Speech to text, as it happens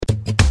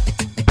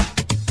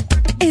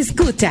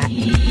Escucha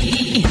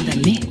In the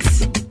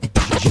Mix.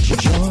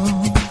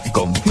 Yo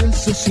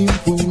confieso sin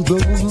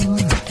pudor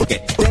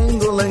que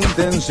tengo la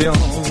intención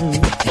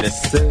de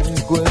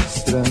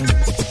secuestrar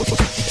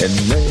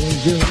en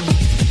medio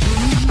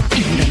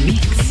In the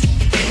Mix.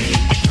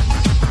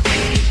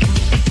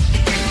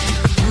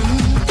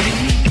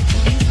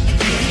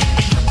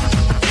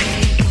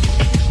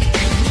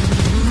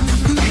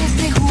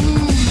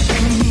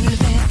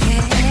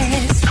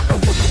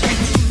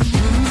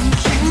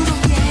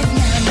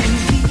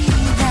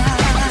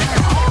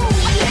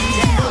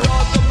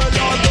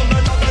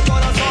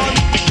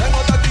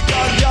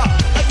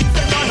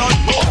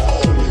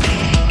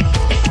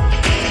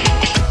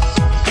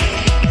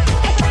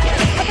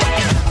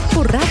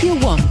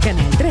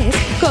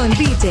 Con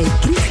DJ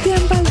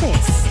Cristian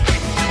Valdés.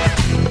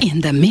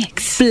 In the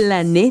Mix.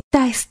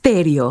 Planeta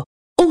Estéreo.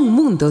 Un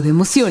mundo de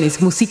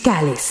emociones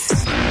musicales.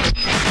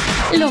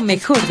 Lo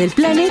mejor del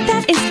planeta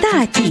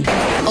está aquí.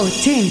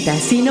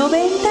 80s y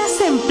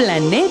 90s en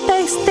Planeta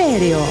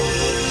Estéreo.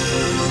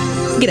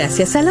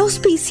 Gracias al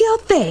auspicio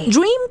de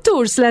Dream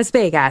Tours Las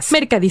Vegas.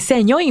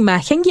 Mercadiseño,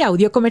 imagen y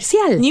audio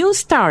comercial. New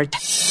Start.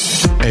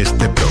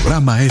 Este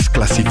programa es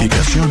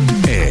clasificación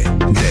E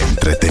de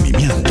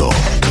entretenimiento.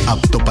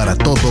 Apto para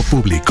todo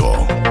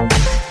público.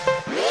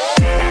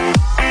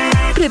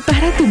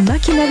 Prepara tu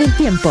máquina del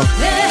tiempo.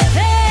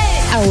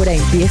 Ahora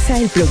empieza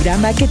el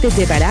programa que te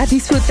llevará a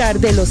disfrutar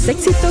de los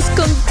éxitos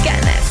con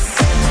ganas.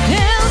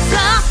 El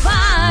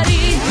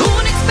Safari,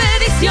 una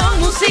expedición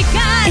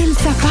musical. El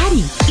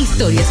Safari,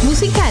 historias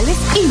musicales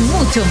y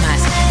mucho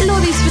más. Lo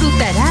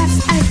disfrutarás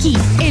aquí.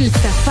 El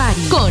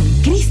Safari con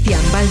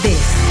Cristian Valdés.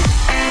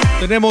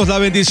 Tenemos la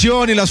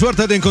bendición y la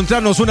suerte de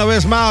encontrarnos una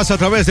vez más a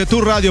través de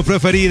tu radio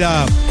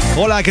preferida.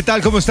 Hola, ¿qué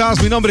tal? ¿Cómo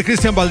estás? Mi nombre es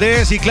Cristian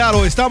Valdés y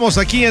claro, estamos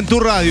aquí en tu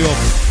radio.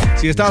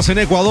 Si estás en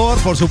Ecuador,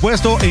 por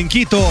supuesto, en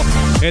Quito,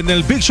 en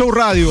el Big Show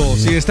Radio.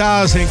 Si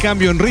estás, en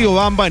cambio, en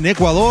Riobamba, en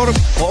Ecuador,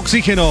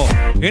 Oxígeno.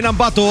 En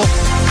Ambato,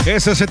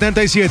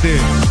 S77.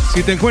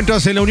 Si te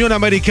encuentras en la Unión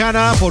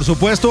Americana, por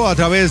supuesto, a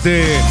través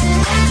de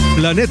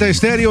Planeta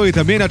Estéreo y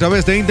también a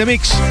través de In The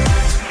Mix.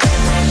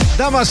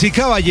 Damas y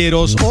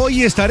caballeros,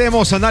 hoy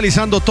estaremos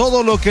analizando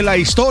todo lo que la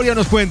historia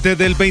nos cuente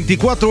del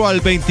 24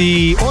 al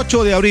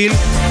 28 de abril.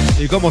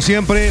 Y como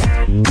siempre,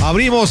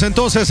 abrimos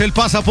entonces el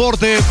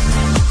pasaporte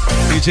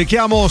y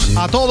chequeamos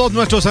a todos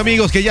nuestros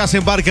amigos que ya se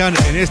embarcan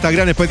en esta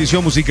gran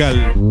expedición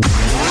musical.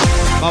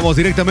 Vamos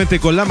directamente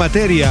con la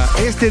materia.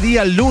 Este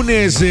día,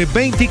 lunes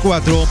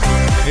 24,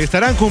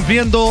 estarán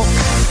cumpliendo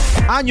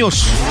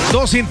años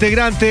dos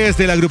integrantes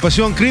de la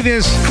agrupación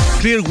Creedence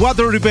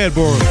Clearwater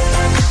Revival.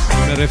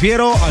 Me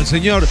refiero al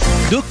señor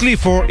Doug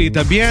Clifford y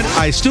también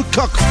a Stu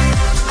Cook.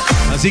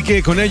 Así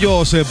que con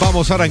ellos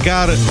vamos a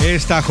arrancar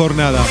esta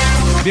jornada.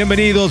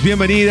 Bienvenidos,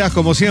 bienvenidas,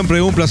 como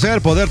siempre un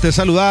placer poderte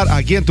saludar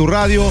aquí en tu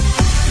radio.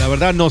 La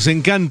verdad nos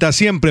encanta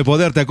siempre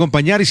poderte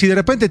acompañar y si de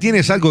repente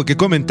tienes algo que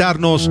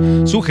comentarnos,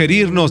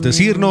 sugerirnos,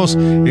 decirnos,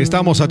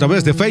 estamos a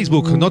través de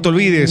Facebook, no te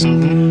olvides.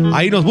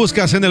 Ahí nos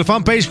buscas en el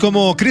fanpage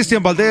como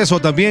Cristian Valdés o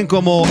también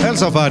como El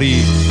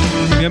Safari.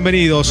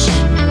 Bienvenidos.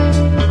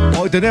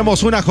 Hoy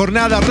tenemos una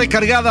jornada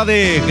recargada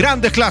de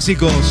grandes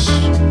clásicos.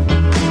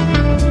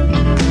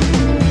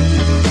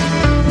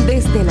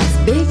 Desde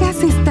Las Vegas,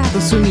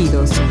 Estados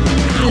Unidos,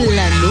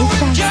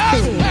 Planeta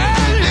Estéreo.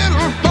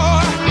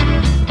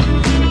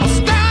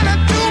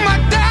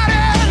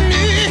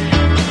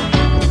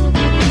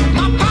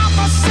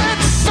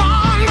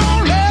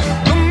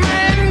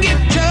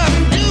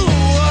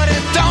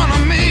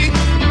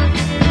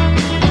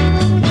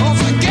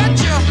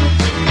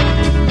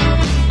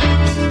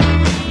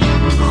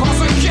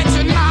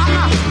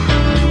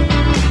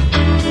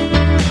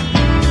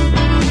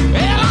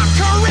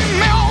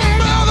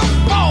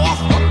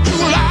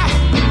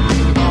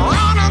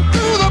 Running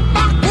through the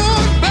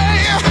backwood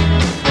bay.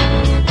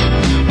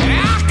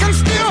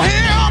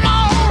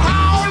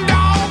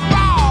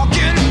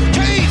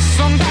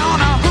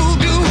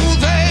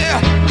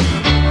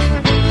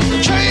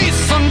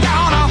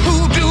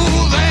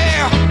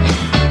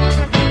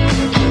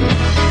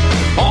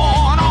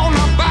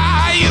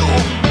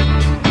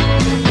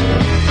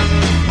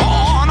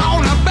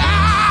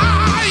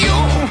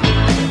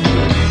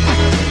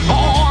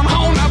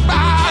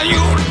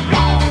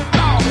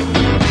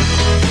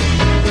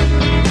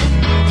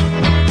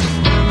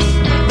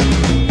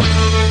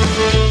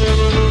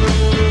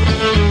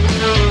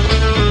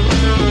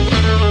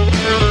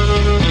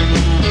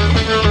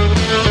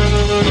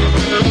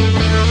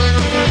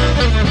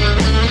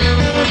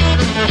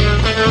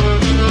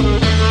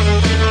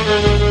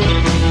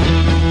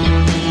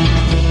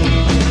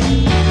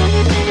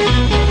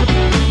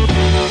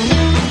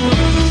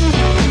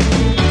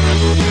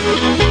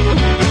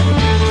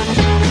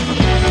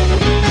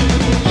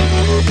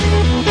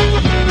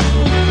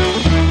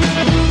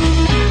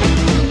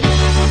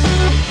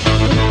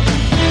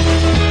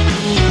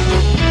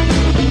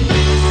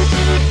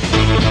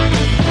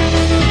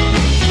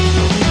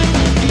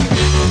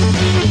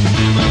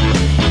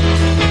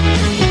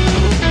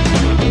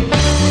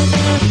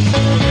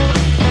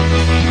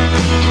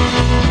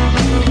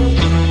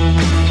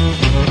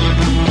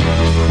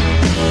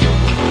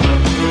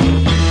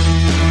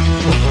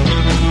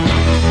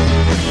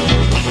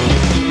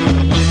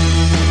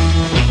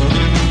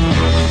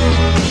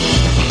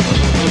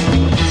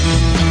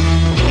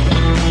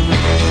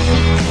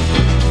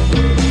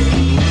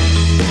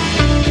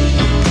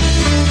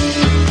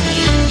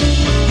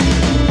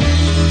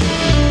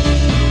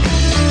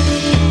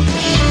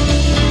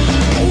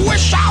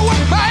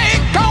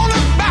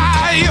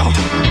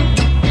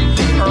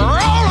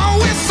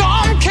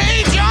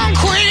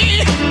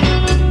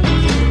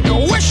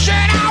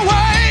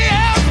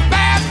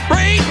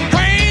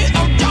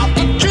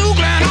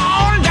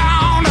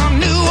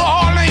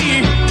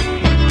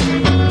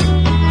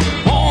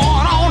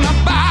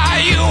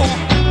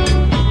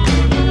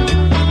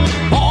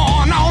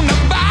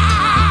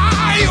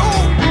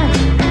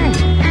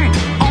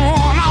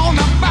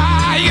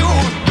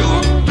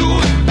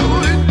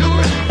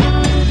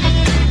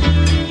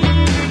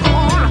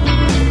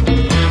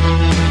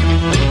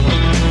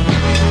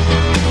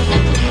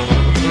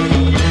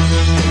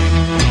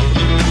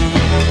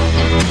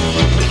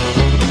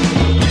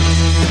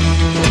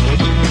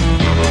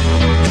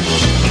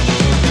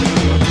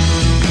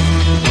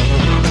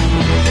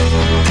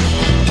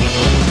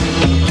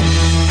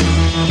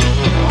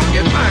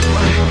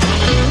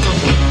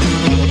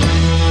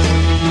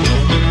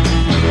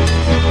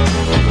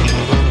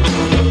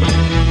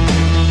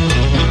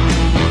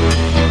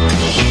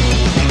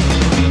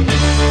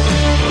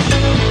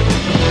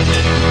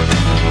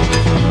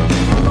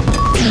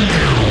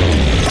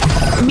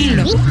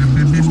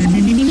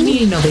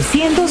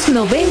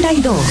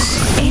 1992.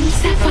 El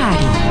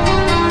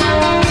Safari.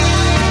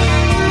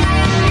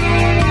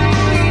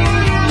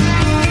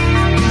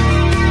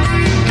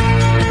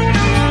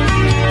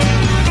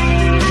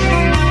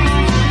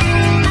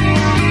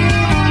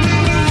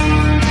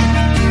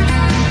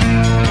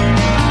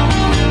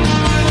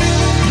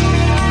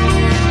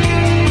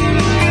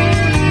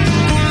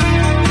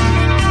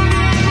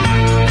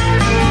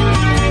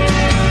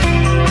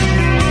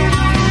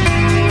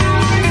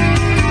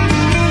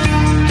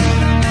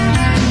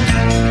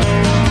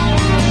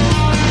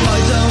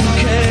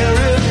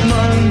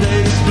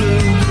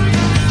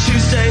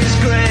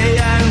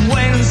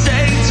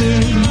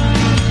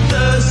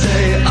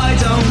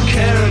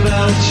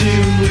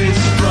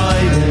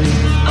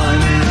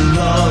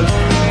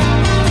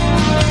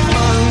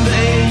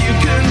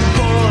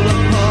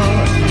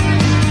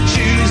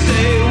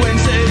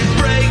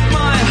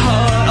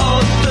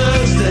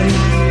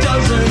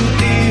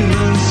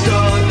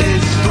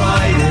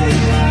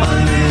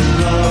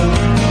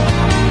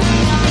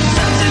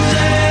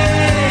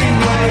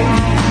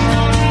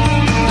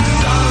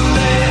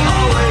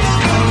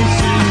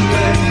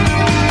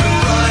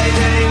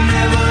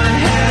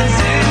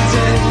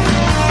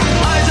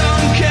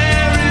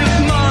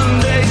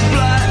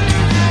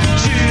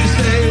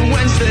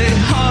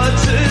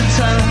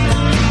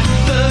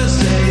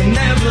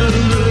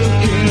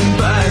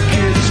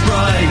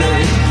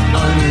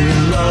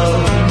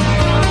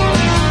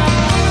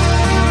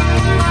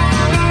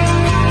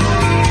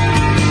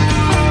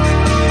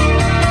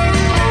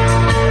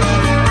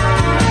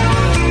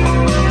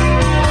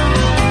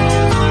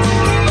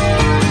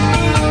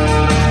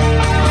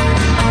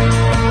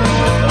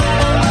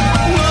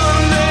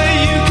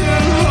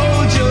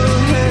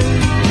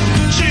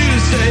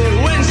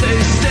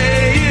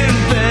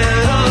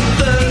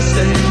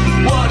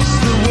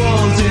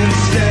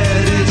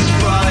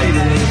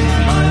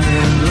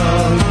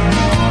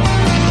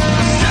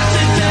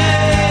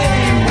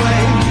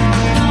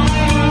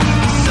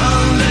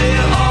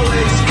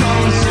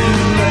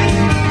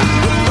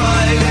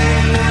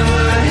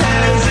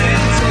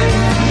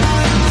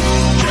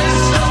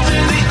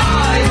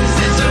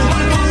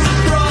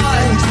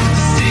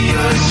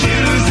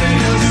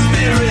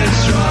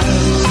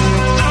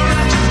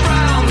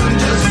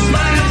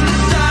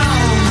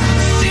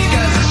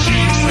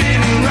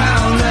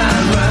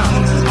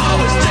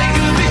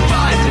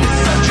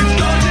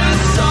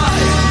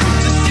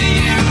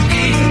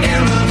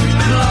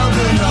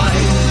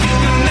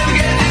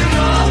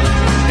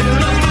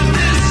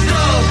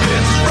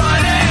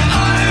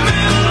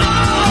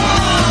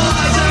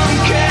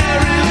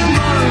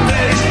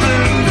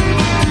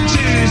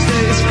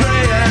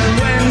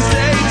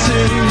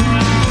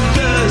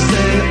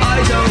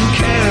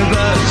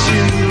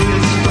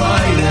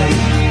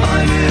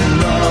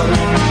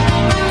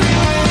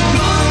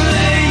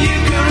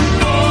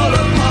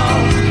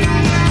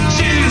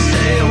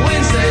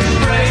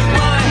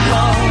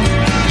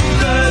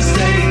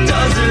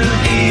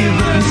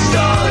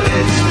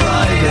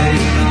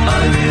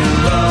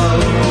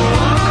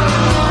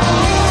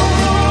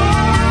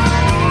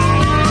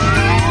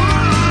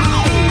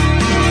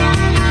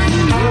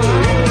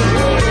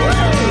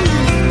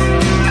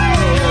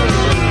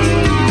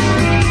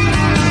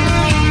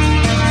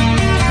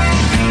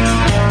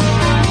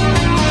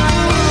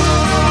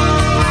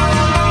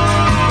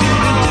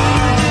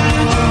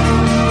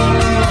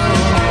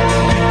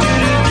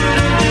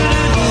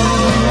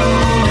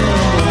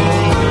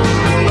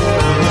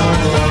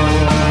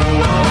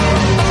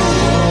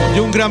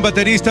 Un gran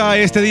baterista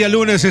este día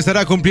lunes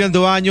estará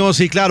cumpliendo años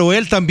y claro,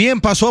 él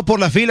también pasó por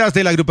las filas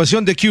de la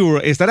agrupación The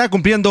Cure. Estará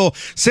cumpliendo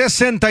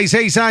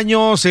 66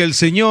 años el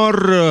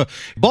señor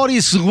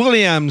Boris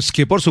Williams,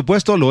 que por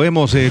supuesto lo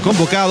hemos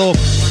convocado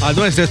a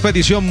nuestra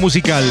expedición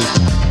musical.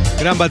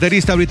 Gran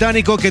baterista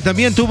británico que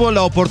también tuvo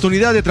la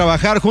oportunidad de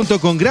trabajar junto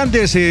con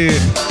grandes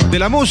de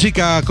la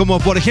música,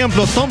 como por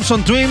ejemplo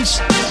Thompson Twins,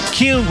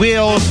 King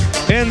Will,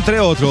 entre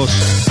otros.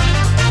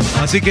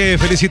 Así que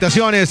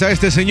felicitaciones a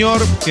este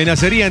señor que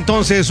nacería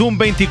entonces un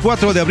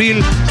 24 de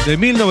abril de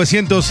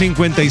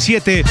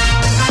 1957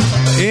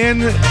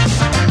 en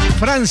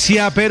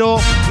Francia, pero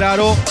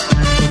claro,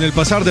 con el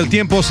pasar del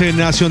tiempo se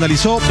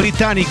nacionalizó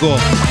británico.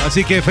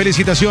 Así que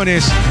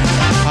felicitaciones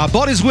a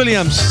Boris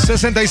Williams,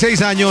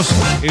 66 años,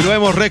 y lo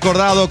hemos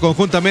recordado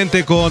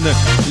conjuntamente con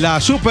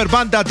la super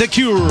banda The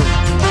Cure.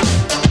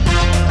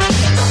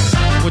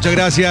 Muchas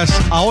gracias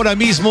ahora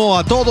mismo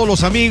a todos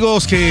los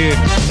amigos que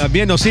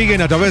también nos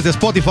siguen a través de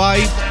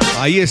Spotify.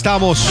 Ahí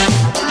estamos,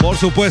 por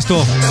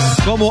supuesto,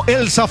 como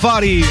El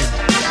Safari.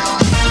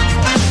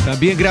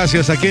 También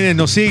gracias a quienes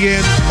nos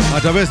siguen a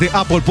través de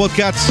Apple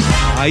Podcasts.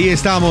 Ahí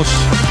estamos,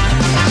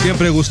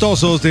 siempre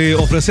gustosos de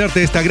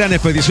ofrecerte esta gran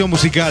expedición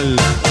musical.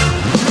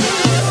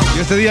 Y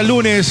este día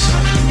lunes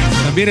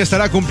también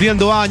estará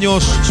cumpliendo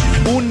años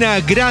una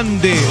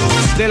grande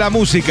de la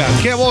música.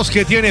 Qué voz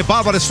que tiene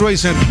Barbra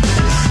Streisand.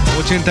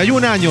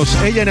 81 años.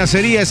 Ella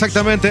nacería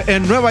exactamente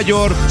en Nueva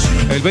York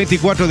el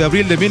 24 de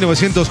abril de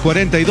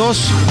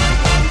 1942.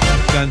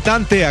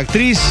 Cantante,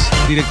 actriz,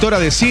 directora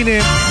de cine.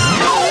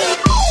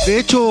 De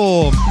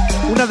hecho,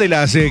 una de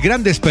las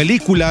grandes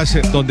películas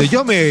donde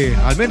yo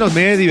al menos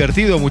me he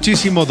divertido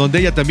muchísimo, donde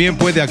ella también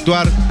puede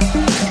actuar,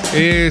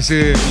 es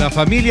La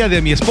familia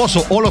de mi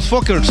esposo, o Los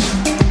Fockers.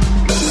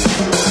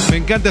 Me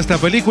encanta esta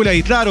película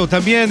y claro,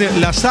 también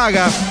la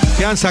saga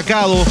que han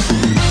sacado,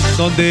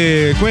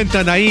 donde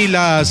cuentan ahí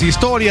las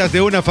historias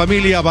de una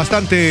familia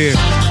bastante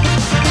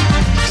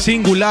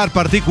singular,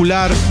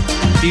 particular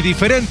y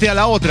diferente a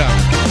la otra.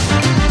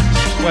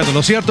 Bueno,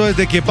 lo cierto es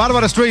de que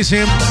Barbra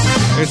Streisand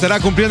estará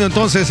cumpliendo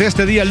entonces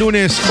este día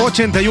lunes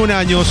 81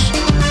 años.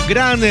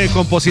 Gran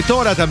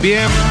compositora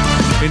también,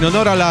 en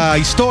honor a la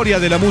historia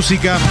de la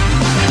música.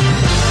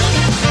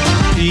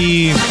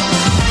 Y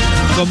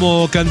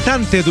como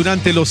cantante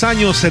durante los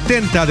años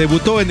 70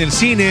 debutó en el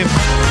cine,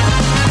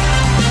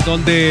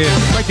 donde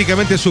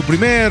prácticamente su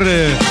primer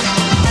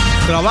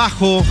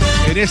trabajo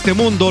en este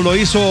mundo lo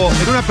hizo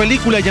en una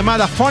película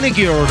llamada Funny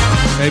Girl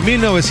en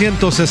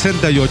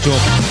 1968.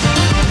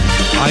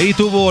 Ahí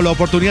tuvo la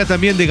oportunidad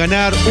también de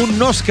ganar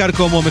un Oscar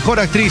como mejor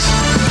actriz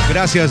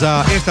gracias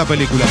a esta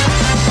película.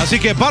 Así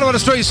que Barbra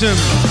Streisand,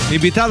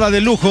 invitada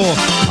de lujo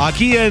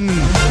aquí en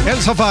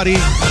El Safari,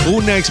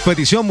 una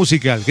expedición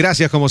musical.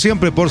 Gracias como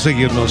siempre por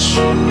seguirnos.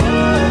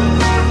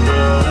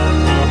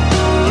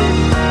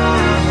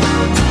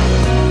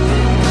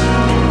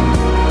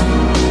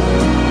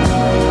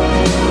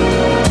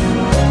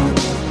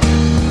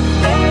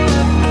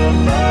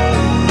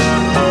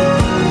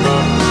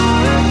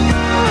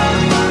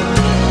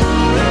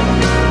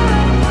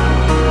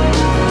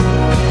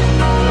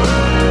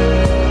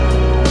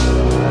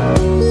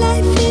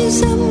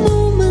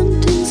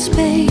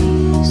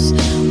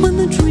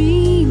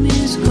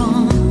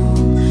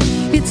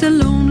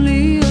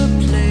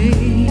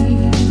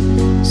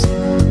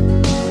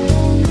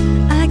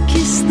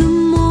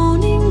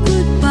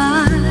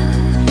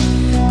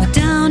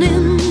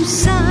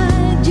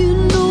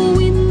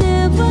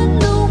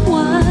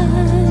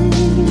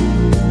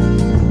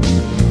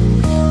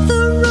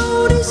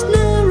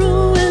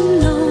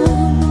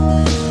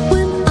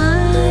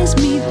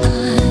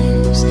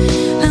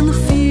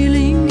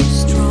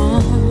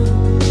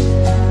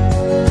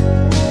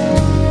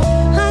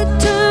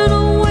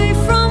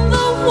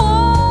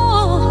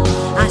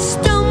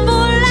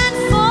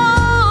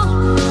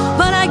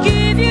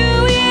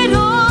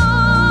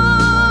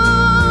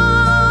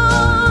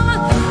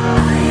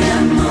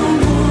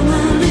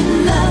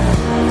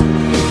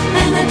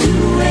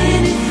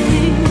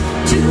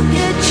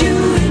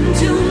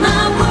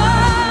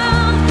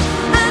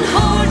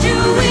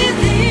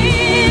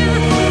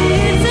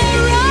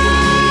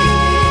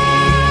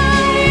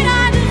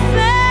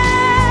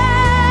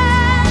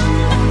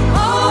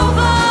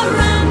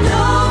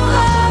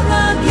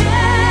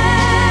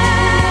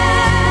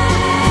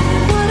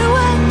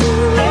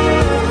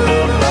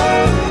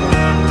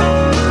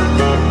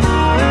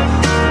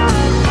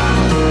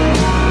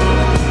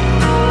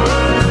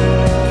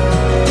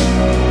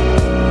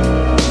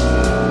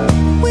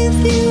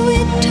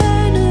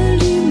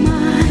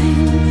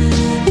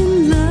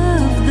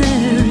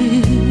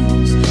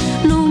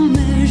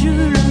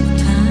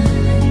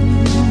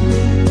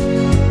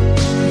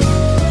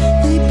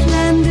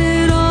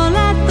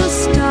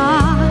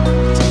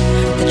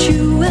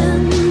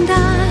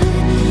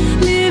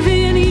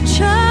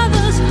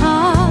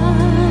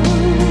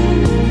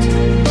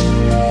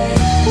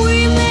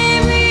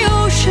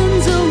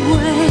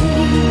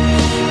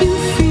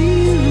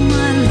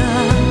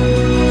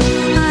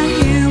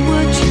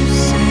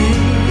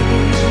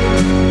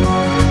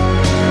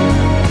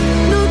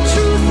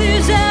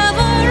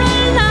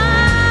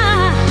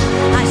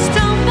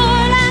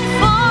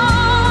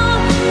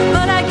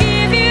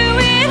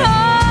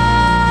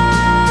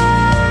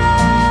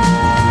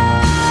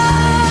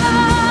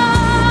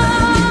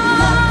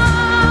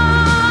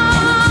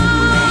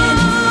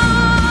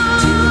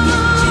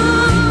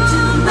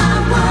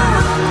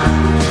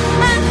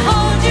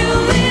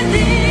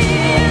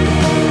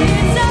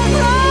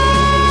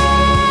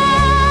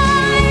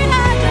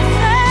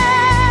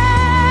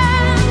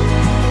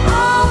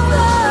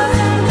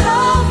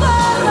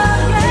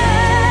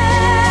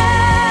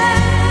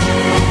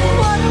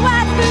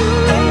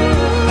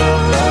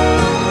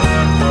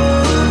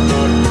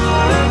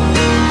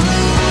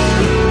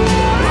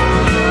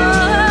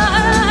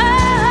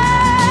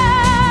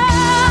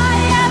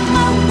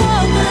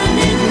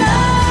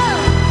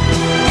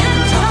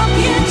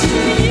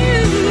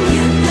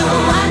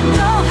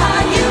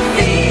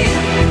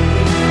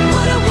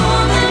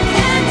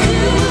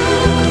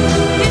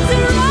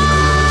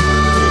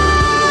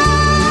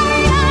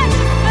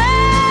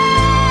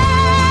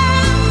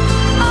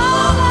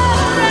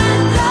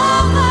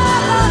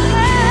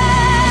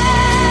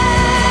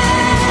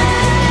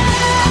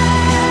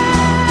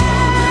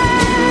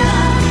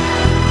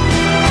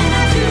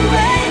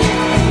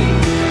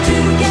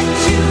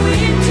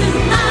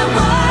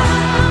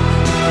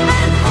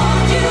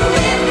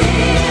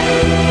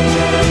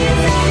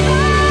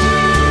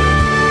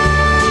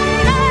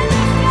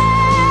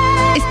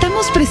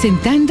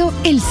 Presentando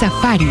El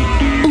Safari,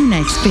 una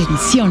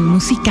expedición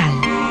musical.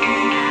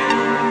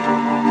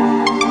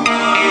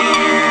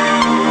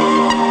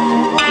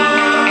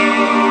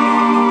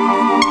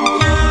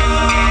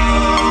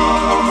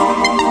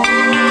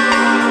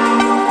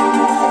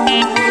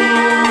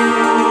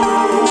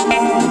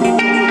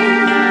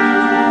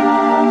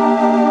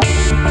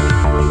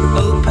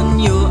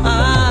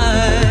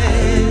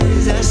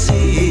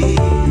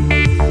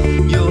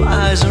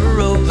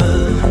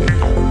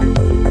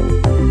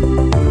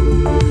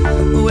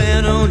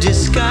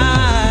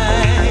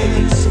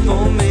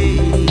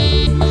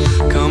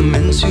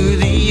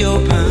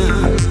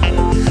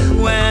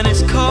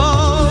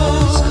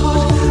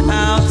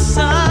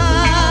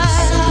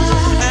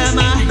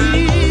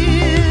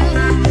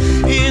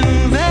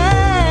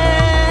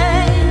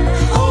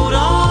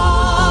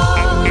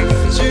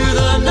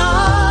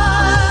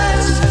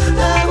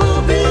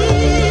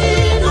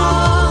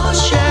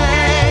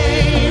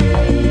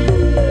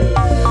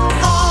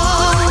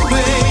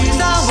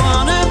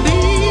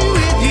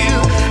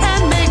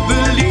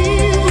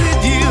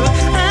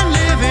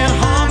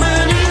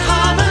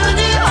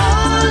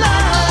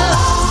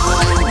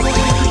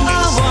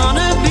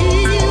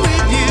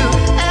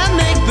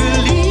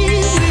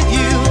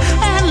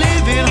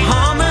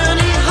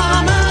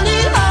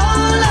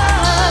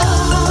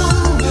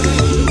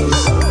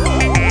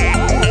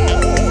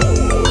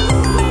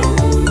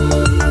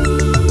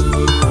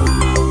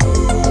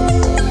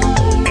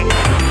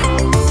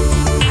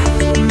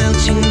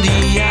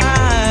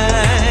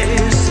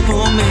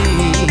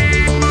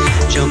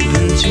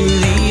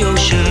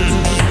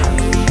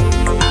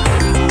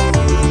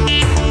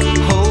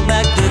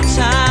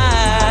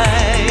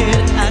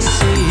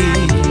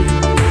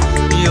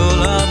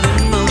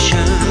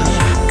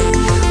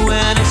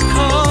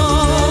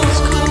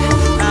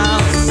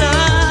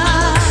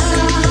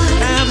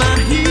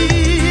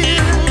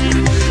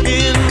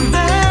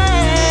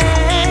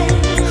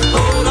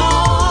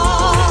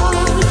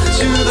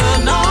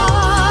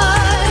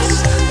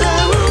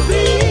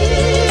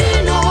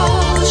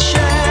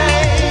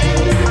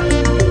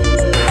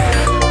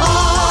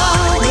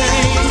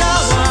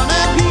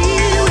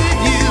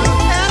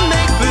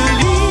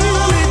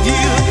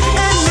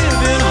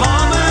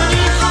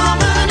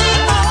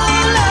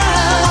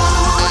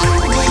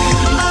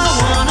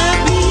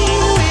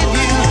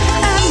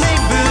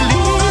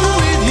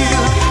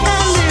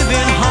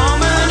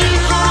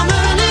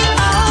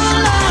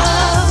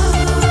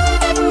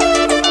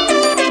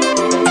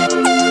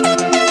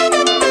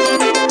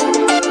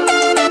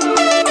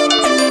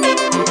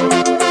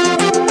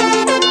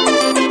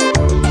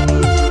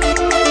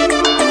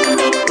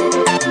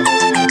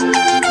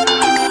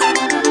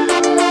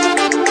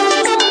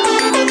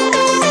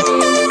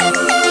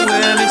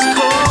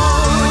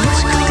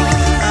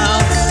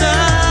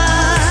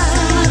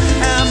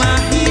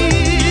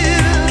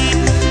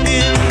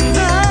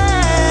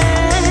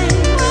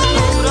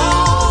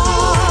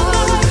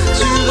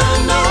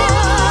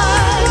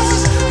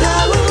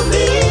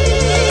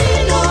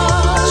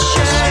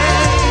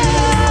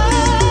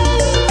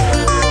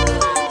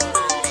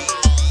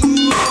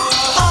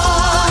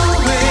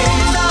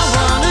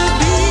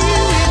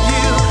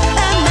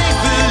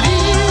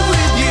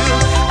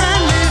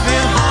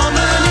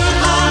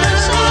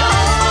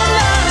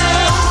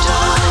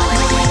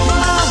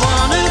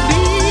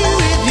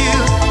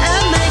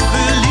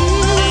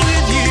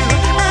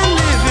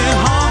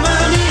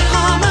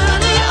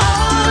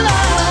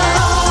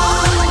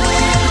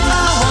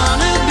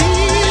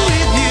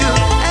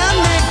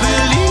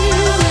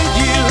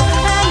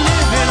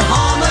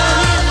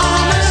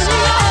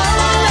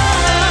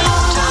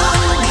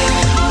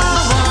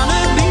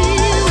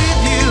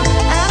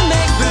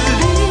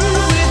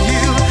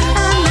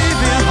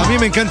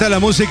 encanta la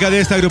música de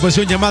esta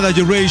agrupación llamada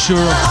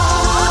Erasure.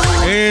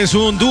 Es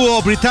un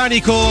dúo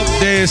británico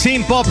de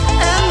synth pop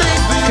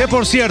que,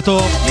 por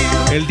cierto,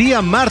 el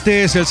día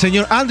martes el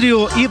señor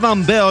Andrew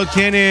Evan Bell,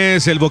 quien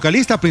es el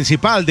vocalista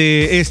principal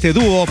de este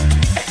dúo,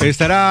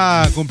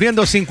 estará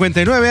cumpliendo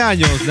 59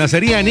 años.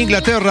 Nacería en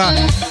Inglaterra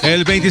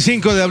el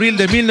 25 de abril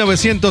de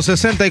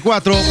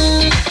 1964.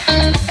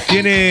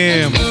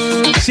 Tiene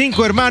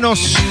 5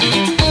 hermanos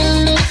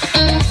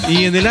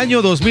y en el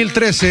año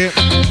 2013,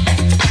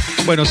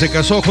 bueno, se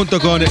casó junto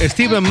con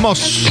Stephen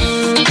Moss.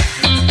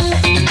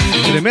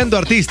 Tremendo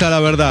artista, la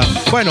verdad.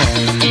 Bueno,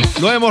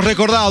 lo hemos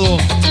recordado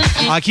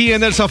aquí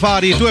en el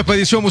Safari, tu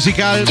expedición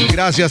musical.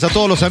 Gracias a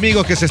todos los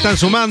amigos que se están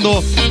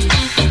sumando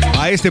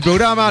a este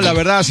programa. La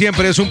verdad,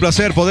 siempre es un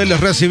placer poderles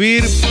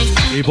recibir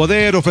y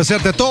poder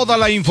ofrecerte toda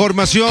la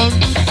información.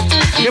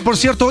 Que, por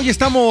cierto, hoy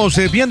estamos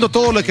viendo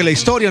todo lo que la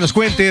historia nos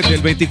cuente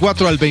del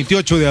 24 al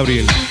 28 de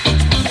abril.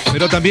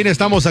 Pero también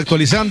estamos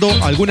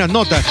actualizando algunas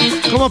notas,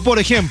 como por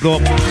ejemplo,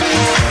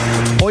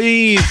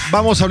 hoy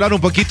vamos a hablar un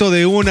poquito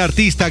de un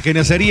artista que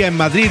nacería en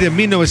Madrid en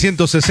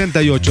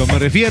 1968. Me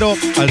refiero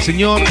al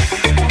señor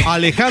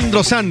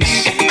Alejandro Sanz,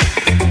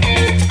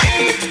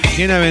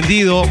 quien ha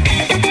vendido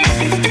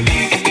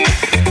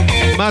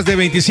más de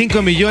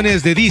 25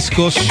 millones de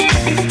discos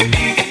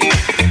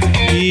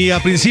y a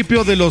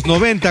principios de los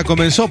 90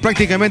 comenzó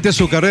prácticamente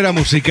su carrera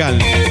musical.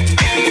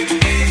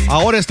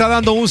 Ahora está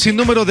dando un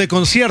sinnúmero de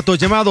conciertos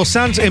llamados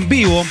Sanz en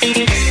Vivo.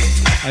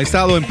 Ha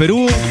estado en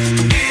Perú,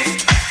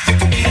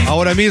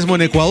 ahora mismo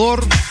en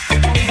Ecuador,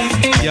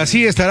 y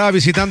así estará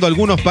visitando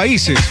algunos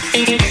países.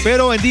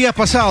 Pero el día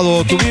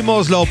pasado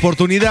tuvimos la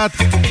oportunidad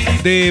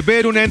de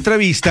ver una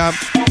entrevista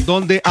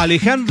donde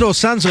Alejandro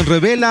Sanz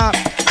revela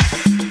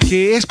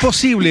que es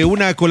posible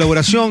una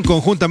colaboración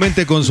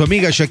conjuntamente con su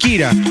amiga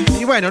Shakira.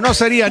 Y bueno, no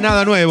sería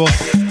nada nuevo.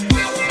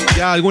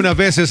 Ya algunas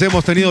veces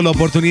hemos tenido la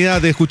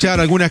oportunidad de escuchar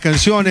algunas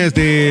canciones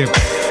de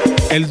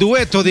el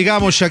dueto,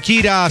 digamos,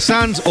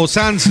 Shakira-Sanz o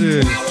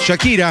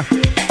Sanz-Shakira.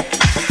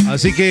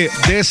 Así que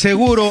de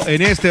seguro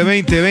en este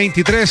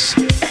 2023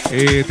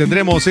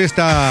 tendremos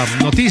esta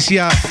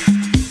noticia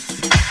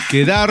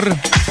que dar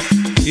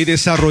y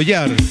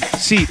desarrollar.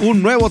 Sí,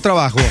 un nuevo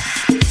trabajo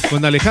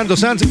con Alejandro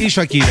Sanz y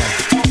Shakira.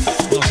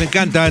 Nos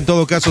encanta en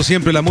todo caso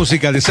siempre la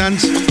música de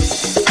Sanz,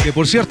 que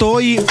por cierto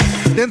hoy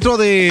dentro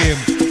de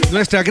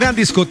nuestra gran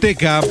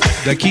discoteca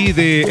de aquí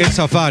de El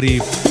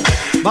Safari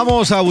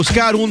vamos a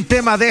buscar un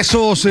tema de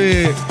esos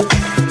que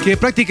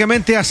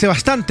prácticamente hace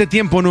bastante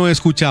tiempo no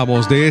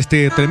escuchamos de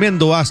este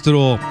tremendo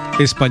astro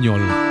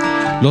español.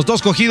 Los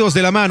dos cogidos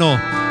de la mano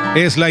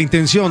es la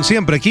intención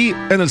siempre aquí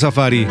en El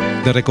Safari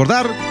de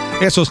recordar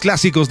esos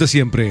clásicos de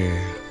siempre.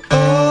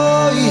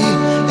 Hoy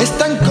es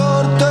tan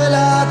corto el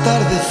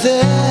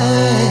atardecer,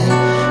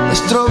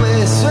 nuestro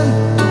beso en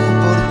tu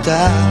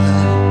portal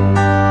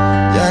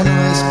ya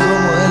no es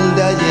como el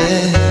de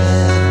ayer.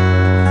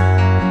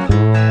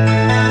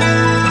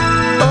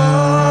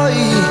 Hoy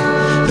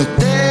no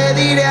te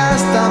diré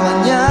hasta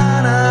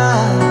mañana,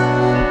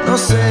 no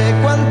sé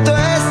cuánto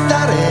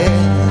estaré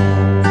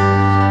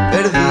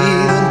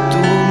perdido en tu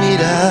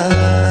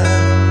mirada.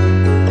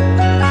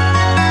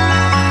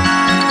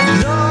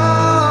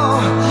 No,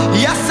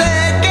 ya sé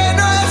que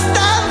no es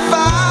tan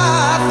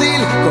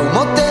fácil como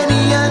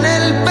tenía en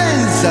el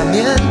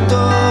pensamiento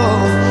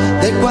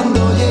de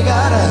cuando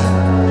llegara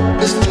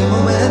este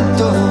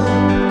momento.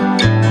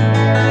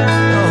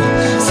 No.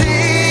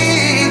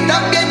 Sí,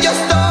 también yo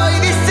estoy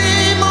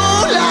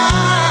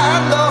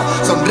disimulando,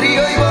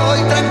 sonrío y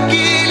voy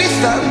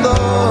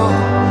tranquilizando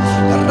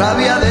la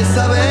rabia de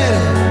saber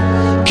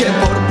que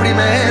por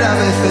primera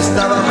vez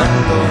estaba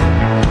amando.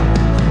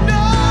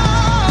 No,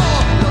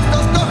 los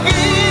dos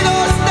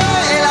cogidos de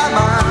la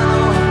mano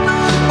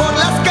por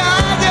las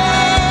calles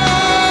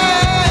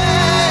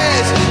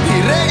y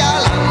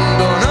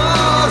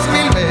regalándonos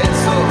 1000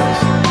 besos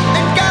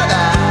en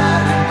cada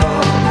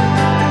rincón.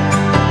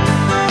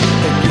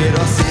 Te quiero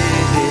así,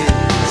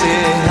 sí,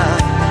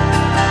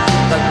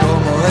 tal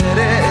como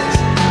eres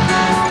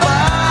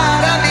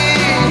para mí.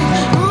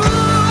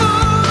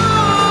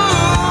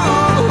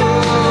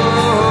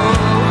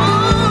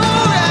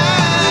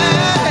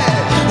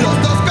 Los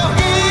dos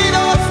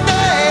cogidos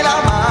de la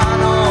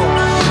mano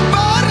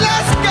por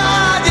las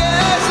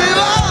calles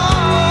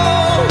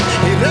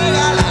y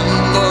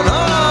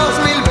regalándonos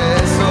 1000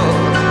 besos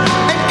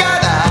en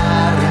cada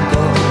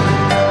rincón.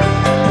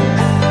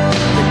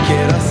 Te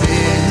quiero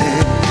así,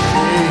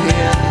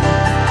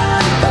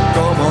 tal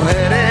como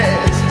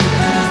eres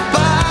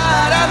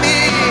para mí.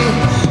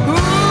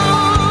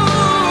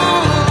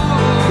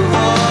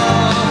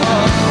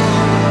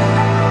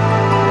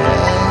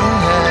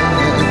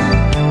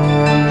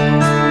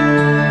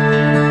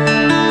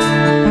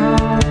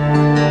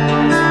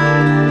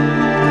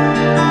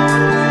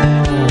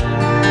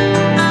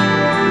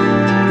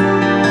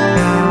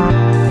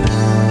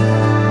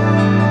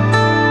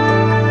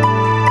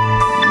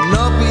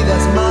 No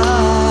pidas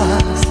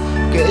más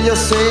que yo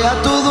sea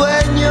tu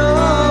dueño,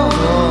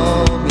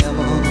 mi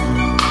amor.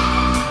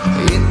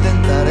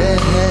 Intentaré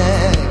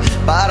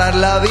parar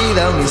la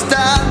vida un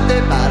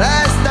instante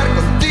para estar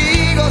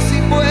contigo si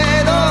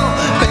puedo,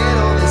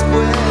 pero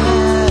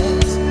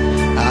después,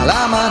 al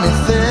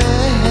amanecer,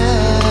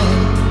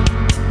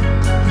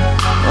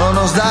 no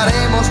nos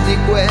daremos ni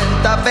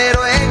cuenta,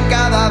 pero en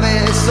cada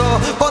beso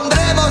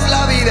pondremos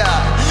la vida,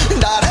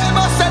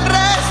 daremos el resto.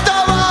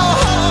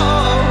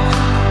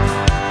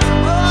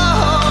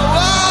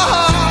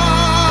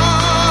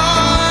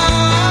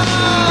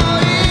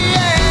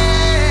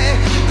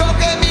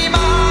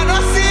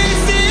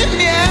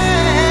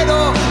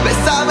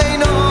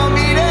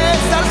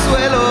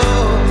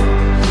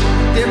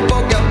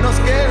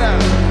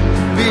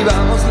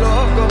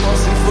 Vivámoslo como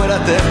si fuera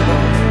eterno.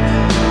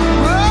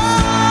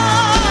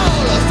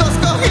 Los dos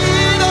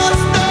cogidos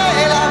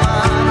de la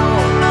mano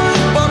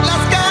por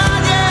las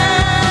calles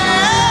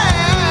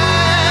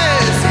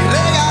y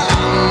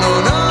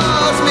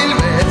regalándonos 1000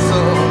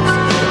 besos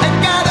en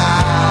cada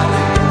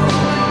rincón.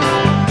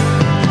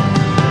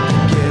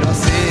 Quiero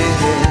así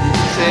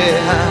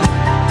sea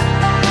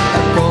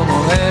tal como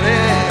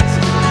eres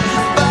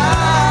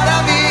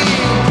para mí.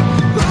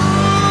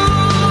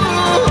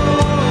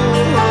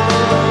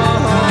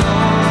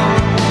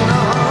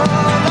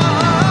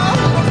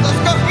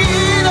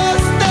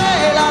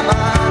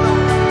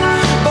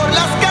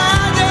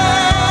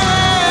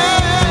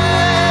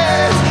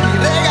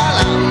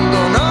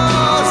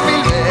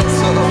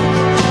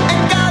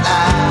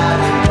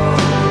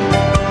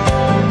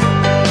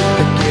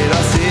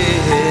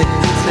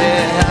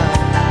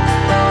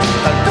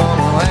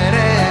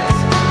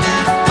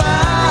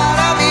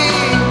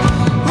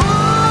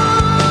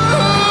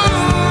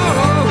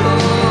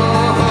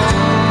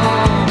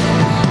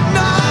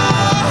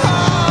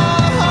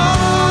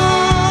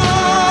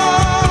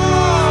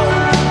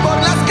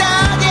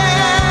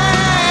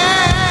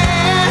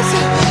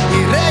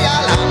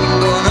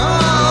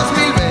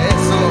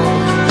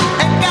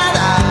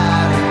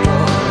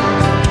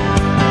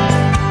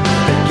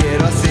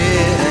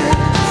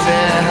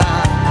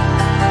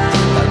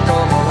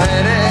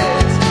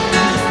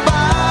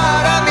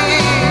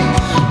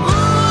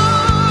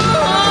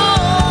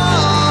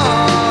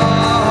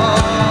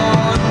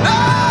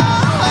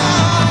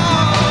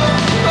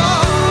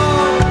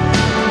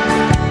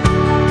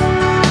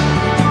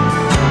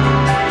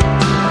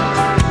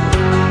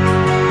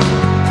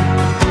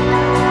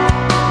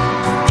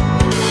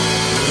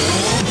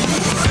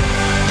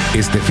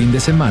 Este fin de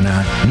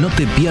semana, no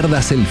te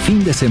pierdas el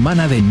fin de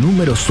semana de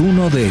números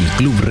 1 del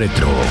Club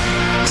Retro.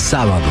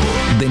 Sábado,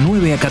 de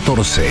 9 a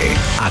 14,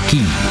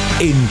 aquí,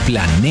 en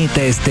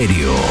Planeta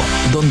Estéreo,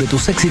 donde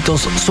tus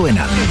éxitos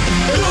suenan.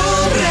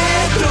 Club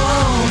Retro,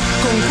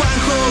 con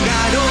Juanjo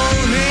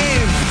Garone.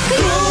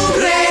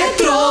 Club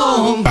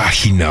Retro.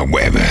 Página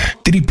web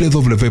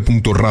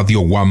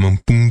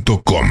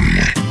www.radiowam.com.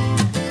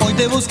 Hoy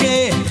te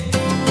busqué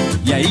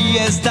y ahí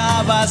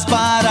estabas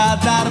para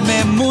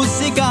darme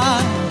música.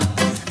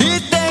 Y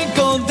te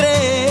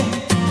encontré.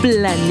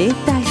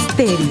 Planeta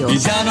Estéreo. Y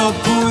ya no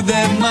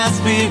pude más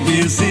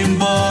vivir sin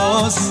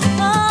vos.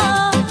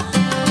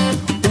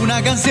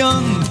 Una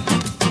canción,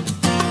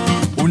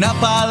 una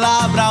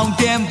palabra, un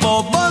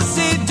tiempo, vos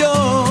y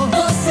yo.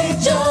 Vos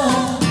y yo.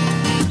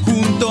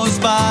 Juntos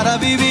para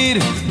vivir,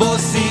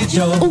 vos y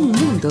yo. Un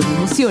mundo de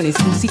emociones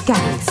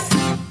musicales.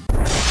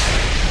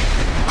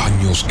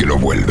 Años que no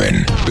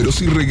vuelven, pero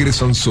sí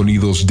regresan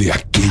sonidos de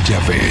aquella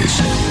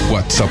vez.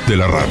 WhatsApp de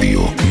la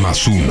radio,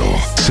 +1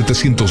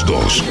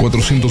 702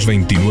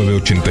 429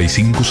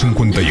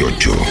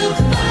 8558.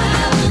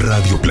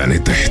 Radio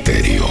Planeta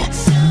Estéreo,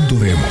 mundo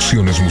de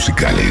emociones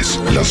musicales.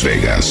 Las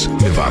Vegas,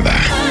 Nevada.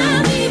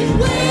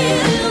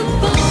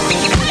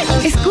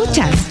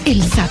 Escuchas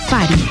El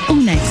Safari,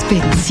 una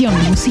expedición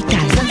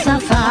musical.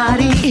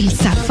 El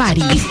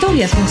Safari.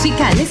 Historias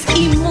musicales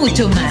y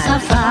mucho más.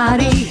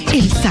 Safari.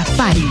 El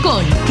Safari.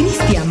 Con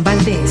Cristian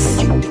Valdés.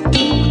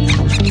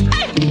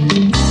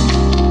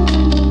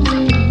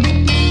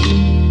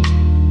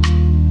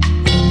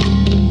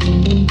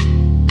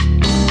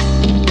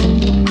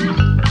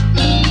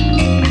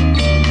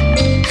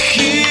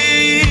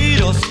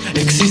 Giros,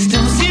 existe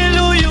un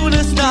cielo y un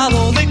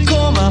estado de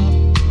coma.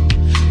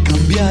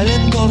 Cambia el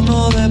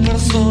entorno de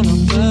persona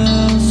en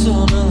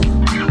persona.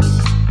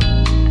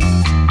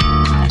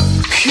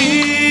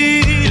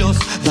 Giros,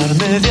 dar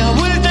media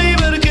vuelta y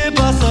ver qué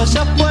pasa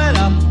allá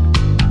afuera.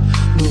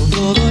 No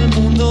todo el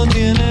mundo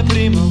tiene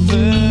primaveras.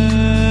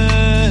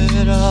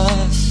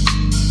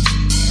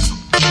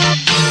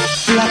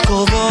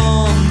 Flaco,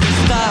 ¿dónde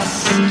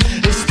estás?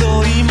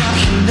 Estoy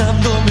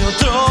imaginándome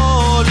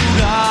otro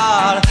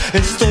lugar.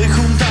 Estoy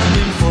juntando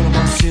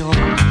información.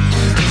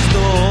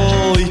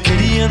 Estoy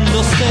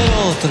queriendo ser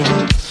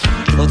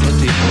otro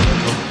tipo.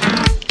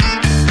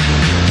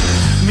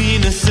 Mi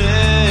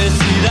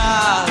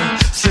necesidad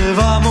se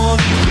va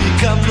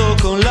modificando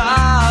con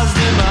las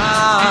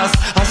demás.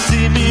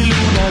 Así mi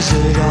luna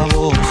llega a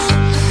vos.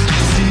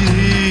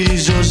 Así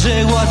yo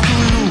llego a tu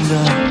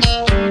luna.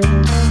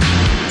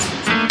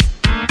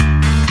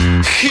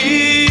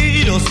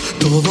 Giros,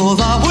 todo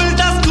da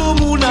vueltas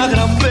como una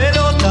gran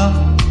pelota.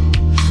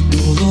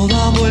 Todo todo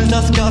da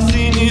vueltas,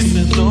 casi ni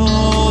se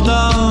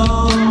nota.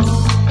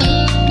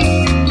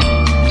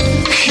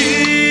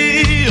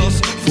 Giros,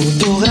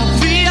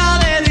 fotografía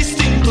de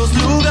distintos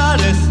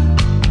lugares,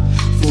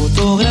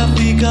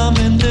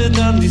 fotográficamente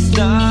tan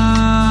distantes.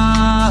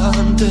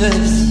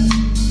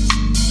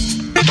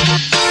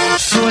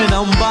 Suena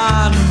un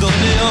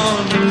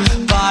bandoneón,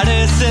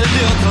 parece el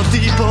de otro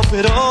tipo,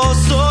 pero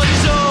soy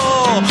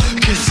yo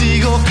que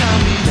sigo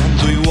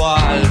caminando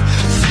igual,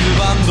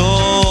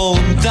 silbando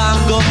un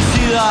tango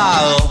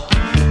oxidado.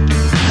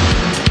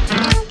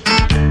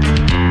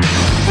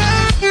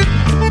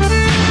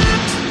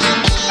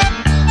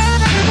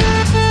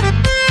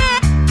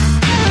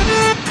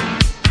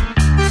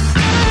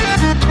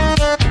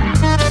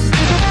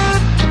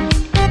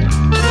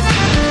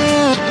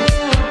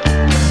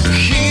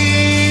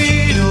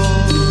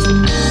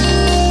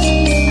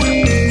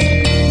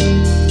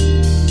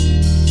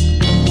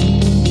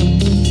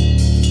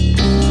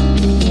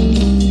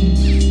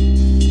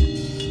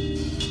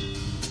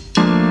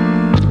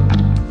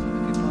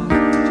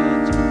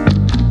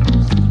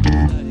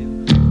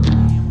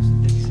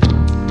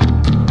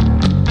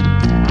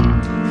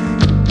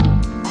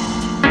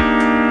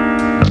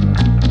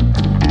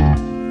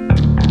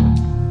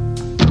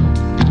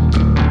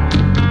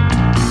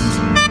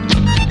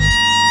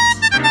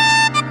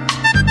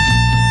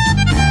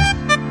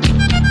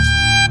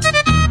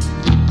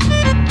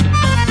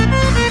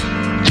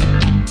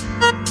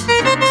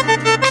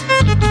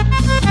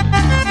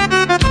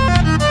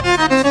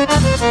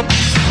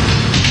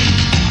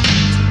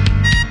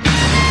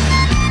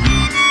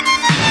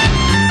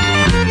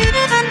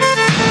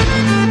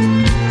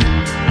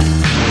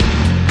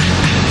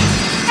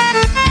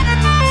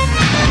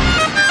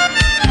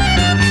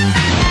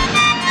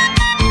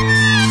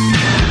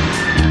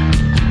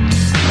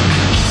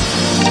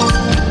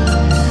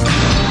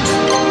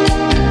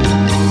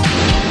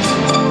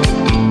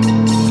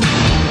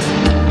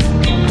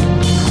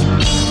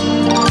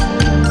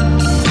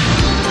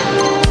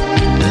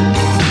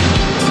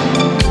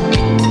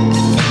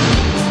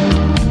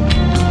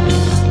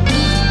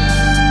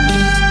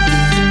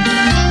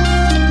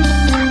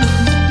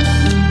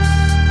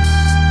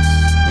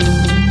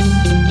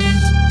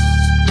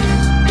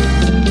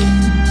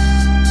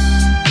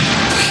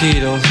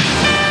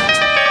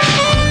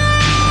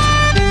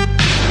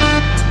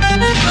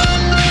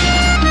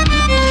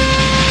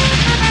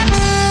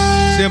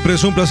 Siempre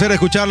es un placer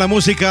escuchar la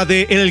música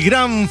de El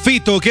Gran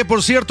Fito, que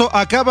por cierto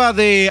acaba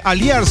de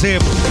aliarse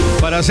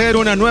para hacer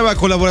una nueva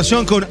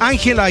colaboración con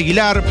Ángela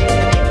Aguilar,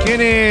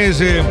 quien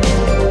es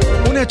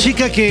una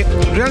chica que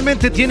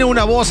realmente tiene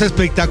una voz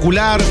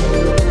espectacular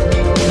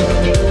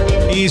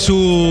y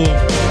su,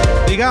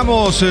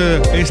 digamos,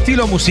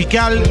 estilo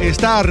musical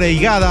está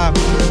arraigada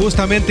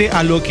justamente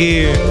a lo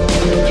que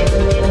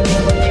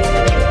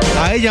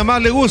a ella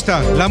más le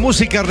gusta, la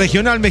música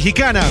regional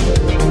mexicana.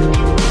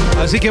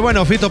 Así que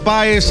bueno, Fito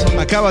Páez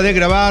acaba de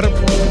grabar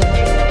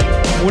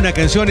una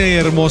canción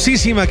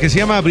hermosísima que se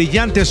llama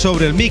Brillante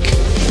sobre el Mic.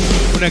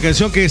 Una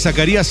canción que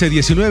sacaría hace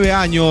 19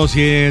 años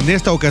y en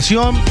esta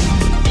ocasión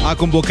ha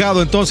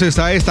convocado entonces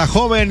a esta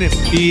joven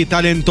y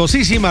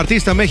talentosísima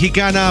artista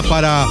mexicana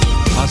para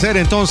hacer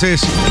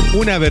entonces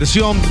una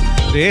versión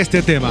de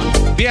este tema.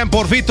 Bien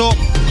por Fito,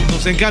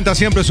 nos encanta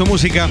siempre su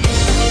música.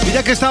 Y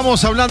ya que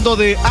estamos hablando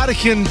de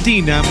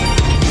Argentina,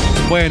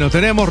 bueno,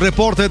 tenemos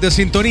reportes de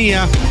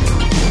sintonía.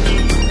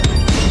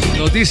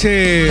 Nos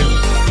dice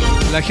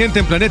la gente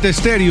en Planeta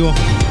Estéreo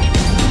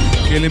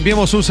que le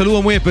enviamos un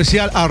saludo muy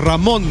especial a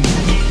Ramón,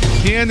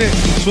 quien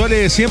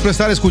suele siempre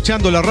estar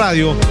escuchando la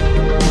radio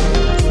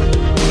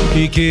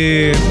y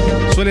que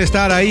suele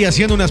estar ahí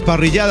haciendo unas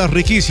parrilladas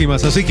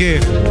riquísimas. Así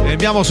que le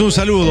enviamos un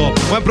saludo.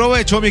 Buen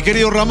provecho, mi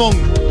querido Ramón.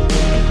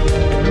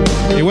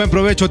 Y buen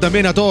provecho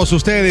también a todos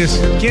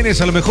ustedes, quienes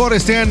a lo mejor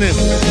estén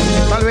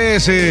tal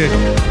vez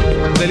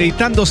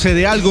deleitándose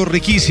de algo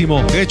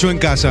riquísimo hecho en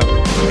casa.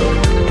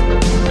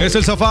 Es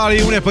el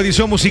Safari, una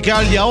expedición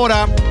musical, y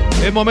ahora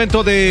es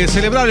momento de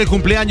celebrar el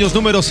cumpleaños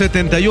número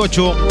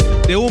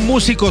 78 de un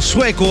músico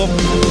sueco.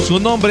 Su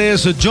nombre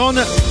es John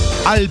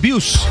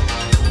Albius.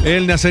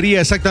 Él nacería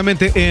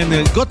exactamente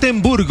en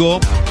Gotemburgo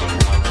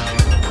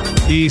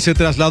y se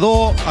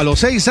trasladó a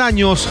los 6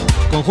 años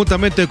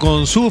conjuntamente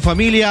con su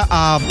familia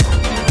a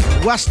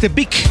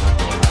Västervik.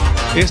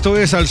 Esto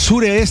es al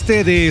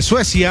sureste de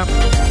Suecia.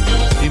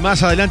 Y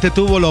más adelante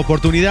tuvo la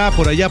oportunidad,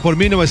 por allá por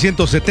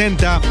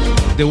 1970,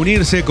 de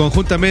unirse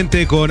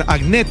conjuntamente con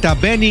Agneta,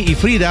 Benny y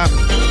Frida,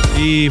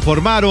 y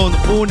formaron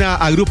una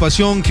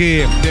agrupación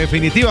que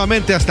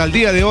definitivamente hasta el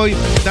día de hoy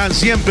dan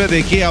siempre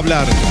de qué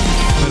hablar.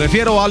 Me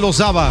refiero a los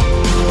ABBA.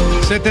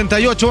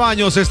 78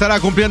 años estará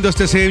cumpliendo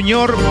este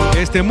señor,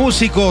 este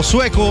músico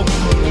sueco,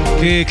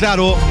 que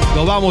claro,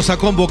 lo vamos a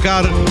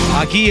convocar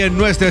aquí en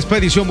nuestra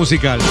expedición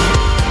musical.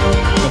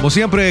 Como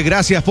siempre,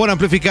 gracias por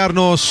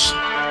amplificarnos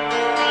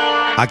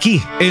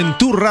aquí en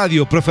tu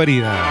radio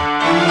preferida.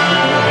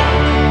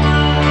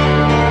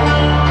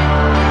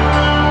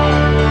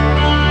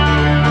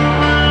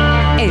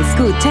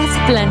 Escuchas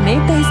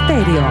Planeta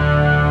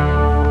Estéreo.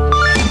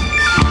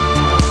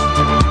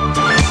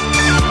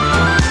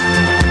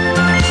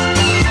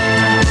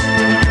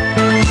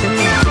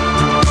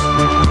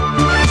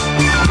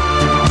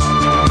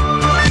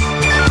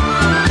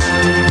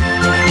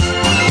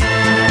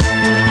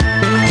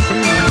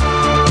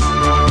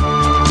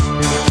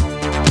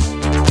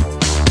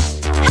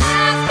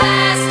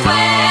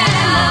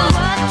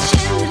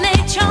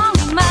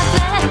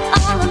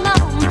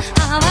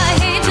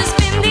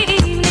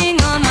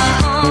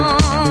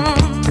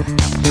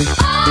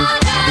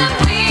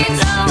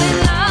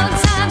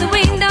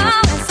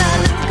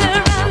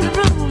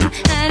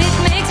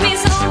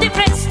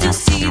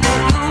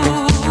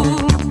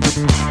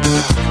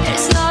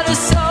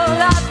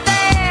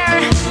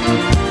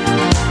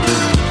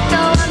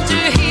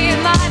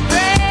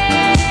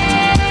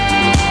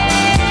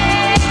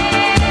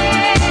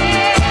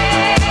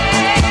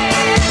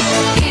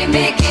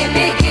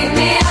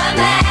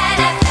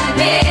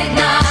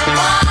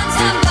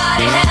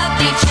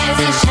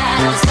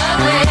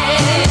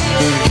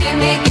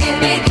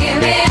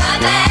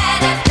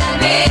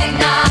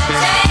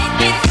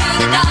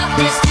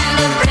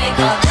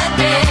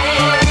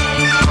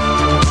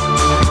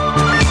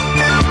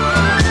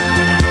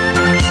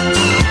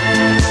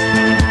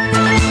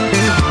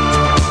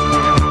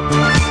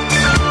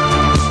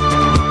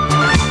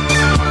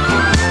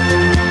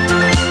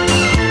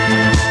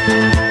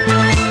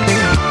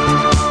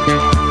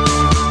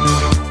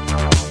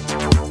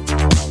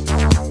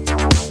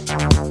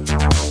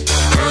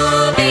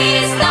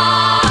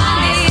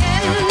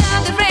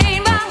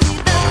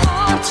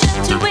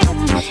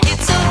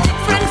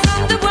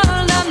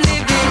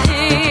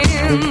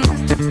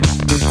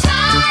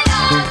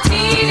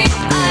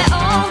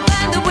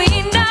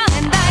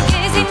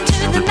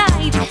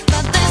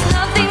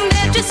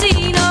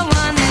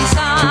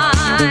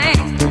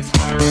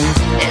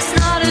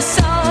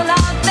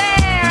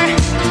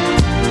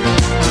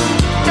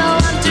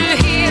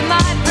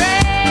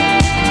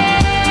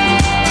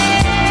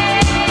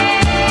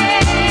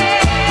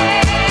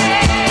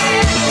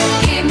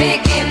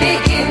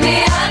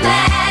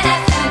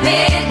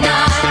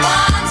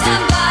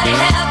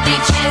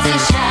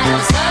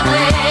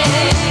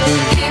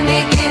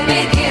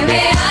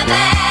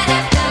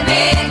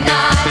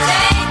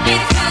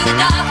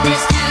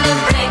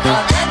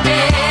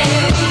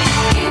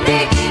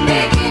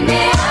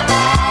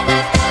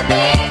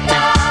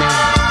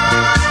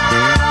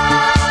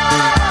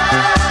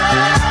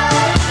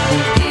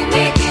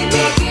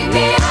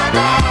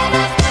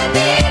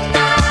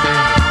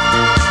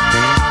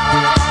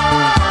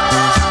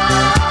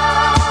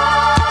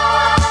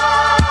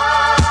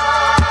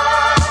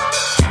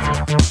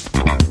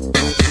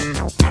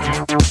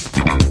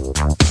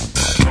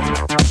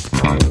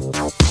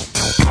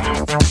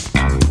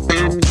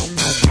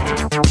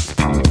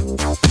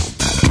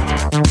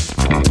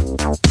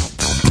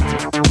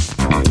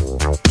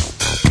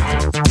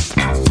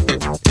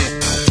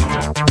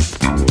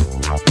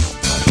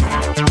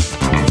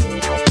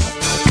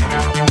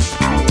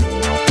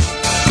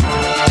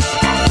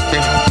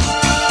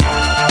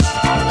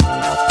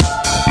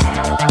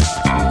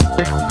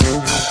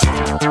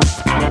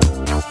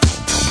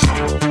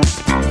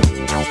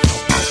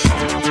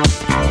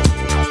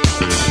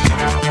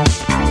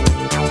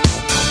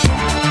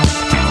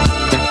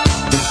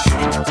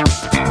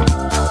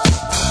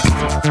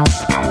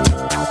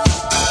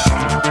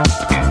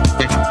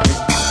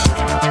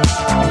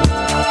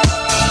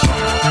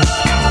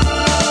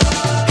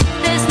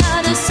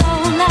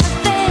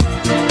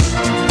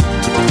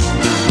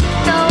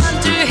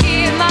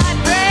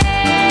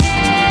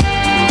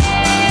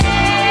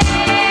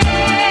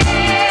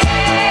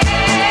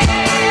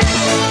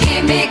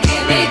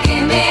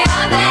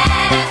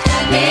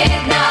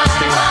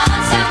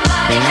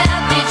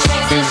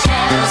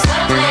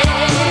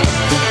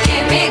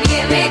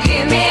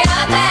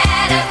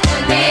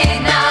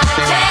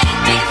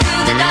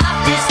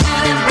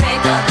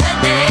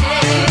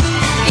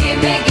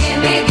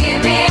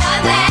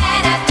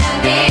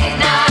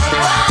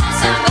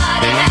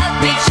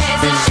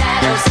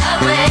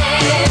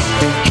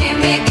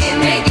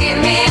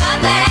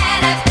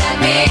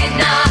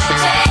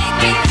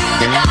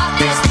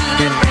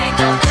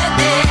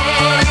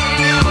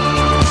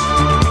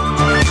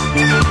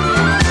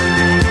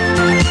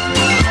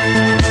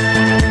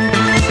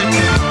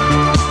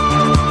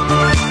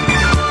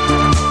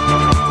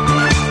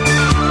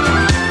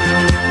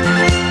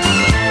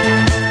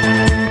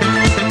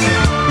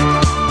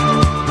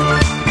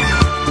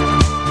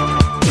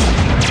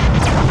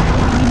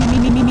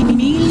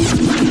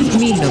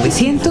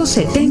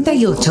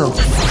 1978.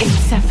 El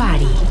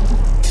Safari.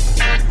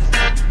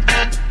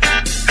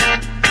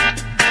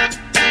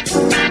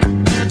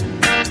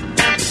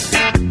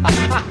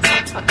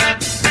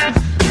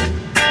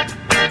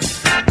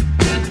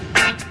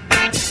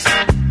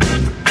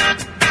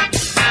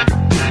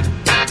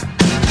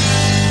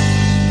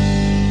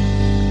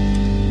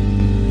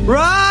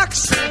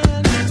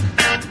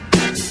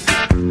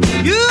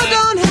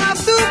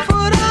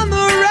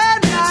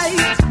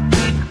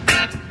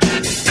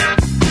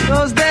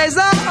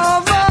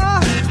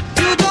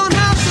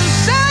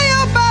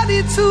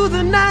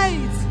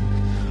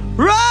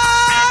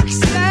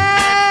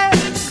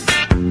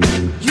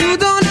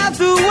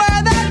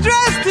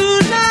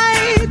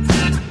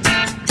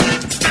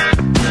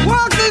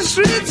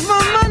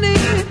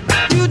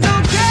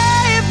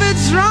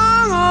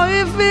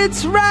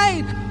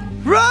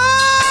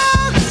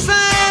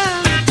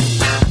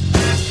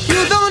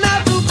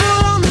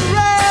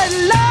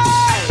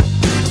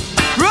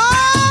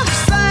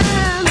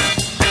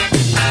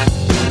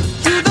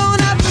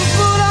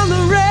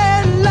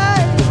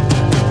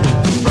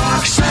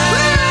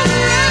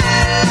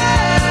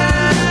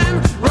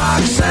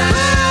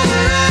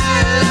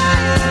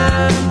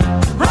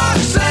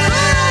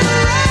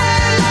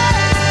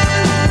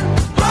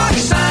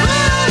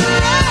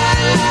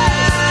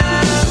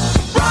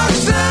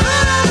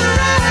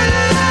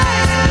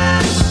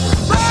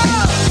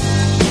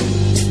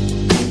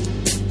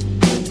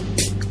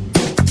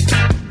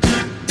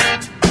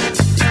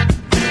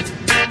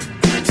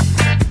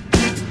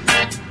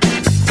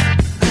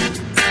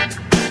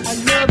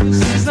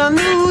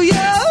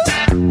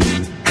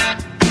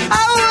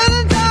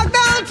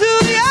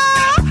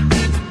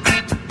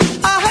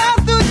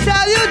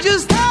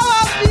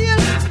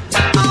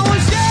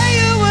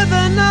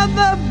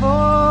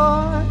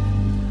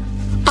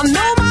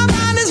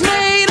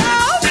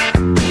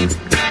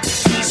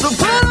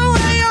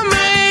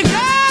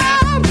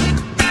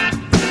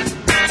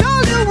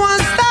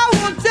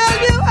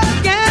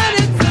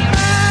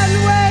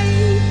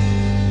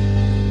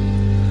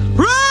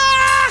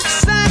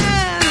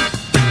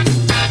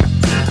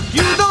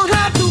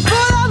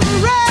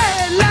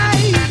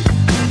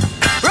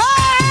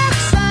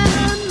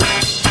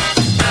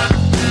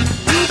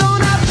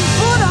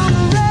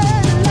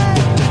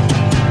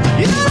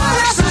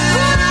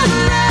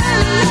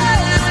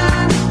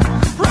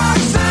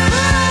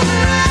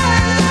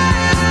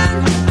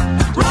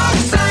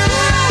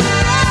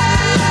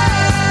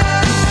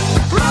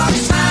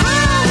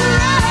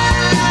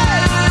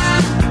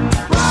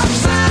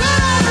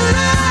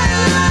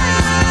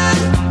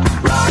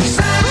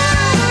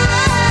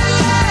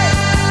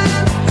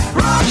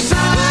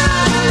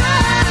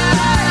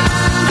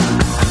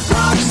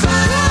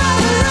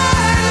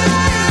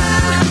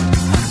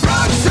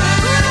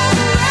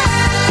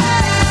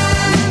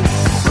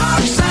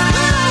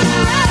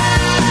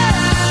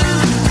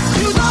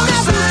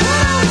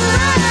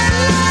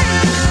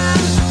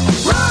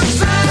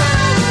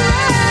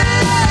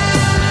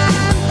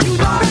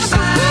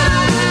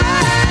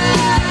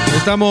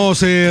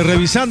 Estamos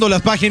revisando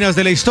las páginas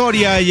de la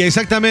historia y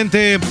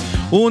exactamente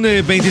un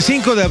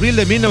 25 de abril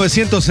de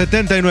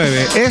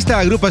 1979. Esta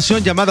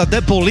agrupación llamada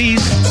The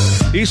Police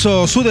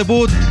hizo su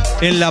debut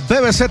en la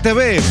BBC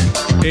TV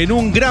en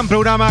un gran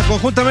programa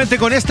conjuntamente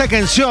con esta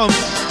canción.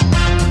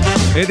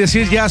 Es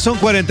decir, ya son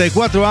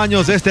 44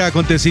 años de este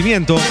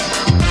acontecimiento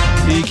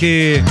y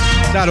que,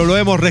 claro, lo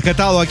hemos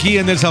rescatado aquí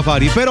en el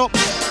Safari. Pero,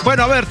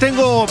 bueno, a ver,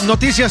 tengo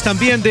noticias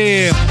también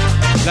de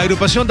la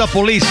agrupación The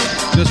Police.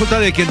 Resulta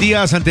de que en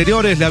días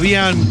anteriores le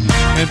habían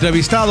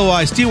entrevistado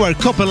a Stewart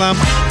Copeland.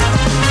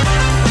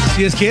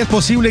 Si es que es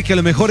posible que a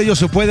lo mejor ellos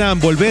se puedan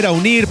volver a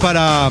unir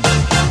para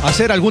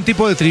hacer algún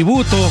tipo de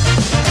tributo.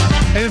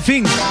 En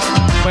fin,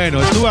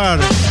 bueno,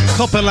 Stewart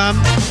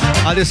Copeland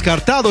ha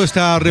descartado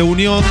esta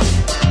reunión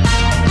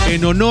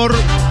en honor,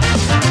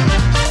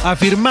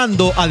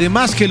 afirmando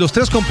además que los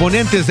tres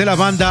componentes de la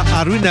banda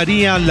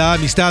arruinarían la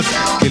amistad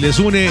que les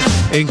une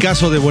en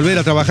caso de volver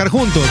a trabajar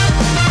juntos.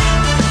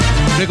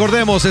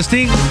 Recordemos,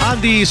 Sting,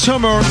 Andy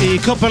Summer y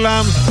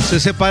Copeland se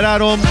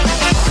separaron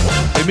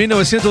en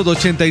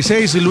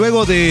 1986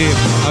 luego de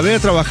haber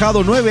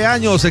trabajado 9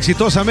 años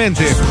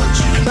exitosamente.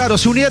 Claro,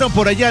 se unieron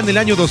por allá en el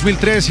año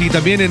 2003 y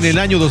también en el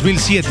año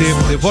 2007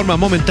 de forma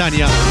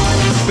momentánea,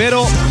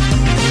 pero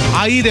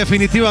ahí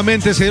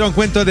definitivamente se dieron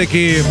cuenta de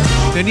que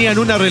tenían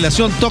una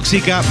relación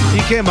tóxica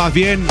y que más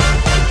bien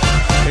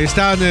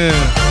están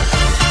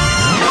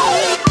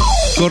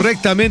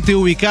correctamente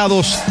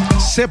ubicados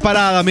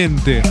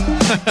separadamente.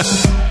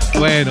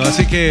 Bueno,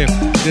 así que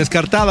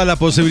descartada la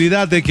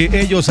posibilidad de que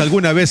ellos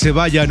alguna vez se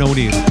vayan a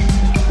unir.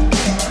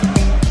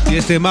 Y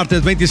este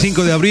martes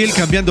 25 de abril,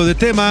 cambiando de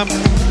tema,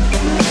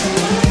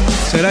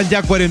 serán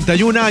ya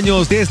 41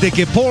 años desde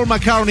que Paul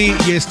McCartney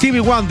y Stevie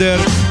Wonder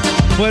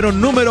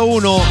fueron número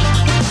 1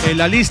 en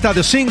la lista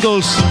de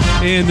singles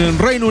en el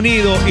Reino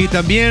Unido y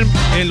también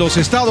en los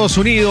Estados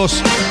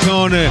Unidos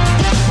con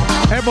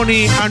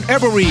Ebony and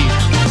Ivory,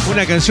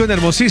 una canción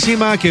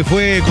hermosísima que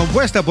fue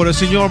compuesta por el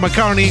señor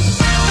McCartney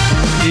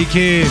y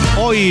que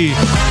hoy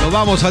lo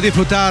vamos a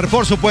disfrutar,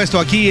 por supuesto,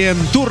 aquí en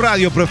tu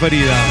radio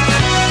preferida.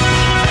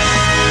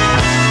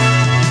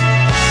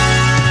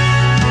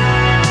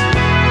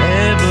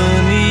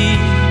 Ebony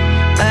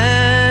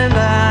and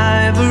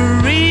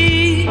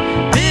ivory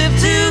live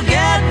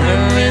together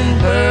in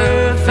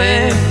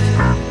perfect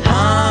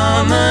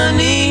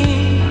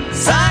harmony,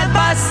 side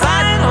by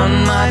side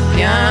on my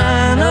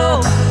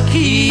piano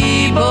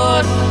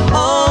keyboard.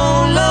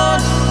 Oh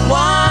Lord,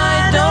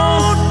 why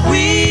don't we?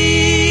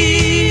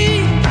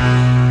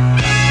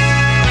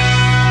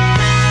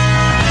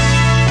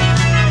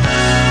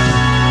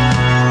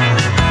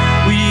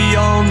 We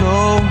all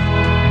know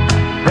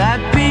that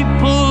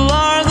people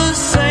are the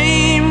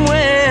same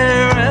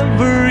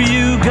wherever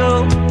you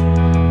go.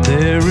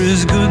 There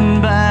is good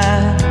and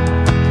bad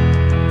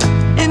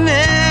in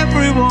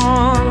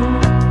everyone.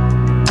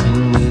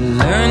 And we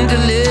learn to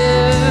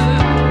live,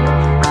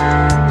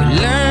 we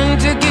learn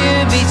to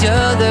give each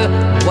other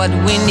what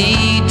we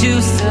need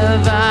to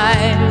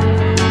survive.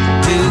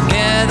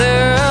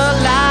 Together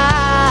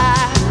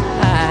alive,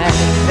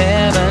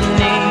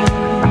 ebony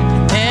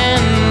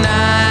and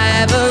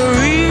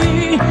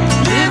ivory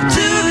live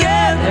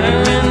together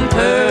in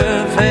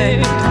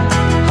perfect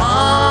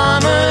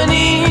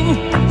harmony,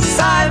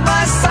 side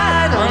by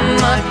side on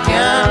my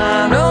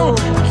piano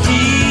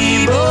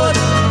keyboard.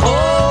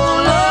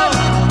 Oh Lord,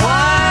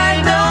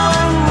 why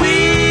don't we?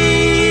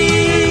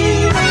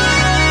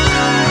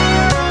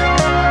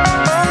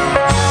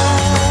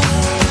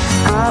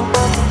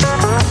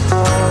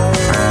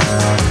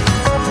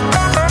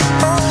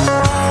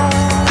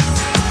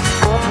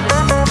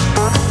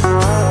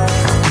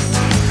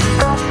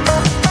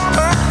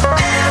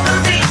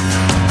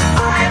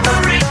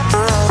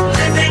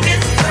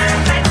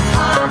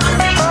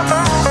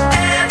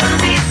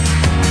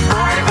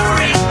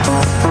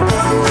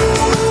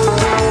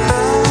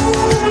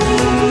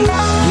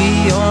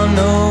 We all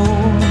know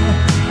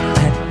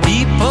that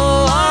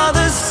people are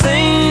the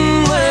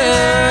same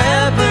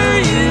wherever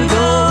you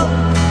go.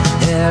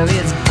 There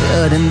is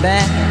good and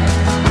bad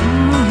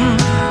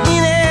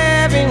in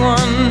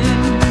everyone.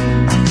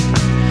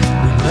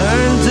 We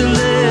learn to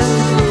live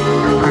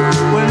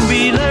when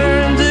we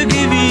learn to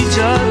give each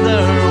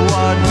other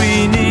what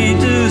we need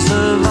to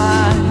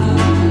survive.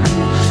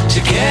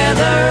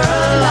 Together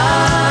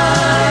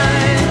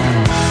alive,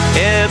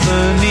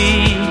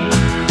 ebony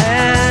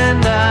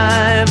and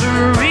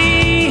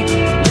ivory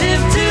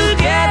live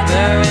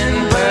together in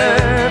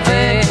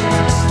perfect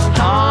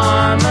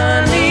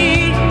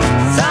harmony,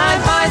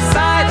 side by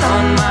side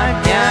on my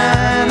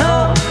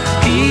piano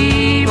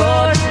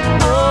keyboard.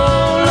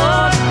 Oh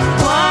Lord,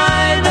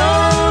 why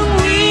don't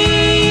we?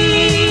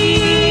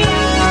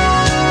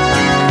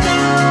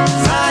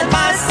 Side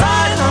by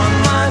side on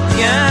my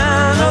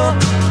piano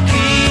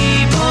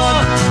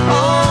keyboard.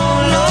 Oh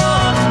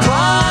Lord,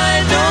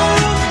 why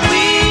don't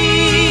we?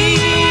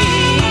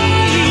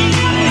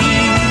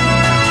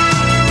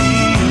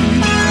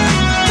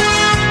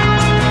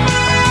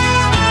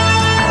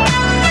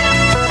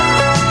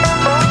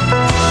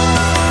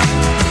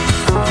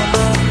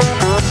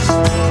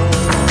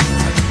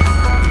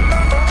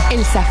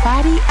 El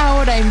Safari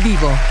ahora en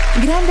vivo.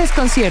 Grandes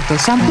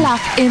conciertos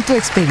unplugged en tu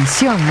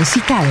expedición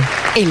musical.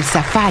 El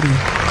Safari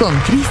con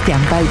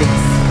Cristian Valdés.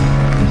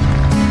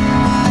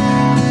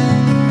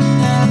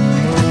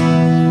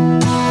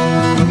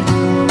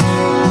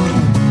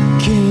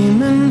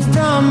 Came in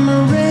from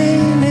a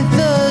rainy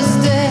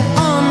Thursday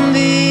on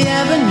the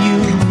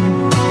avenue.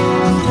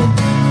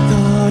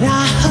 Thought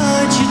I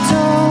heard you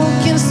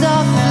talking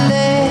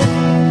softly.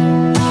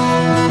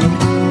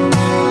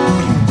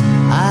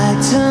 I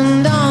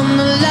turned on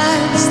the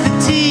lights, the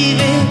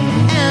TV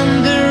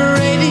and the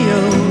radio.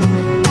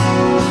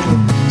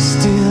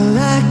 Still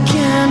I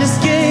can't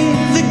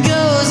escape the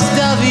ghost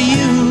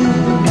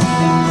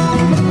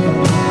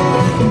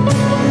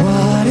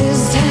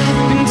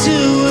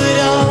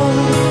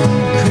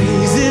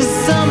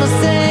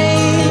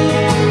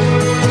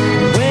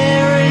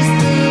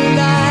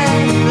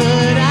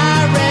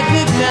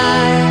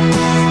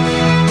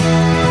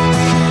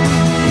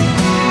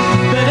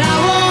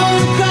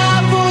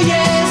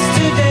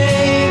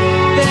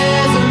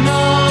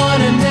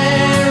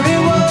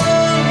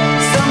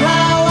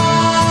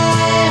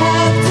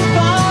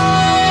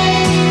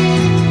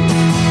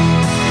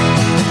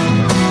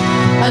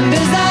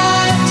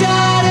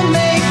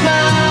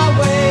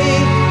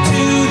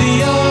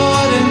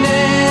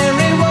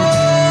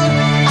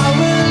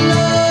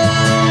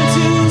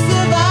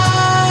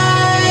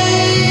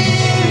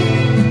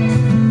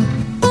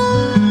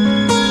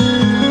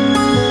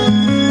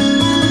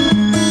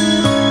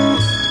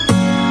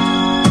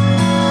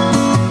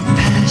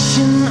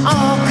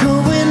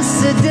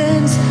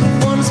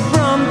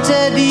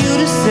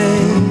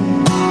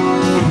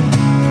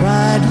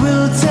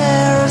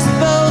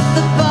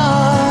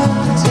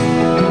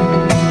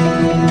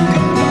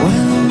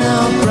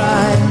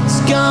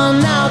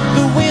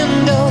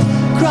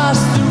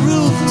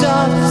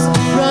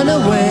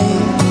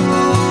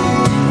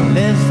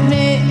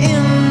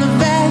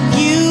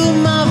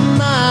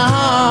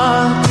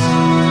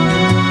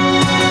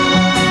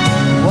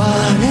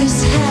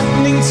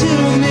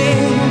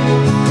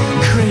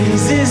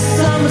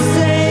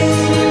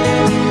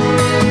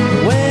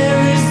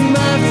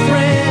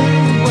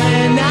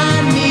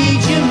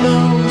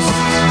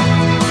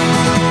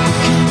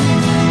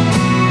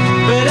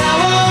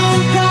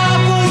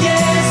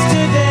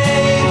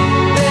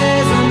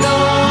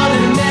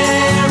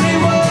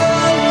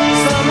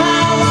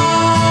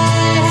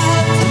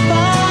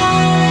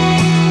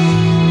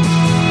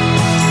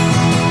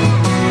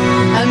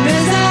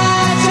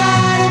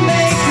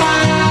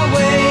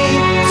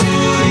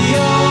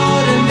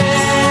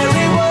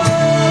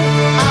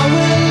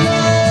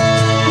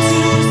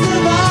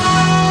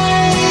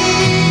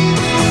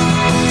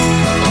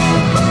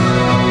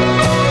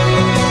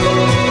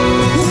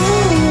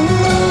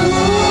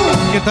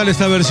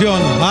Esta versión,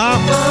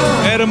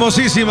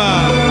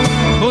 hermosísima,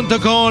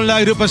 junto con la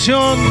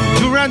agrupación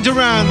Duran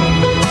Duran,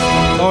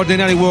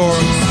 Ordinary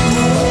World.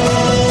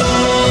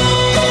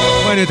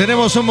 Bueno, y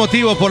tenemos un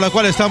motivo por el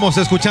cual estamos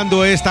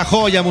escuchando esta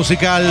joya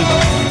musical,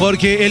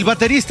 porque el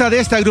baterista de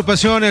esta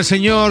agrupación, el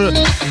señor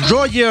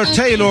Roger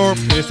Taylor,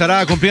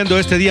 estará cumpliendo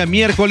este día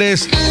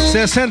miércoles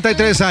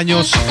 63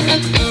 años.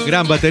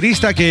 Gran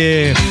baterista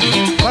que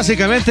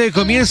básicamente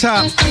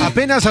comienza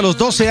apenas a los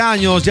 12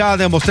 años ya a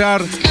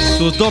demostrar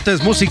sus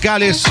dotes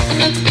musicales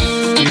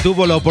y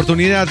tuvo la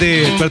oportunidad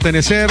de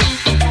pertenecer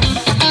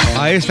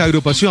a esta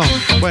agrupación.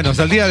 Bueno,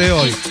 hasta el día de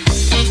hoy.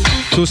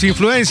 Sus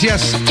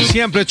influencias,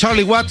 siempre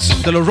Charlie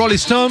Watts de los Rolling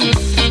Stones,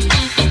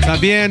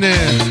 también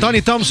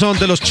Tony Thompson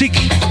de los Chic,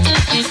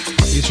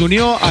 y se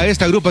unió a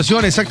esta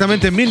agrupación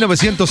exactamente en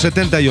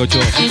 1978.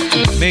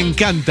 Me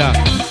encanta.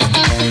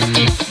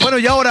 Bueno,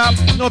 y ahora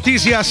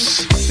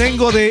noticias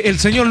tengo del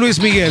señor Luis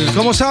Miguel.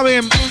 Como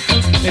saben,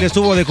 él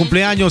estuvo de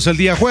cumpleaños el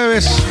día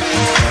jueves,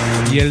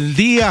 y el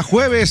día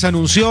jueves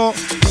anunció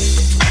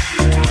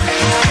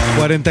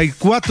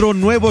 44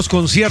 nuevos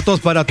conciertos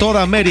para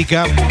toda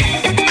América,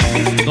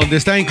 donde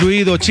está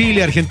incluido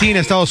Chile,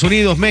 Argentina, Estados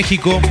Unidos,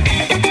 México,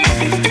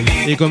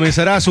 y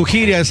comenzará su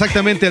gira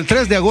exactamente el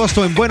 3 de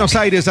agosto en Buenos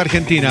Aires,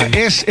 Argentina.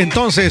 Es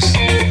entonces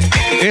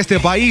este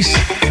país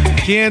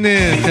quien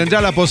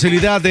tendrá la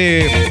posibilidad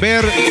de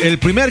ver el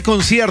primer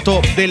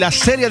concierto de la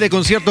serie de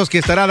conciertos que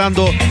estará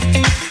dando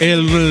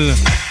el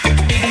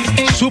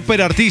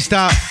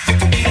superartista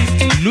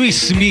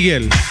Luis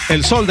Miguel,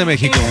 el Sol de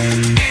México.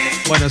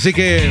 Bueno, así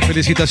que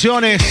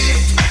felicitaciones.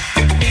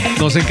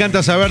 Nos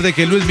encanta saber de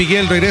que Luis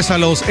Miguel regresa a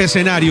los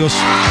escenarios.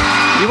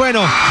 Y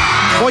bueno,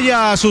 voy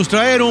a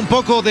sustraer un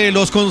poco de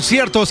los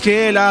conciertos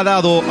que él ha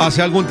dado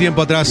hace algún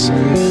tiempo atrás.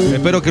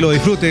 Espero que lo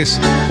disfrutes,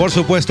 por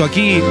supuesto,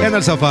 aquí en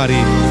el Safari,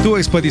 tu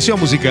expedición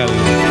musical.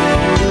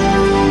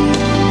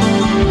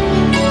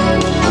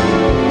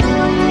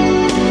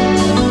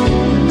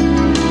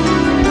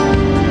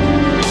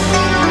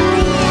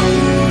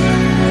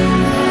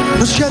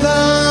 Nos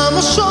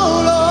quedamos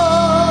solos,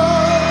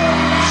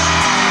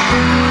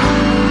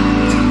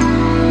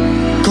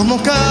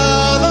 como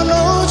cada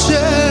noche.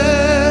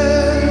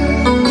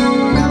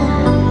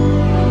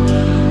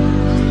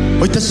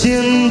 Hoy te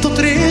siento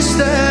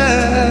triste.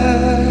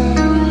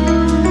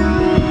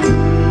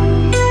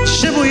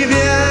 Sé muy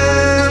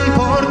bien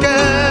por qué.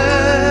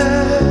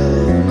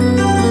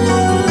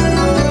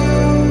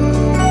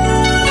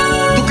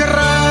 Tú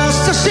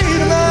querrás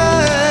decirme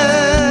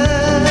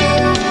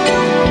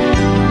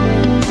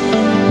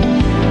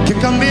que he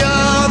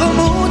cambiado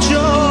mucho,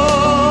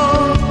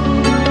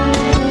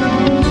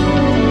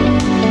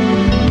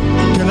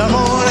 que el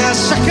amor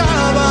se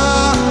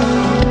acaba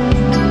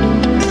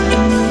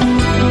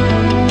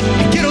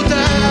y quiero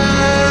terminar.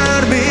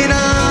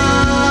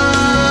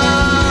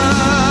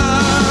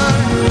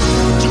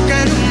 Yo que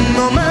en un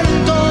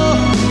momento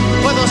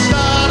puedo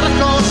estar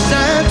lejos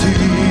de ti.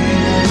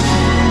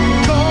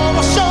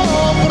 ¿Cómo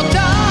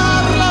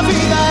soportar la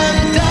vida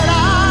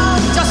entera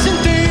ya sin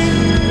ti?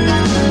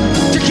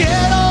 Te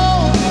quiero,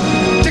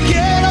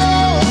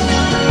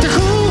 te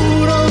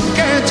juro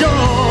que yo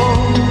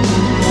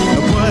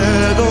no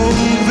puedo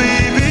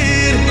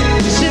vivir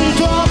sin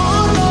tu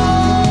amor.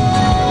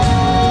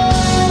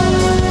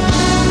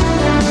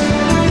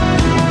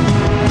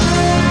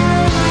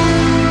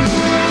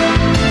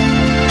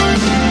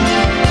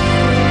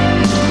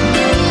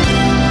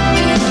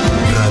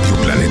 Radio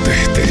Planeta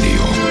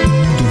Estéreo, un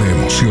mundo de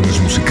emociones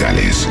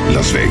musicales.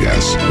 Las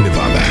Vegas,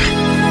 Nevada.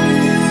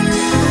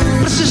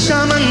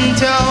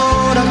 Precisamente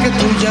ahora que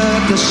tú ya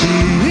te has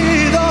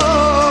ido,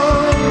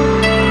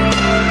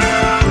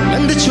 me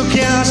han dicho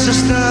que has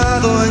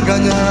estado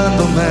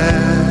engañándome,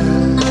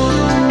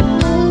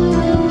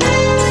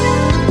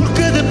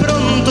 porque de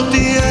pronto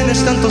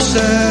tienes tantos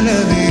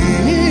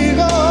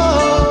enemigos,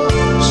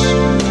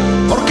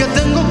 porque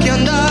tengo que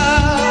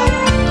andar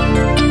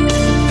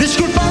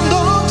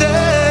disculpándote.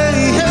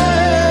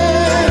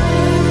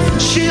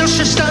 Si ellos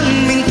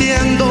están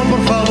mintiendo,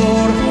 por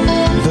favor,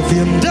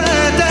 defiéndete.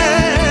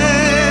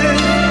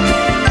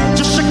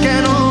 Yo sé que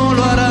no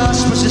lo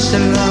harás, pues esa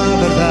es la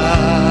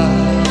verdad.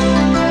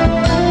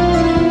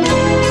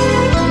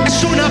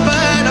 Es una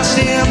pena,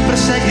 siempre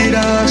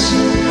seguirás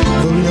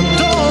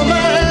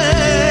doliéndome,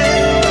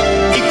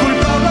 y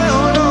culpable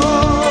o no,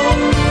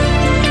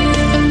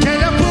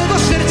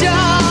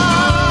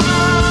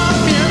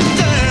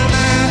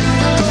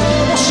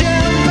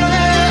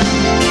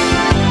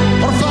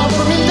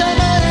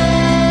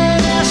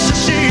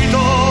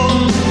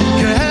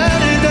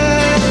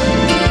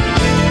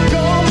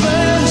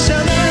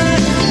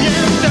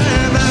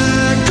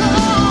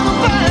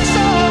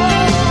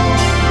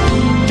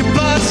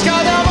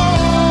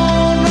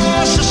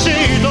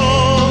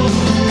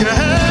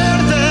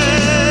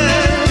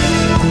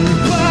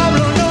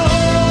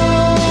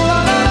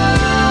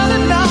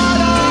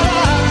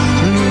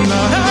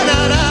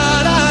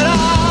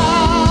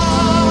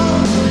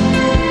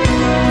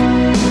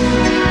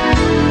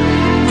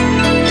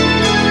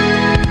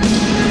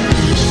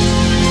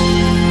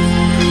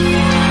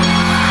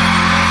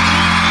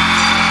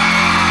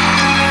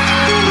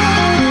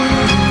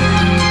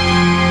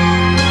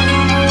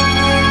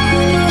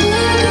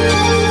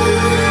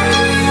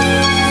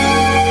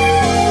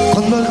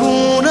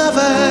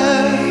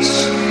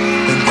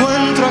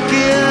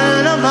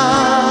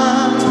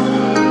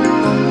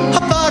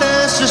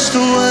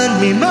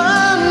 mi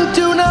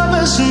mente una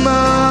vez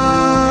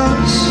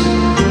más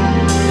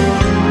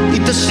y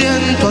te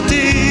siento a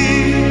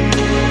ti,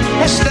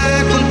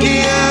 esté con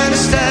quien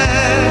esté,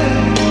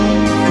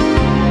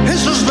 en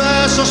sus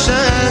besos,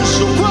 en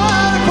su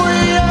cuerpo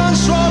y en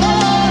su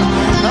olor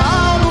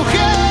a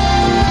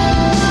mujer.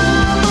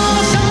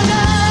 Más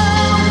allá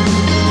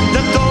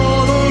de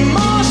todo,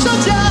 más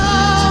allá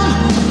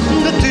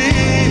de ti,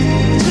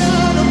 ya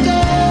no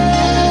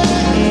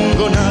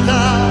tengo nada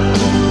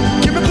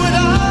que me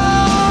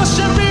pueda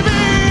hacer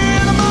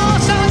vivir.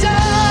 Más allá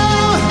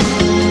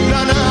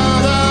de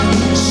nada,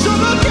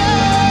 solo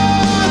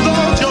quedo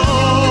yo.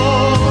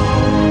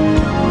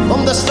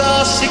 ¿Dónde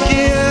estás y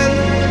quién?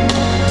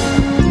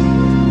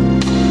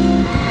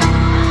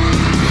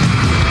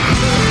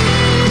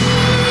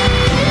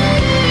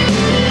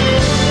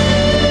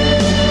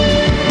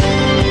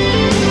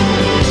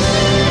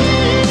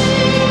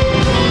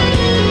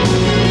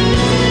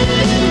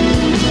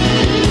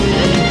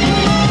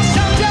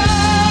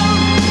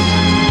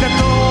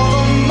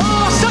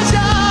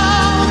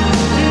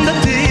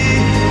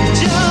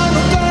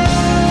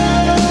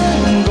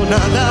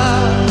 Nada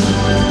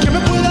que me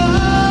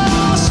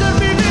pueda hacer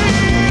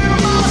vivir.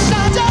 Más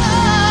allá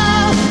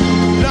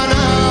de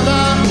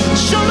nada,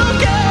 solo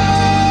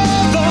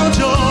quedo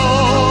yo.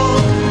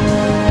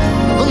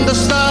 ¿Dónde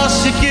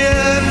estás y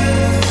quién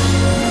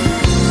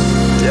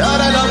te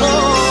hará el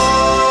amor?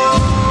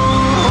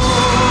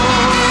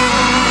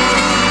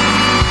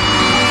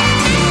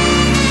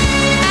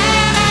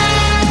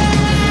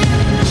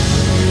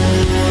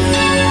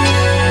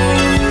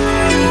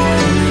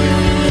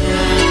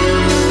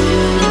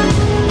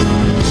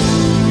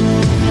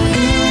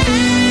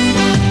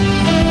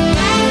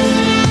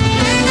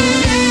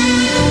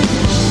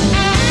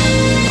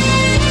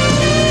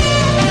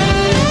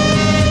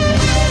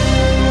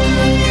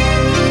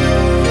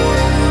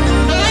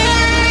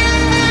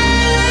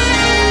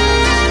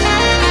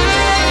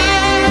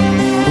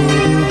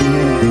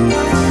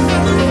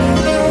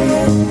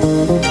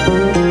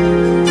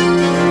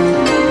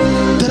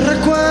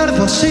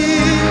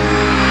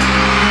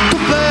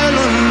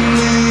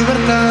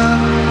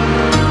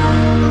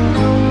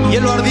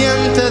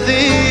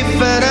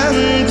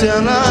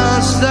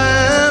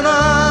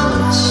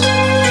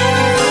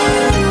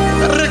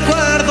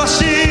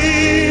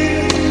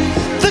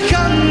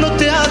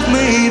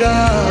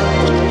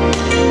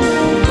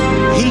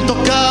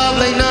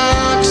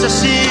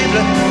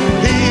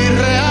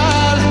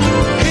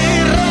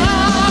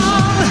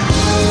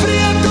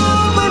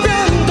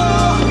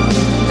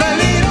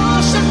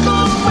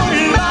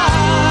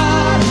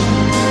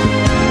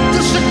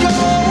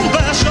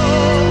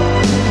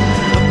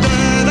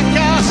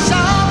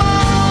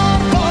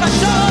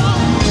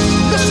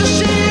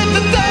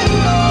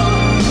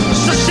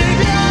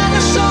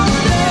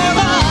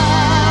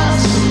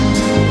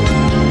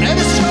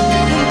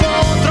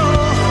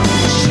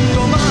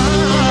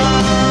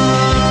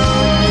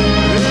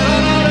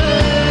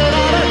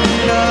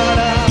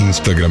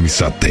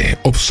 Instagramizate.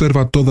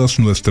 Observa todas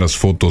nuestras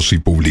fotos y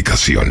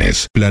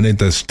publicaciones.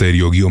 Planeta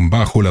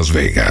Estéreo-Las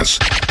Vegas.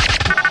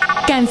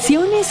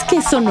 Canciones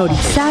que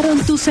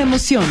sonorizaron tus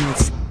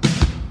emociones.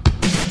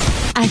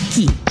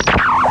 Aquí.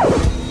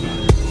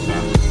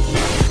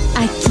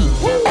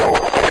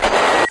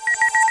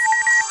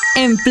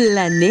 En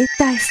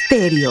Planeta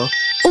Estéreo.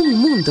 Un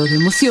mundo de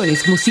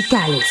emociones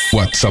musicales.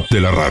 WhatsApp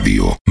de la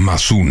radio.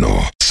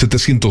 +1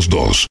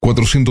 702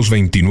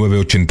 429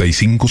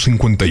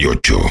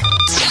 8558.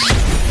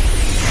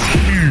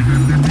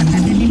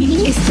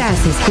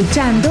 Estás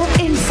escuchando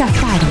El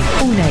Safari,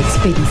 una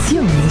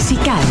expedición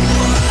musical.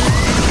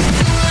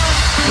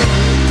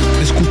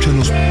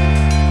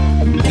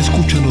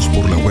 Escúchanos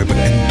por la web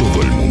en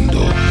todo el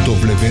mundo.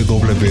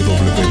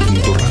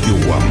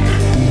 www.radiowam.com.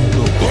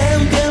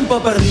 Un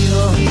tiempo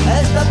perdido,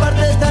 a esta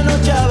parte esta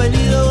noche ha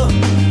venido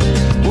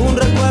un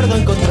recuerdo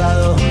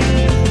encontrado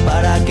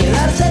para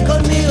quedarse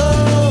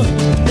conmigo.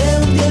 De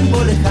un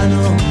tiempo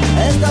lejano,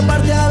 a esta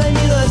parte ha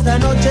venido esta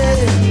noche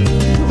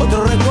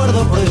otro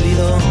recuerdo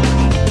prohibido,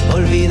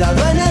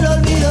 olvidado en el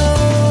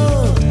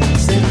olvido.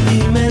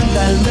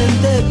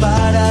 Sentimentalmente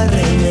para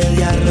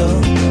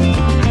remediarlo,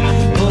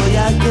 voy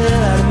a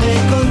quedarme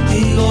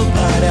contigo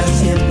para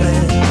siempre.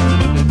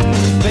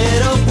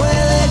 Pero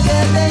puede que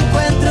te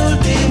encuentre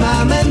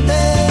últimamente,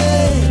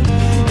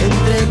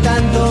 entre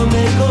tanto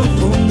me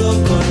confundo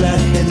con la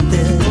gente.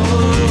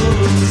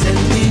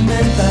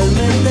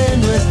 Sentimentalmente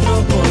nuestro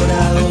por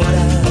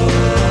ahora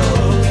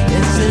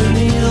es el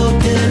nido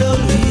que el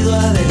olvido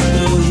ha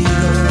destruido.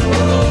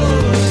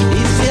 Y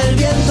si el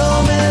viento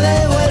me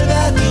devuelve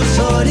a tus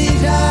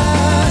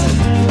orillas,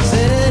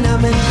 serenamente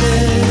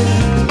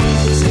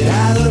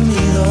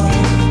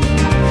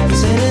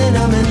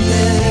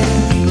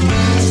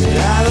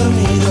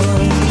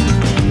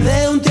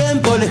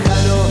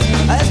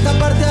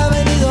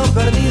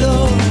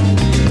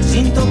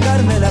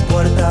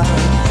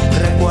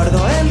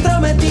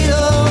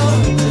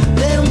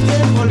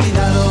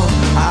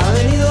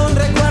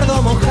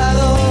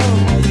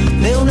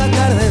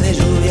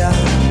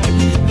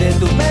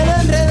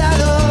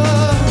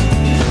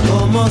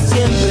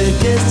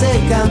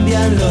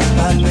cambian los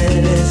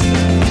papeles.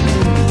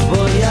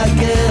 Voy a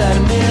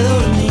quedarme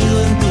dormido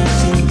en tu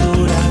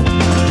cintura.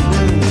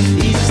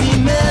 Y si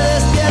me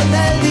despierta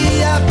el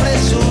día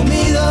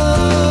presumido,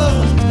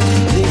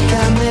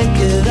 déjame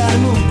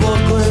quedarme un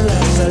poco en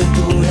las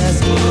alturas.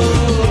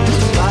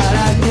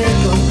 ¿Para qué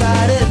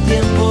contar el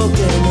tiempo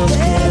que nos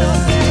queda?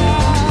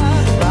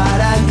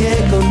 ¿Para qué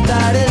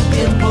contar el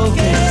tiempo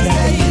que se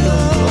ha ido?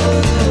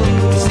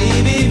 Si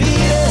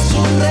vivir es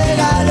un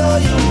regalo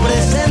y un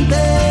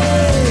presente,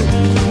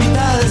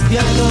 mitad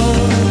despierto,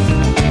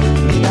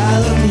 mitad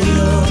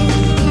dormido,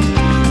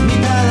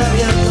 mitad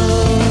abierto,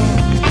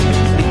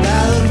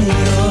 mitad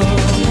dormido.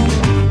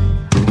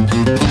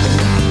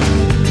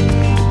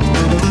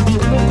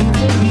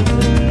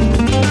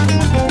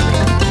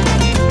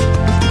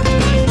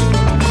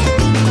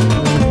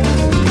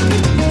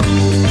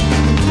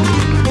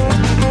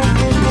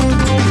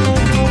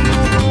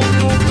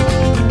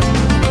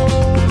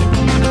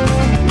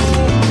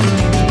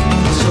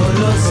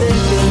 Solo sé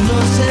que no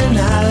sé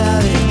nada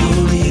de tu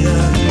vida.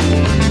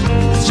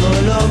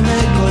 Solo me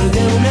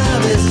colgué una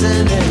vez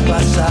en el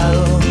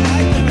pasado.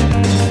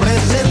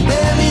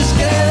 Presenté mis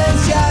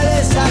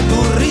credenciales a tu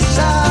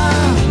risa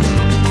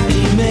y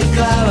me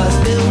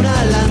clavaste una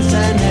lanza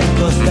en el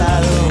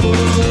costado.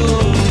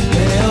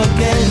 Creo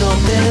que no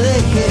te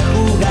dejé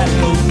jugar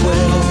con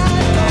fuego.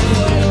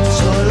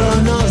 Solo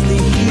nos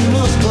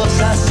dijimos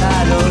cosas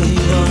al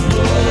oído.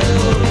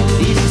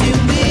 Y si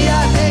un día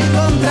te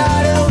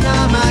encontraré una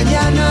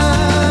mañana,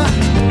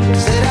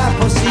 será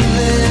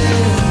posible,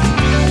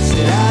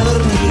 será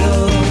dormido,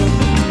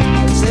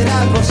 será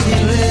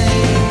posible,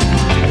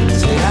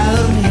 será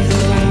dormido.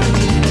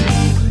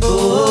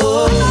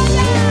 Oh,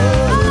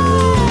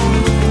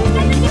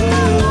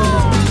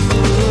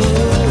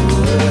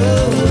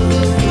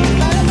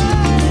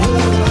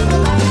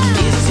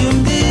 y si un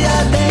día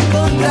te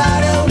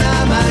encontraré una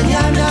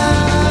mañana,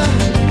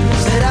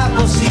 será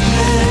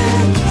posible,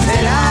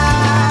 será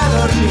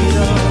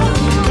dormido,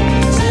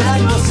 será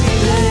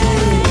imposible,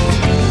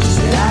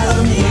 será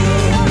dormido.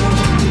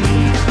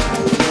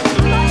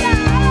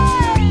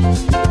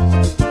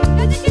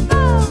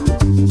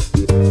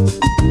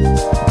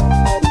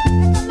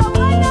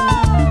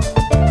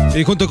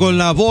 Y junto con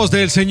la voz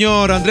del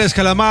señor Andrés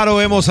Calamaro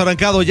hemos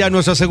arrancado ya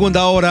nuestra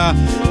segunda hora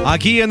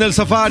aquí en el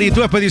Safari,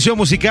 tu expedición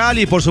musical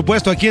y por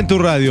supuesto aquí en tu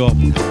radio.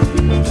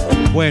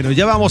 Bueno,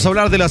 ya vamos a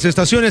hablar de las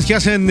estaciones que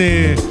hacen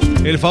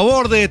el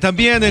favor de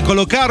también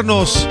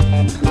colocarnos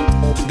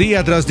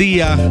día tras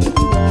día,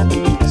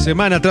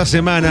 semana tras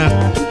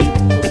semana.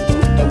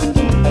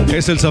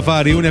 Es el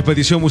Safari, una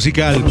expedición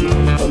musical.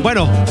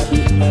 Bueno,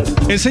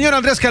 el señor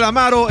Andrés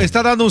Calamaro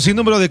está dando un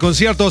sinnúmero de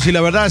conciertos y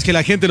la verdad es que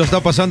la gente lo está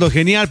pasando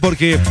genial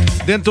porque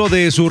dentro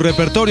de su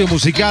repertorio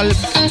musical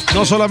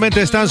no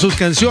solamente están sus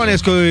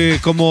canciones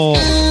como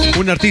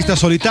un artista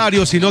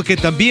solitario, sino que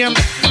también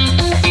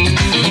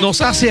nos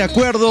hace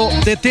acuerdo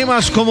de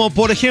temas como,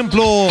 por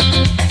ejemplo,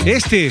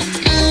 este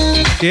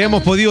que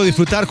hemos podido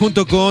disfrutar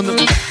junto con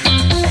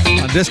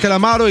Andrés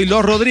Calamaro y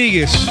Los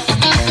Rodríguez.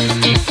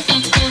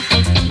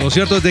 Lo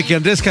cierto es de que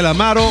Andrés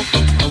Calamaro,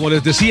 como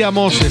les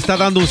decíamos, está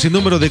dando un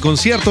sinnúmero de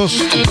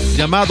conciertos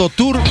llamado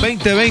Tour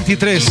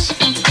 2023.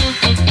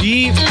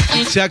 Y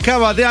se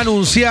acaba de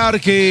anunciar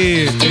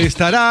que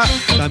estará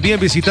también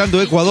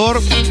visitando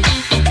Ecuador.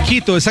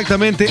 Quito,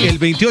 exactamente el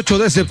 28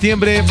 de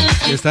septiembre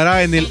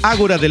estará en el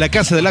Ágora de la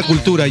Casa de la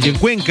Cultura, y en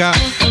Cuenca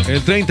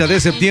el 30 de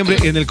septiembre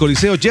en el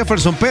Coliseo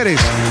Jefferson Pérez.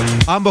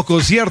 Ambos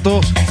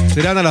conciertos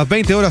serán a las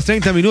 20 horas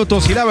 30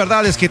 minutos y la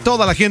verdad es que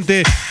toda la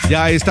gente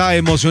ya está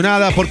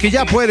emocionada porque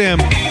ya pueden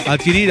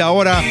adquirir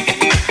ahora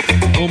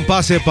un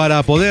pase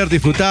para poder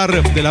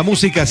disfrutar de la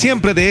música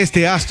siempre de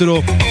este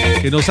astro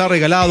que nos ha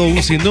regalado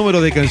un sinnúmero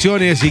de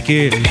canciones y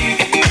que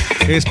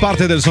es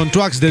parte del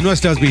soundtrack de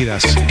nuestras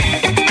vidas.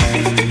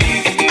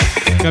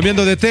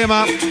 Cambiando de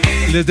tema,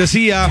 les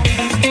decía,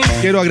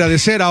 quiero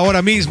agradecer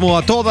ahora mismo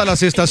a todas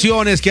las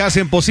estaciones que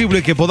hacen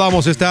posible que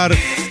podamos estar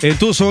en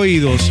tus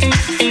oídos.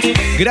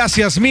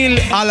 Gracias mil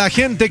a la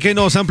gente que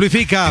nos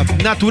amplifica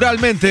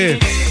naturalmente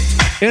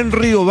en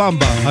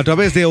Riobamba a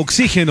través de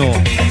Oxígeno.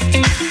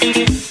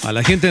 A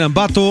la gente en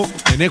Ambato,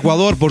 en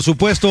Ecuador, por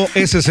supuesto,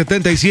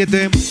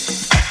 S77.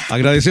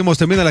 Agradecemos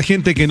también a la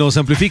gente que nos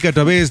amplifica a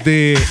través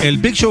de el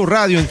Big Show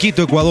Radio en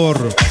Quito,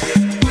 Ecuador.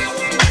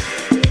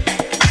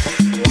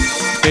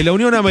 En la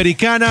Unión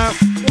Americana,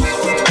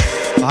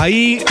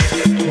 ahí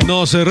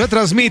nos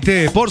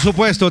retransmite, por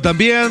supuesto,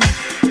 también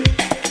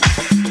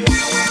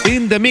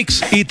In The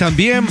Mix y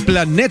también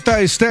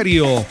Planeta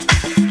Estéreo.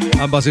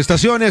 Ambas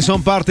estaciones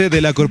son parte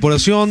de la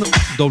corporación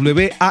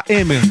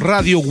WAM,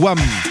 Radio Guam.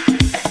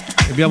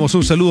 Enviamos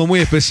un saludo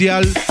muy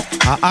especial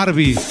a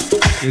Arby,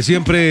 que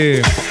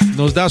siempre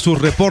nos da sus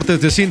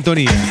reportes de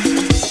sintonía.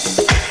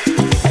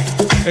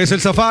 Es el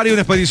Safari,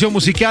 una expedición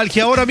musical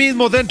que ahora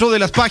mismo dentro de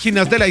las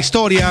páginas de la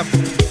historia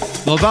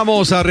nos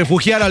vamos a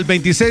refugiar al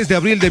 26 de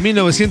abril de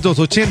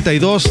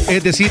 1982,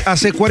 es decir,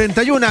 hace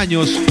 41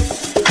 años.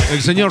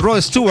 El señor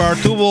Rod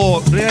Stewart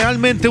tuvo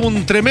realmente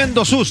un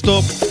tremendo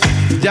susto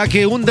ya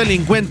que un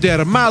delincuente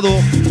armado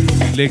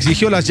le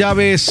exigió las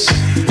llaves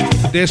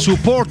de su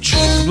Porsche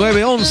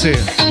 911.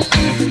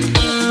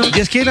 Y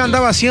es que él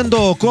andaba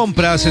haciendo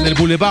compras en el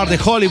Boulevard de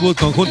Hollywood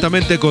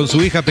conjuntamente con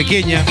su hija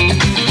pequeña,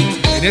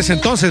 en ese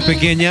entonces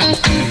pequeña,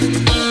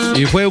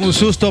 y fue un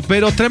susto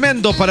pero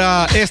tremendo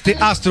para este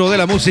astro de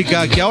la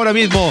música que ahora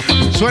mismo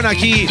suena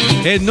aquí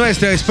en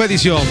nuestra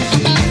expedición.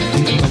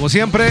 Como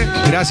siempre,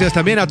 gracias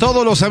también a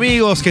todos los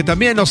amigos que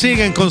también nos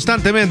siguen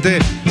constantemente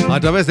a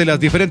través de las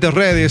diferentes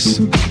redes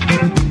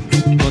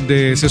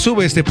donde se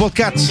sube este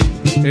podcast.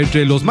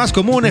 Entre los más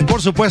comunes,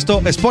 por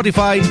supuesto,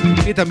 Spotify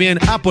y también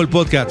Apple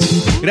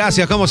Podcasts.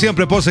 Gracias, como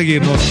siempre, por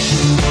seguirnos.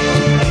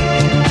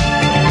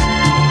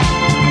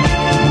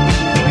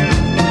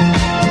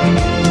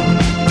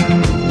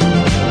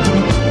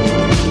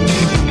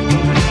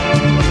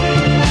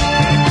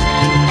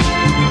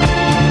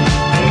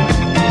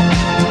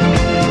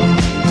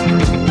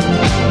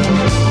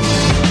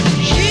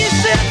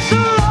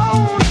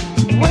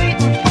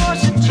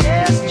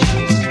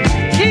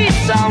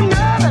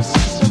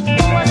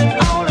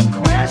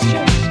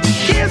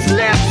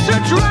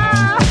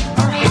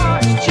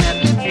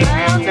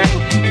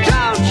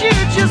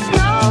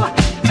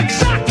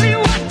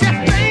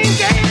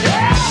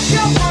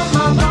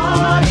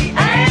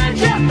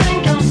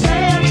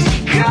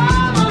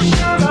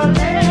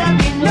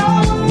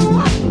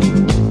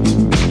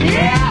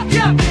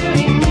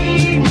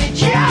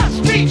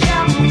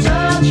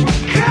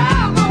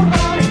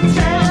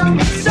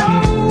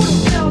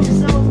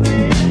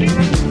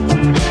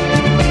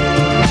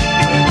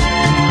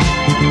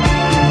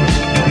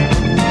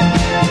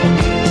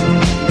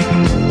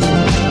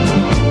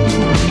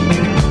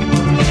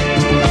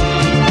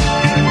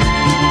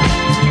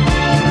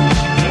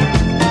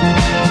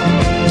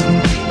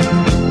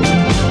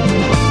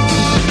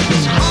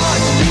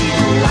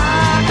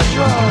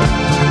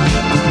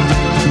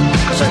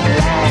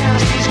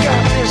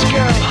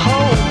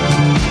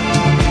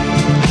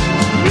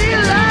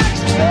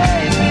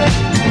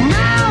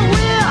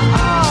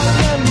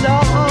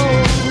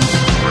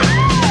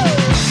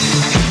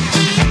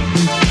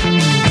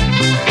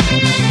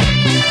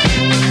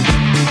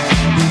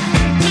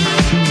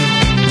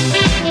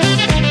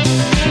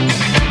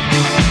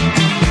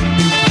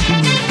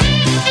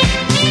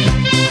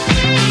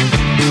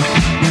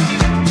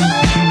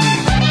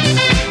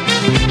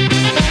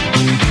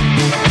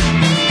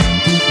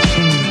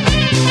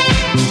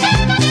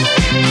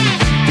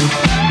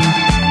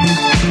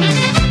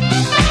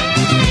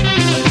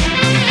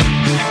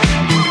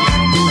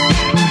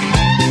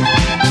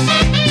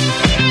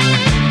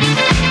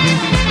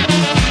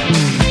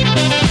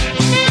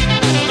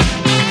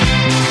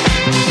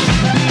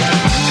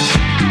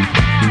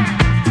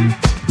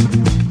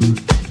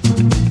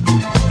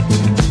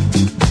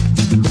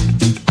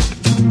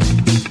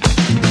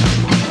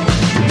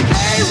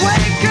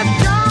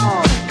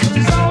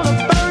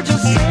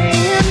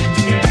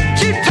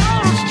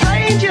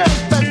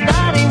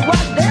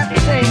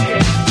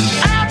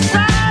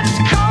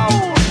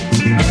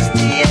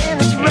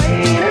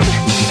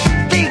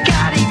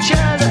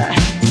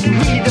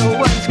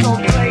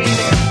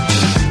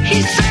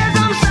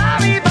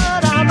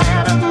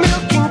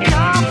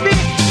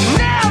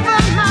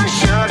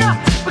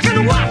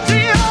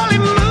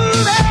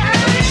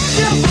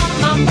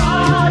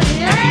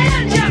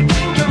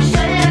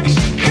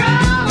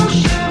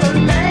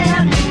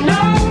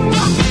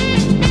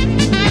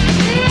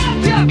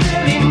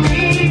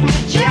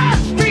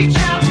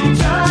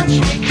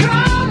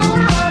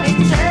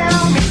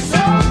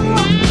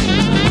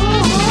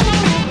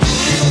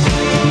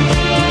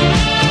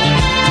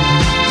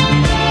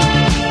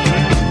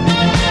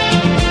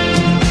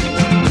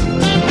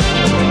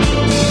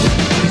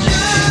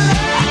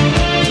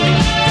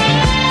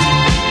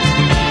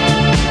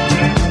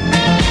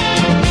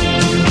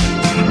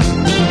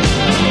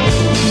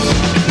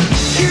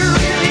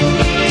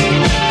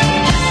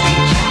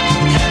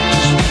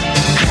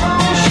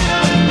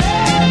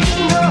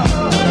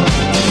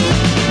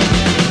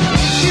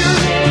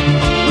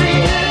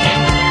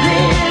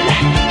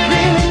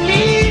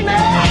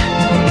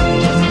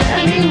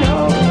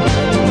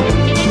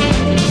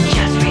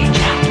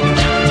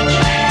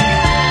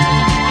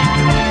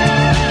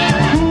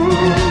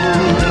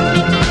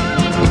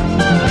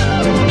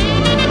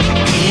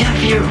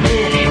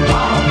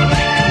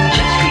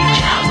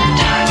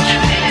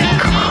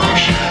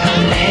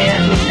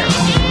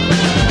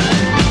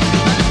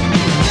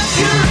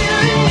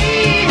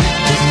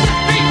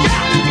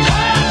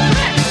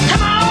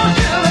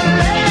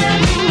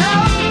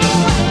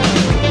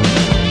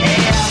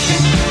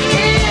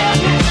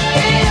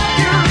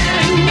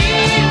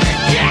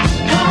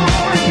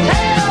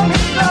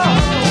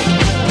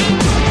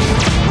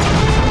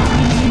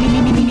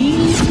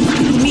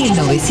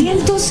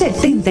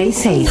 El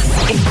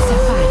Safari.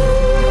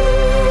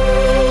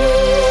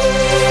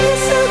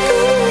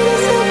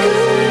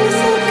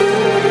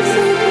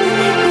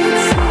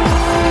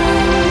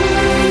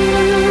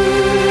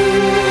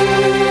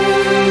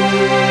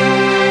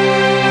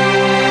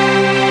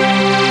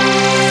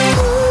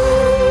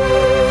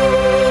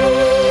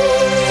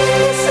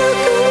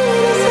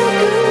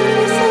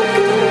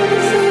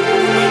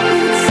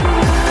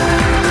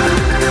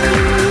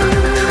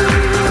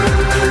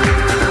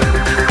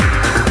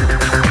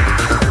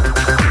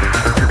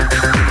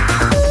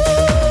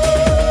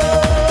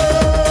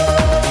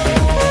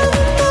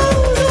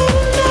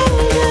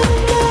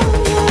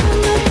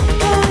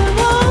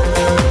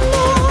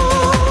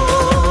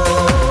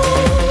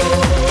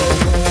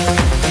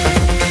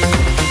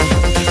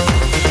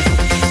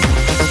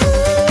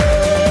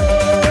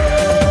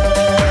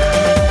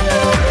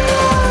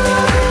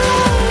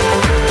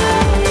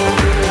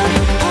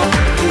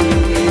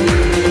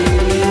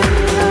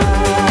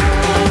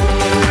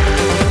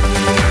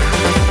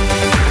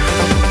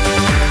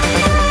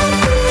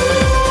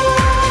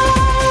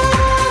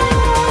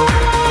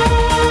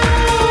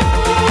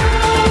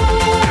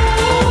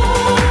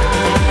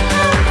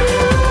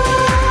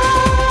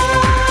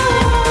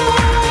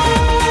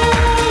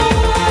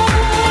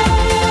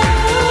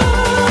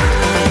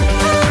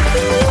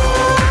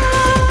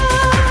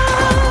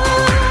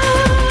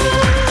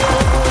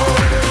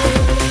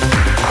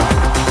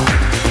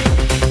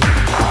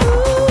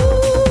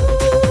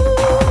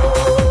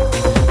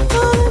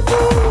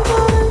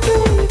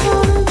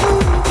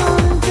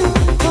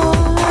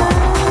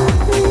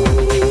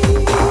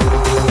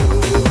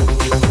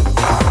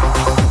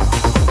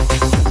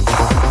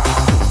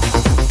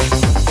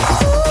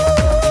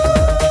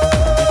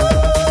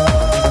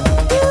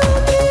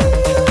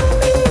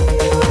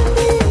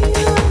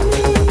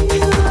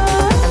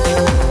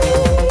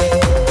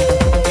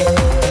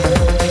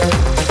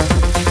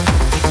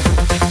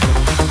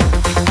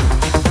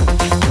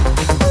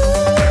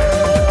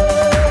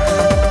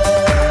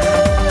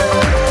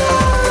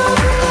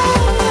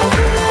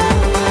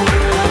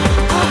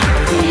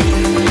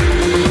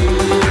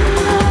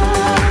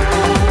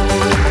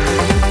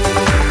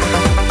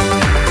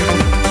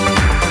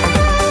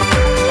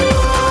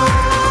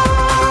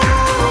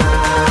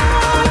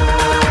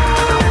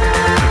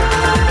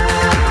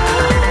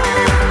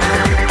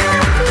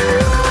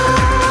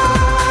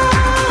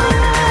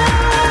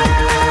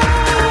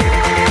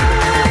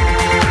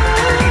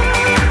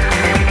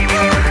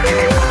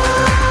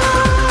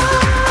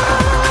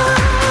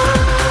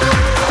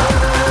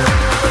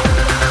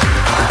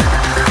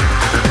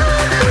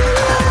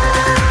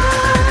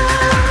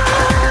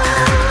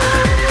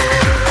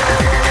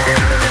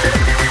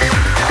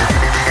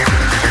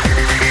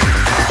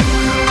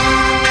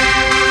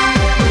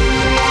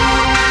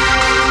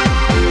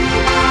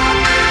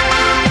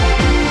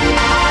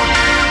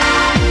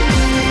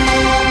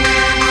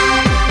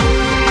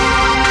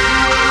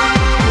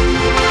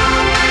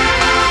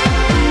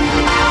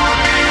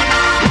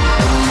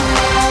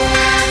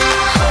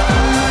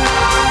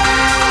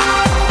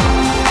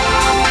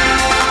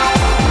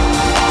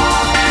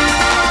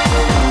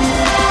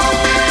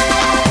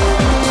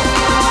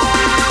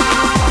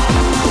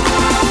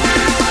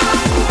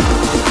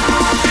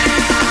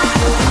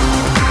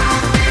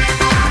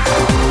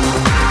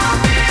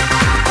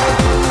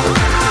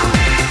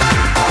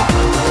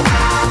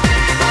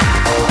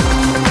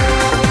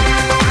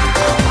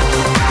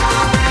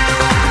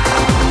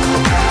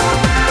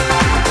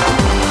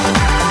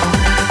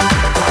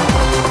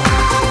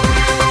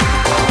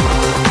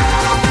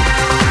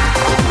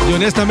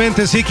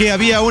 honestamente sí que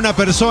había una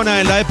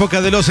persona en la época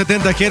de los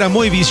 70 que era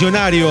muy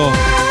visionario.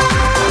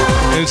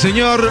 El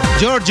señor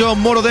Giorgio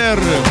Moroder,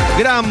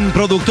 gran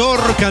productor,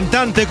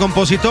 cantante,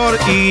 compositor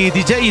y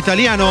DJ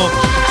italiano,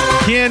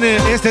 quien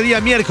este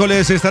día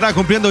miércoles estará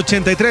cumpliendo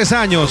 83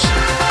 años.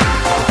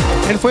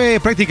 Él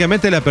fue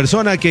prácticamente la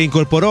persona que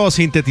incorporó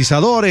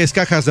sintetizadores,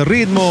 cajas de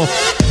ritmo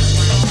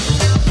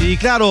y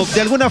claro,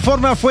 de alguna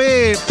forma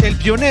fue el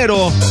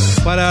pionero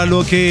para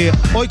lo que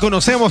hoy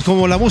conocemos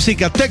como la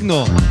música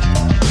techno.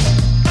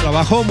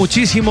 Trabajó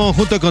muchísimo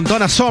junto con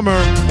Donna Summer,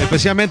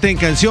 especialmente en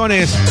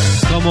canciones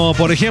como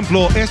por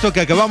ejemplo esto que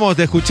acabamos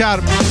de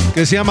escuchar,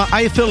 que se llama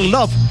I Feel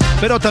Love,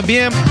 pero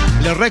también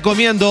les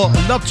recomiendo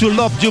Not to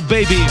Love You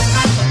Baby.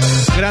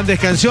 Grandes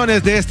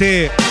canciones de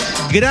este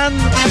gran,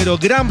 pero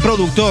gran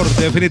productor,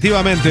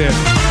 definitivamente.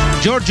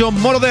 Giorgio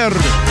Moroder.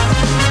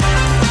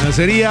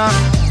 Nacería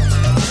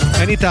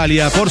en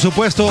Italia, por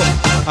supuesto,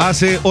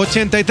 hace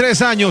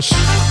 83 años.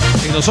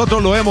 Y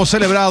nosotros lo hemos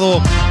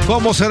celebrado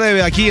como se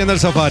debe aquí en el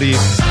Safari.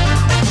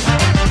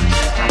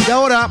 Y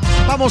ahora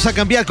vamos a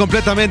cambiar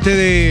completamente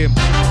de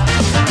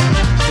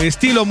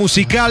estilo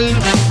musical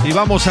y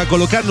vamos a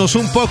colocarnos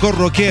un poco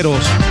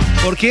rockeros.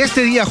 Porque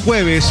este día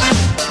jueves,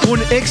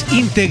 un ex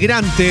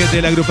integrante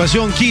de la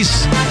agrupación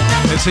Kiss,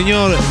 el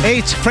señor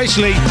H.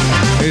 Frehley,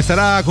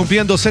 estará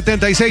cumpliendo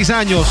 76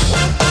 años.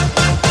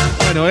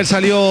 Bueno, él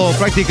salió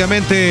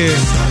prácticamente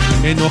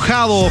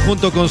enojado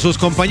junto con sus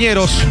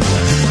compañeros,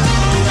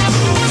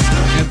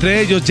 entre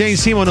ellos Jane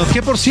Simmons,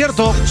 que por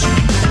cierto,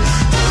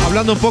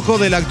 hablando un poco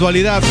de la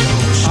actualidad,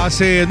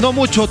 hace no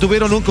mucho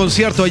tuvieron un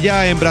concierto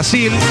allá en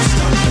Brasil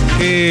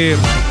que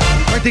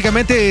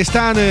prácticamente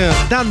están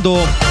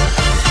dando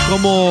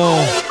como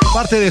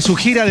parte de su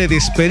gira de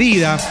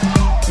despedida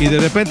y de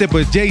repente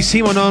pues Jay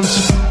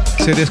Simmons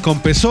se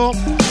descompensó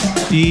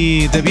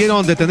y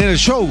debieron detener el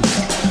show.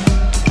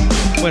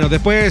 Bueno,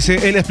 después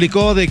él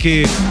explicó de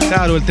que,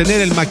 claro, el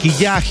tener el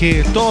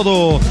maquillaje,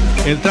 todo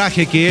el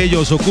traje que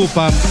ellos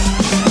ocupan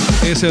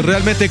es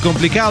realmente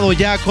complicado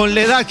ya con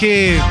la edad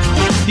que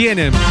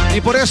tienen. Y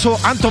por eso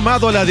han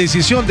tomado la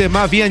decisión de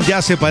más bien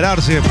ya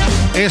separarse.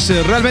 Es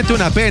realmente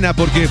una pena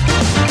porque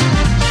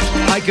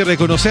hay que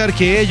reconocer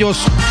que ellos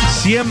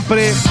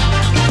siempre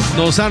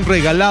nos han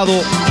regalado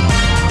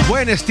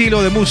buen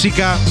estilo de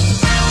música.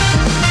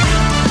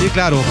 Y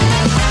claro,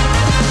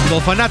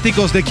 los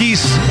fanáticos de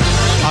Kiss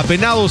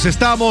apenados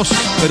estamos,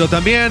 pero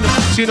también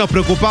sí nos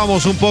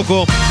preocupamos un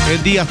poco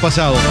en días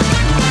pasados.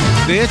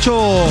 De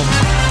hecho,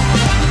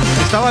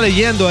 estaba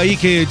leyendo ahí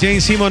que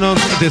Jane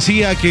Simmons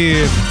decía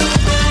que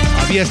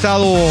había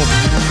estado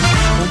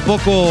un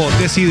poco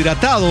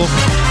deshidratado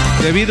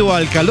debido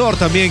al calor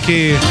también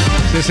que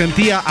se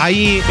sentía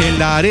ahí en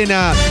la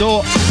arena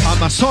do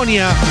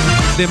Amazônia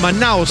de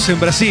Manaus, en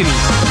Brasil.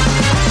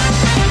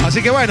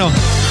 Así que bueno,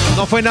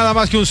 no fue nada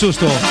más que un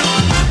susto.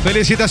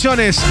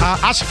 Felicitaciones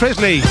a Ash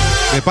Frehley.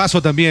 De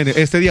paso también,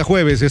 este día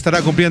jueves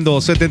estará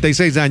cumpliendo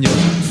 76 años.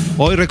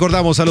 Hoy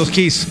recordamos a los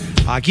Kiss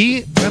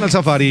aquí en el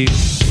Safari.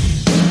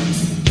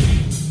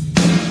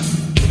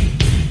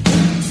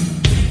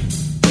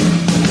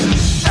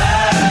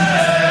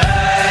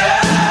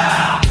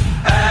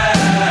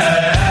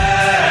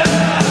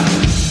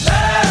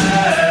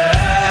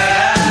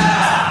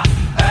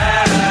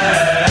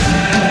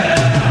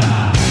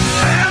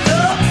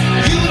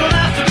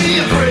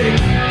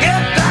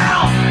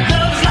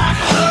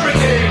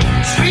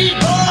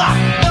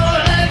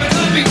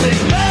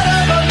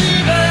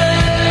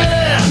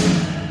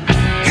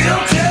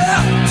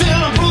 Till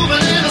I'm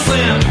proving it.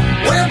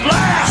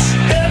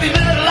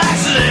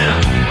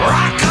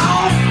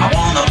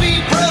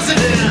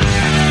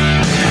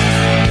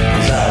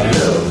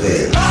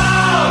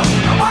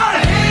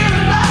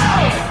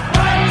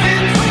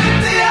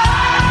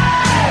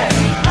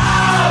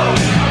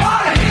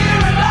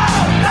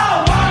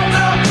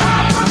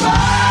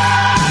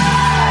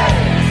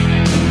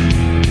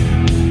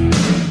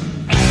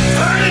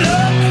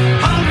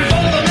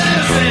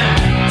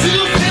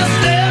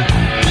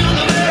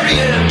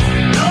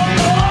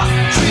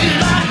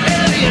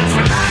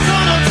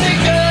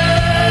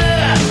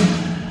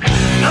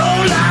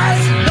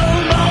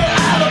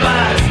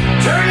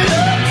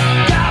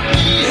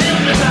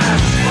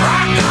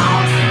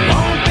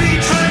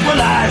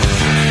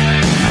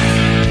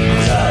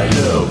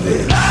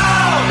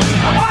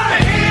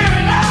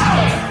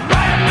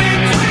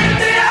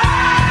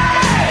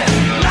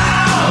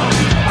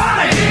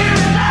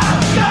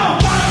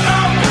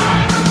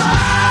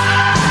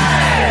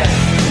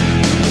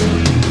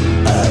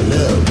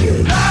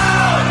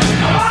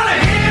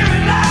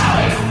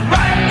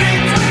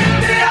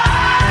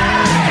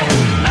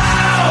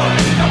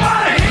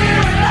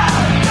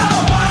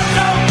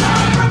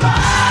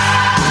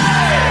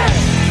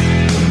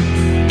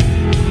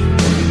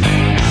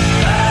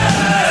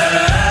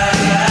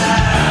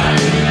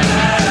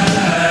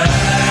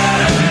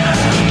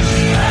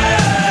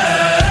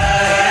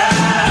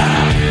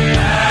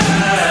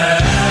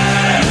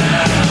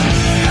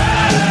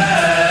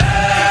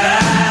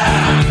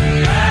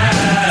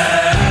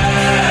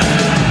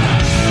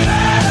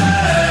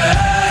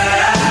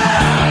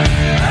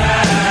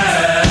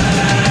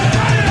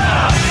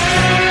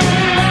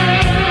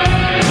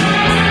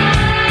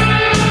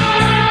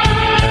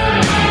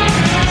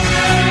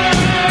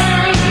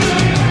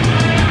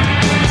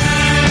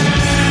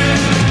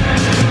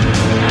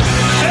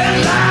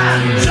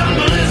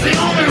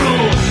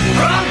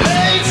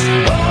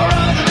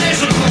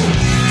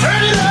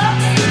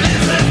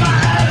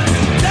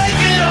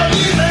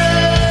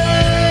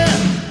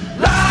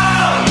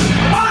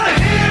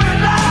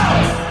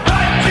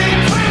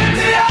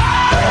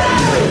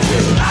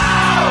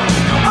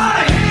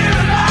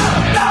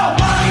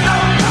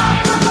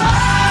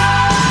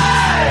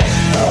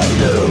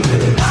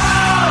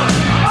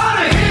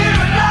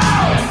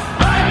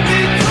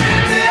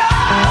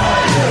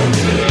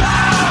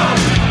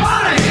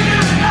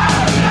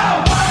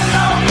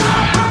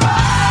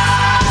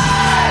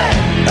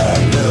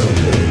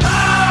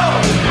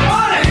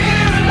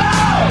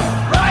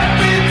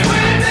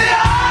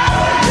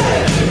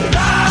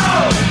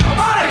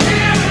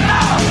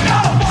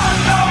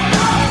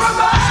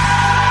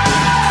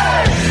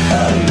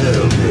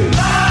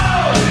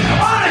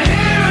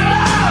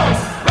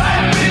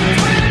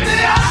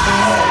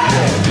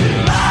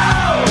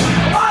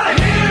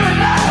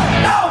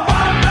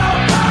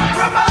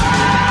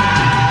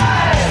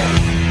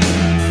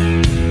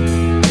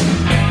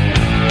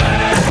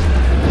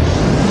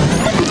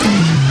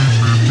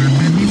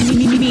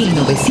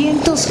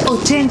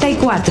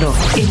 84,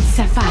 El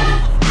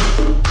Safari.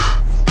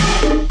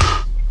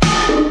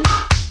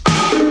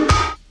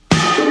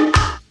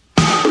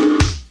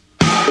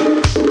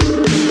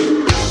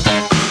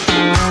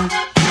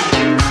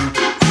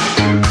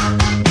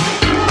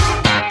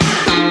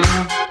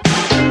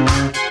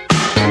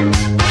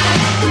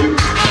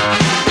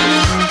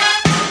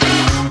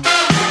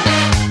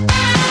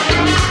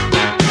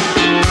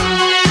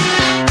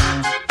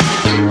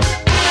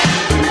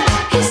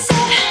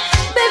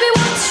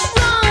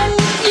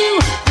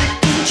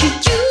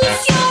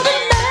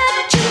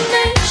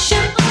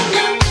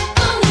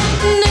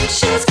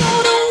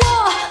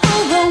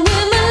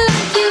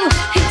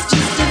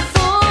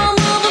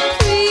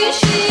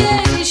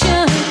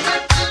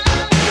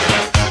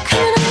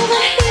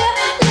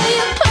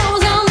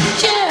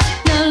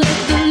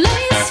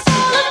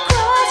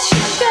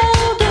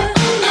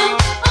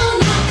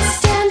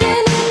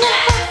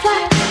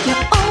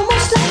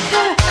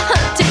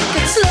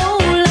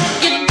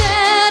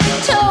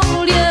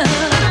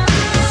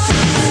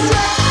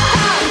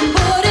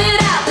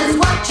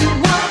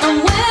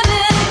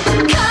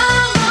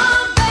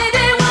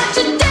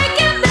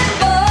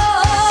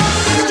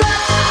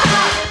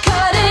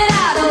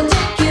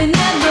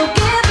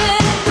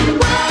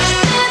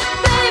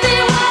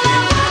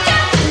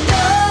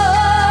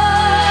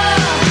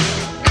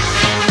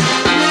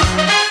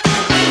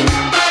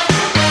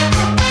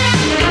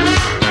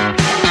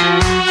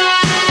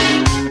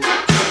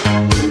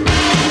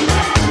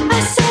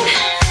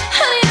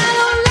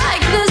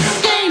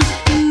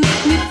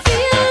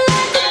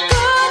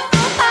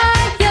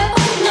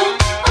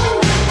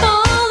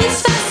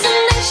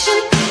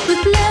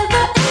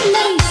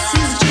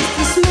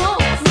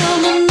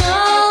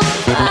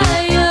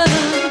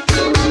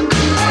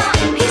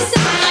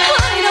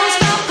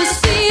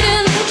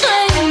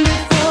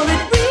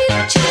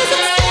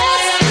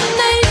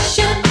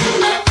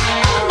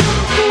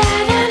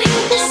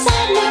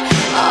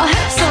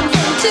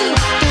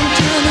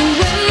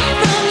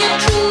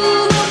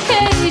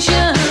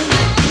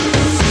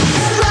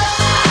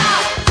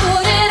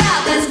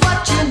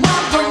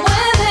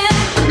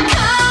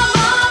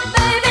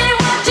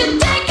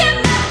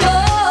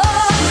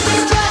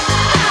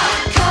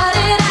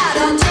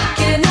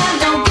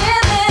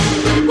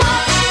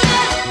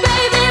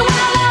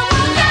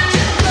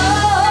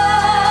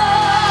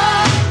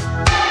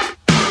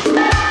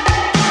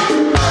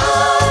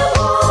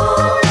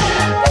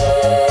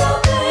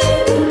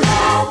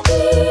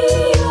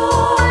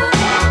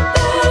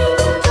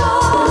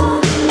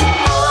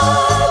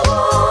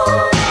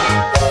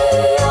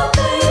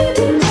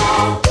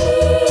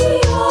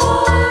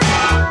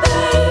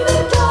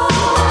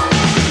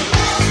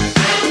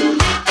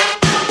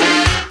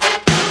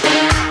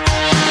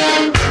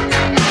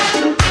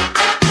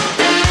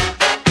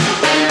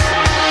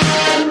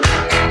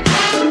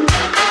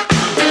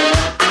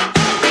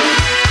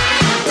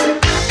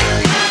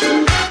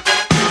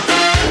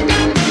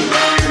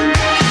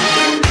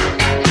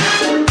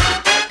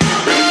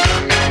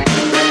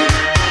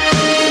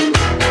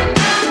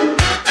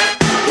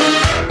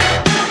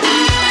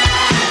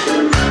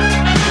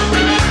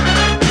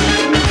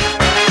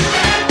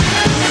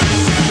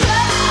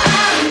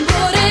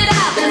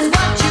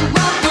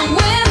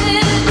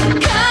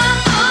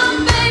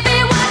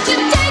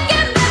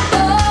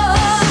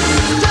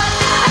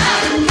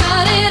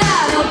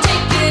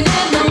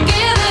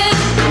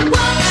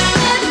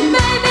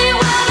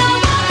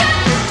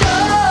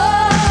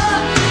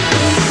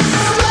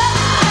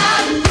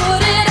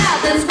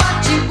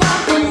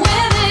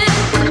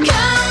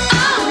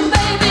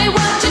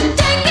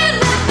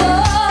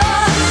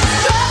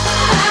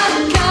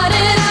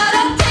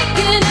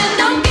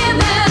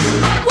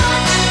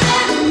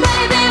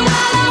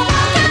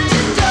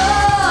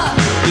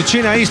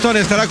 China Easton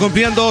estará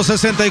cumpliendo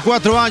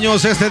 64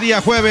 años este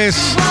día jueves,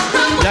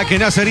 ya que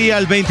nacería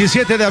el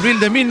 27 de abril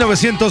de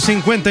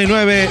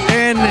 1959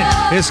 en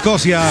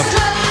Escocia.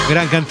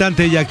 Gran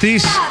cantante y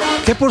actriz,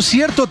 que por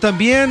cierto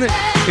también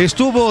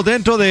estuvo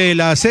dentro de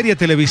la serie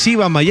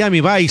televisiva Miami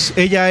Vice.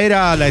 Ella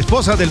era la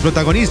esposa del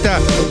protagonista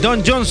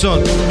Don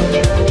Johnson.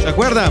 ¿Se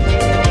acuerdan?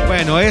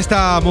 Bueno,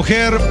 esta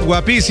mujer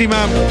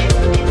guapísima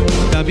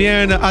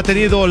también ha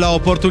tenido la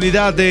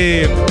oportunidad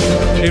de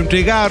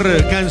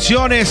entregar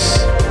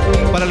canciones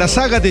para la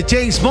saga de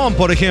James Bond,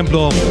 por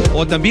ejemplo,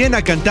 o también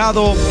ha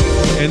cantado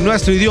en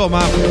nuestro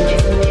idioma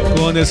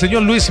con el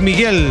señor Luis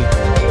Miguel.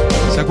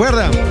 ¿Se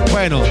acuerdan?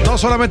 Bueno, no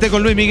solamente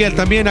con Luis Miguel,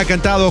 también ha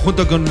cantado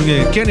junto con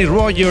Kenny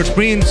Rogers,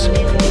 Prince,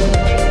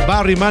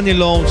 Barry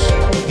Manilow,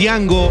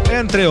 Django,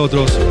 entre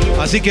otros.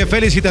 Así que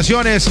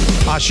felicitaciones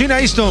a China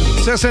Easton,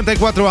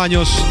 64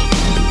 años.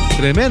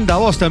 Tremenda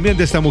voz también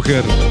de esta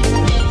mujer.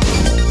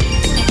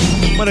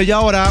 Bueno, y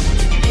ahora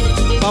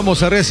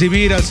vamos a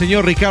recibir al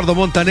señor Ricardo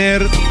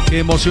Montaner, que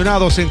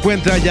emocionado se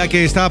encuentra ya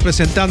que está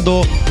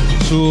presentando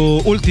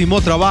su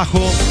último trabajo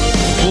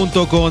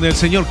junto con el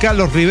señor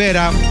Carlos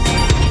Rivera.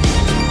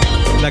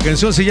 La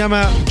canción se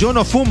llama Yo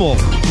no fumo.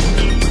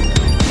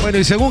 Bueno,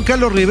 y según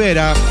Carlos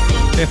Rivera,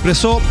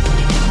 expresó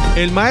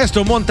El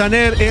maestro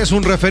Montaner es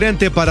un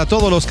referente para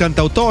todos los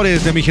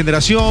cantautores de mi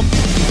generación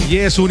y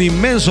es un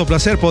inmenso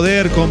placer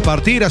poder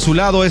compartir a su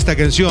lado esta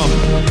canción.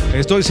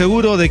 Estoy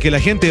seguro de que la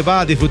gente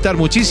va a disfrutar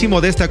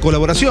muchísimo de esta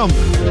colaboración.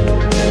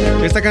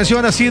 Esta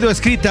canción ha sido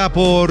escrita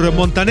por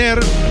Montaner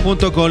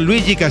junto con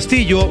Luigi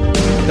Castillo,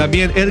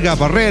 también Edgar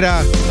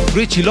Barrera,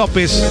 Richie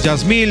López,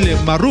 Yasmil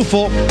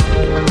Marrufo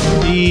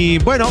y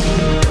bueno,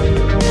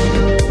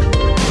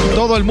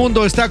 todo el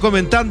mundo está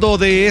comentando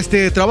de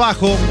este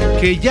trabajo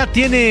que ya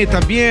tiene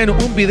también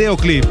un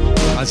videoclip.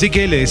 Así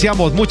que le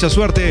deseamos mucha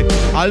suerte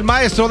al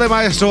maestro de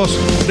maestros,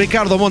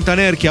 Ricardo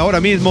Montaner, que ahora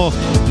mismo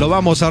lo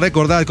vamos a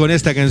recordar con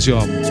esta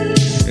canción.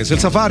 Es el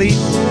Safari.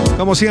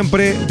 Como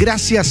siempre,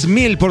 gracias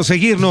mil por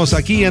seguirnos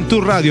aquí en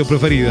tu radio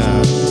preferida.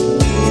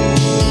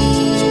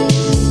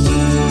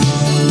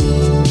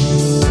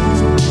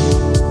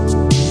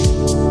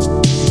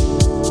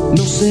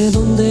 No sé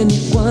dónde ni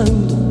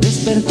cuándo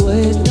despertó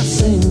esta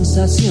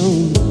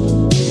sensación.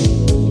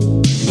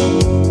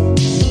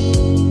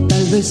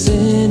 Tal vez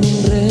en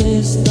un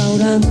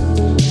restaurante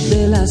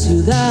de la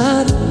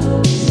ciudad,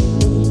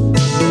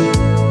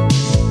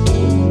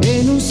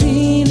 en un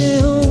cine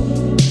o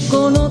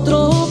con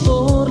otro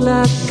por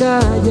la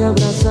calle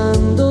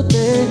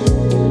abrazándote.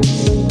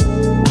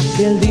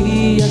 Aquel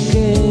día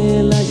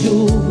que la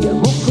lluvia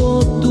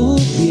mojó tu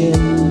piel,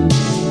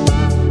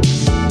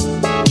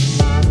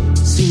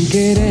 sin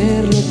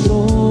quererlo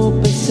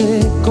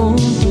tropecé con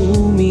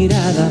tu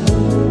mirada.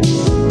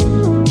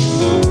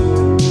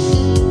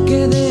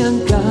 Quedé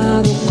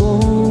anclado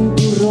con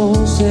tu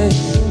roce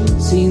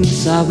sin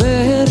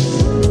saber.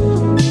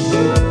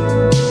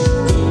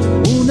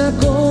 Una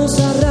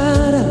cosa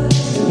rara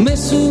me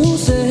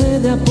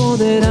sucede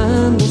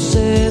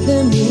apoderándose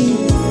de mí.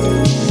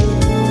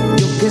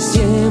 Yo que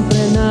siempre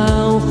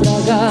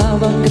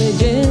naufragaba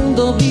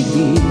creyendo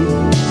vivir.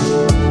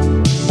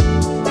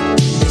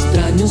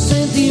 Extraño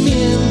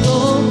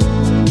sentimiento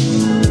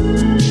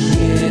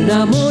y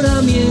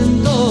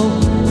enamoramiento.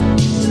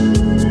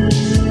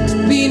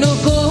 Vino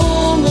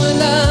como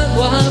el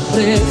agua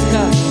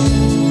fresca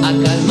a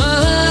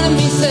calmar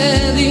mi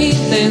sed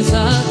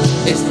intensa.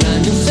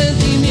 Extraño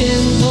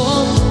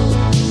sentimiento,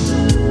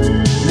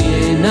 mi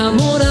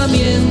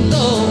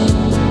enamoramiento.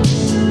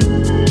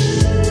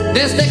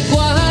 ¿Desde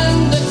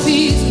cuándo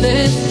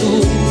existes tú?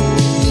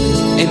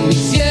 En mi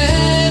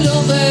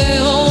cielo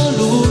veo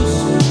luz.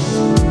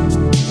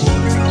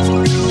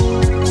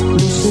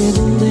 No sé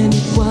dónde ni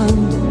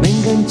cuándo me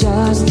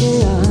enganchaste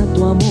a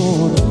tu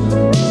amor.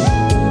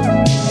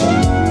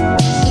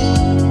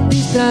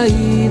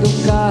 Distraído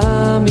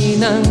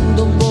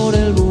caminando por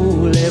el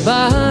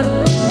bulevar.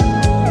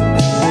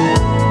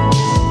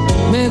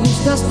 Me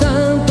gustas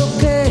tanto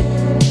que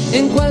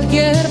en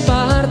cualquier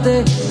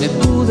parte me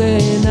pude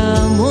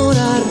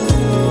enamorar.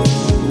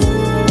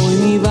 Hoy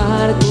mi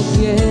barco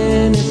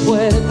tiene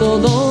puerto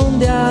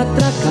donde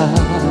atracar.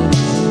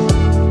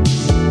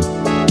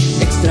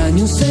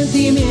 Extraño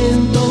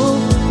sentimiento,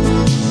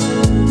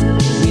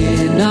 mi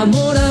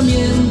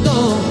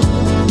enamoramiento.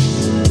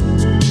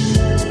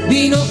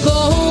 Vino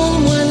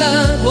como el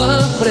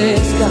agua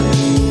fresca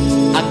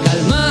a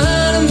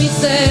calmar mi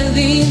sed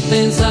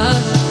intensa.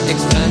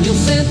 Extraño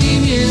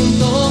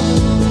sentimiento,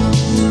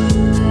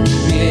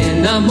 mi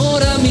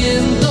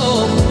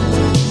enamoramiento.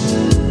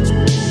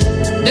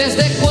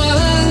 ¿Desde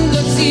cuándo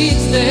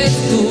existes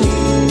tú?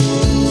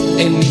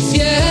 En mi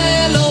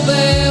cielo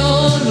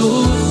veo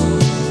luz.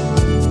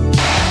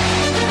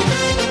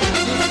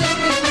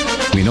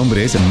 Mi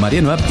nombre es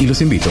Mariano App y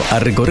los invito a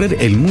recorrer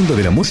el mundo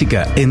de la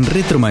música en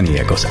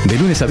Retromaníacos, de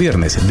lunes a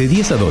viernes, de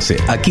 10 a 12,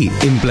 aquí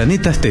en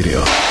Planeta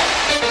Estéreo.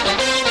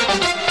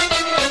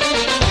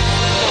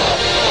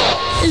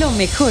 Lo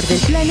mejor del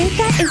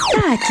planeta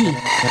está aquí.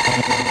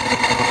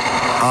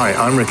 Hi,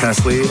 I'm Rick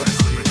Astley.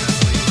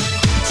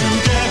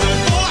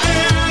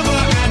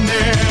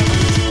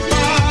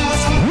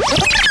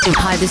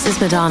 Hi, this is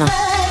Madonna.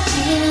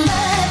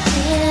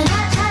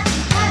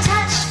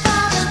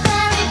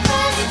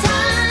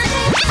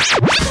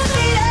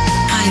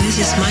 Hi, this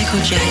is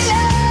Michael Jackson.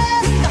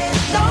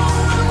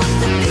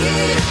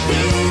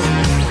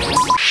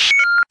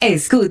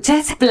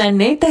 Escuchas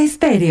Planeta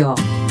Estéreo.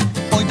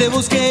 Hoy te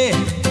busqué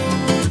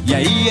y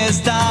ahí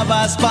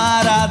estabas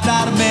para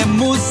darme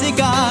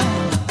música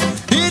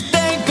y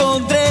te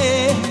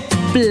encontré.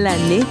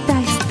 Planeta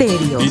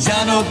Estéreo. Y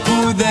ya no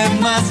pude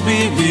más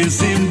vivir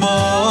sin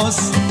vos.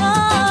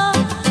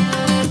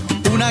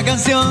 Una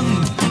canción,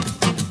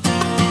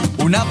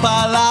 una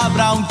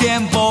palabra, un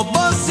tiempo,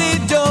 vos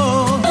y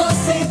yo. Vos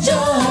y yo.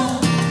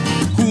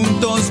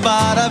 Juntos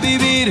para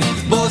vivir,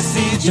 vos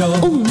y yo.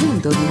 Un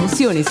mundo de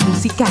emociones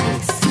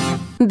musicales.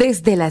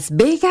 Desde Las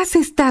Vegas,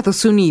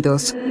 Estados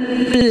Unidos.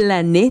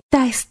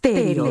 Planeta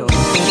Estéreo.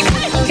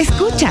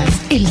 Escuchas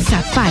El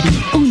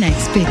Safari, una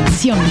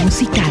expedición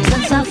musical.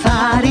 El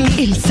Safari.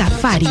 El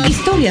Safari.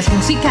 Historias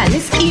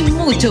musicales y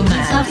mucho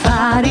más.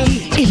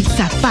 Safari. El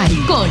Safari.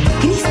 Con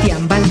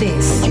Cristian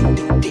Valdés.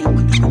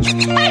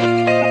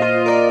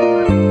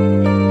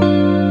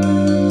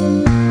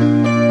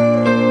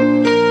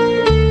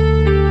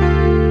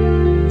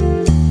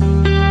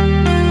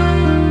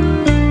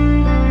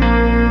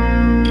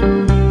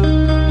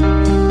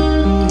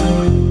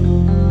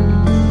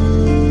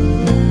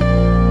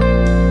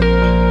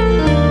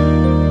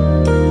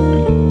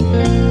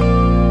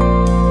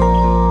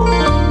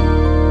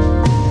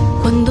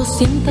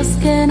 sientas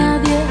que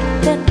nadie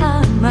te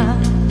ama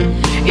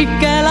y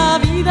que la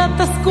vida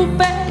te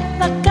escupe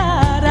la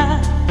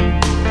cara,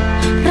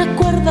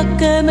 recuerda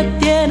que me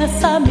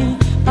tienes a mí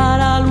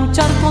para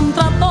luchar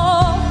contra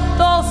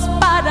todos,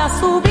 para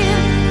subir.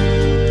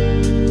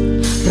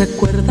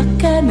 Recuerda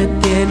que me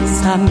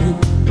tienes a mí,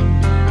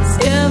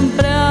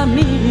 siempre a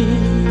mí.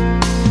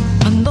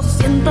 Cuando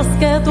sientas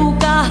que tu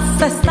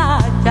casa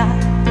estalla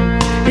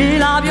y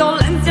la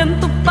violencia en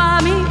tu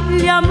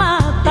familia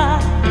mata,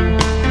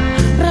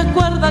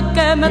 recuerda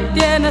que me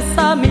tienes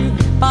a mí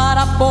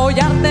para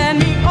apoyarte en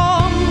mi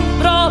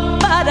hombro,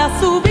 para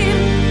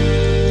subir.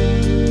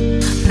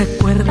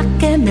 Recuerda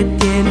que me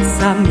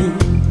tienes a mí,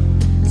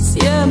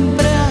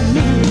 siempre a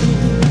mí.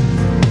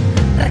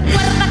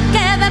 Recuerda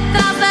que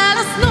detrás de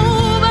las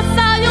nubes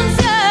hay un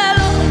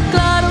cielo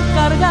claro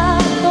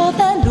cargado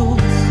de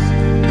luz,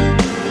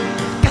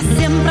 que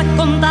siempre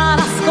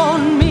contarás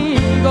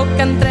conmigo,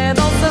 que entre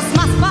dos es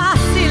más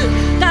fácil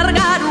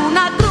cargar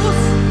una cruz.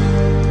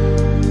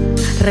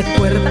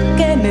 Recuerda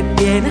que me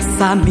tienes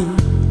a mí,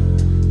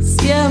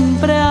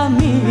 siempre a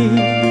mí.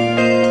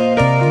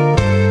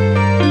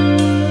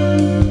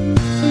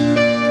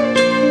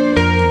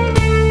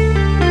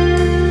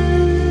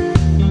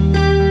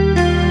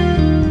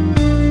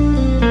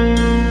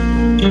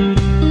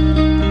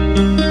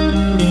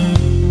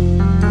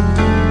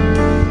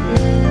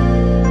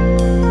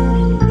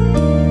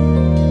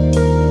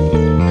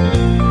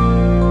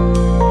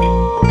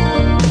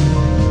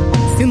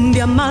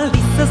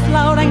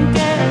 La hora en que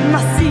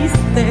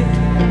naciste,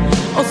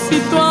 o si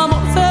tu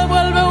amor se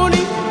vuelve un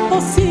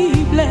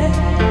imposible,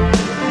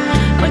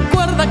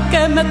 recuerda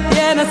que me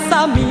tienes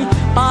a mí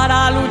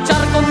para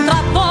luchar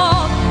contra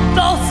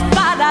todos,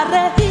 para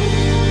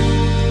reír.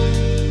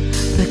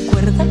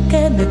 Recuerda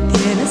que me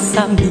tienes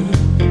a mí,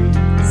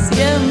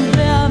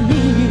 siempre a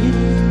mí.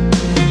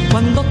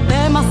 Cuando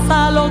temas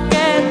a lo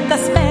que te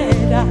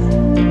espera,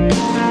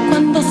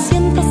 cuando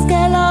sientas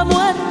que la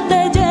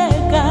muerte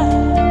llega,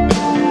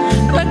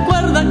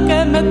 recuerda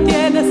que me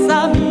tienes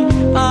a mí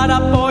para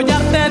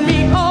apoyarte en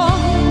mi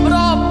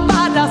hombro,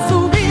 para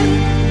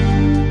subir.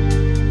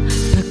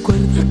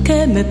 Recuerda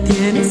que me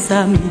tienes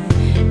a mí,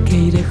 que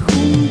iré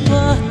junto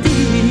a ti.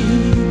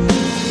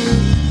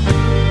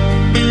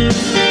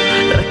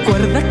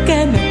 Recuerda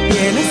que me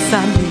tienes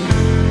a mí,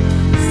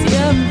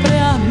 siempre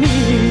a mí.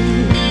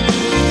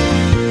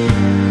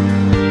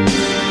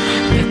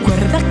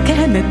 Recuerda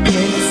que me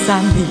tienes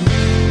a mí,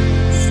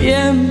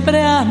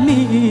 siempre a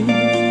mí.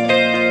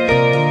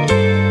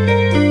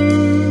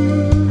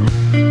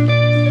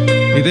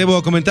 Y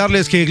debo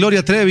comentarles que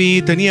Gloria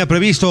Trevi tenía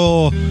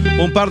previsto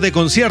un par de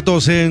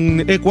conciertos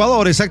en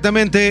Ecuador,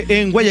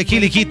 exactamente en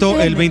Guayaquil y Quito,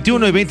 el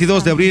 21 y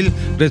 22 de abril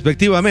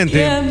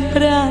respectivamente.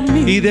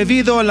 Y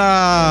debido a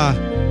la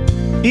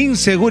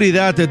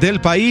inseguridad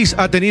del país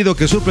ha tenido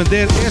que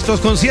suspender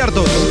estos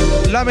conciertos.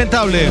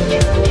 Lamentable.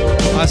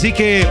 Así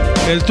que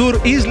el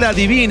tour Isla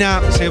Divina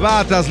se va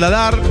a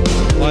trasladar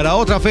para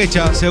otra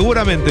fecha,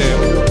 seguramente.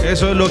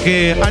 Eso es lo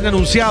que han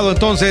anunciado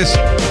entonces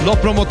los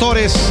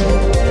promotores,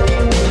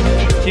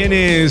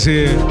 quienes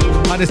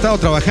han estado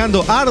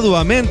trabajando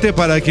arduamente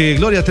para que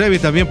Gloria Trevi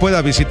también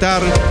pueda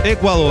visitar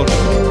Ecuador.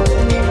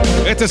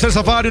 Este es el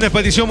Safari, una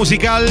expedición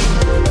musical.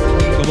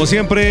 Como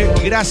siempre,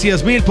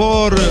 gracias mil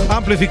por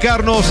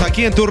amplificarnos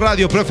aquí en tu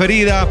radio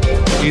preferida.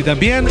 Y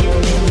también,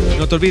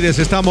 no te olvides,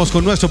 estamos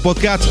con nuestro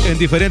podcast en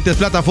diferentes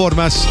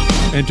plataformas,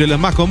 entre las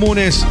más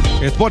comunes,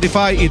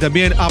 Spotify y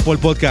también Apple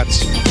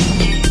Podcasts.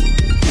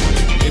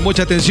 Y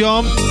mucha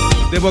atención,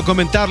 debo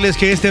comentarles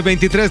que este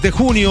 23 de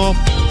junio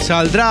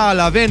saldrá a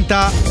la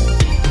venta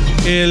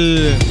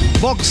el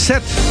box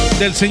set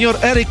del señor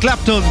Eric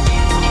Clapton,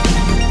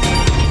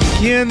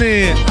 quien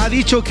ha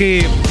dicho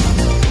que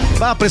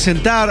va a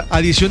presentar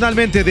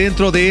adicionalmente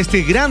dentro de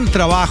este gran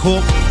trabajo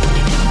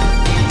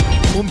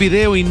un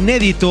video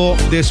inédito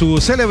de su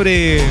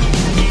célebre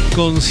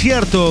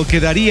concierto que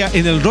daría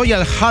en el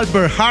Royal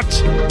Albert Hall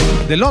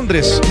de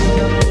Londres.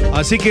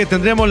 Así que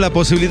tendremos la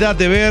posibilidad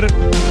de ver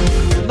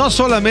no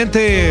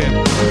solamente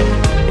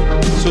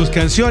sus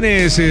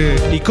canciones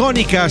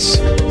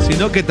icónicas,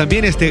 sino que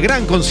también este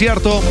gran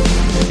concierto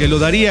que lo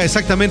daría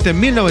exactamente en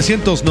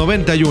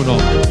 1991.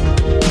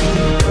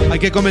 Hay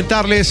que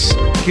comentarles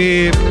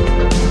que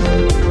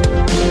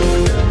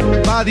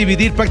va a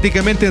dividir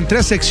prácticamente en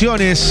 3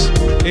 secciones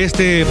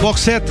este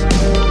box set,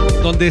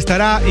 donde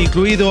estará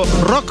incluido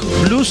rock,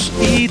 blues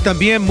y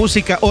también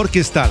música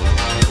orquestal.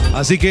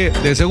 Así que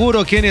de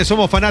seguro quienes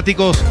somos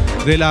fanáticos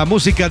de la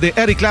música de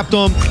Eric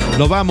Clapton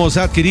lo vamos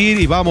a adquirir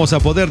y vamos a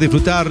poder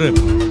disfrutar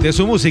de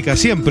su música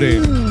siempre.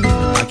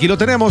 Aquí lo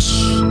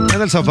tenemos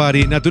en el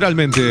Safari,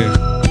 naturalmente.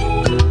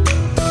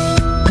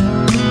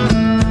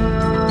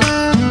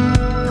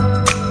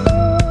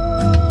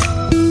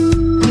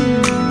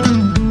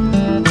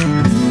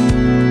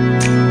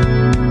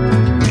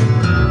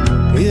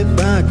 If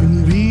I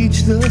can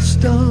reach the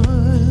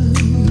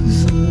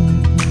stars,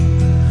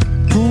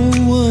 pull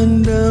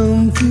one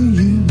down for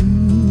you,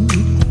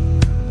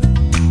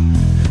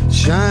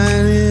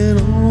 shining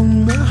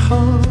on my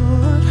heart,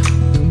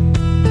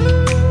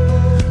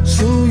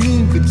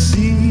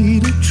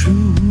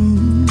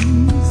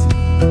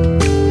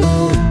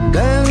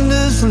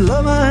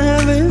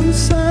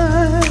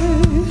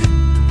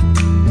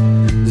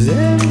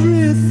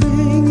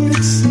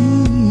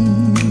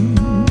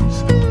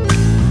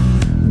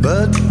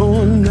 but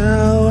for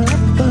now I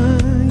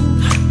find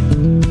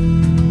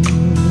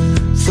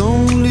it's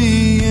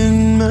only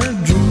in my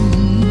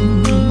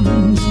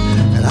dreams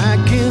that I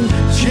can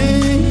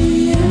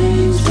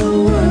change the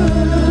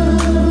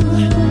world.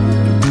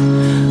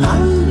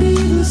 I'll be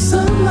the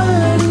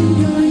sunlight in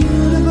your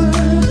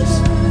universe.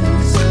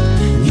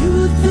 You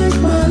would think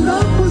my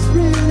love was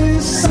really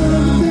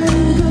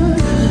something good,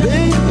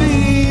 baby,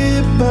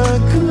 if I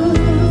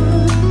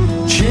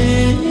could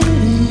change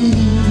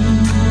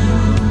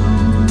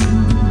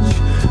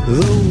the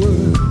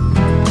world.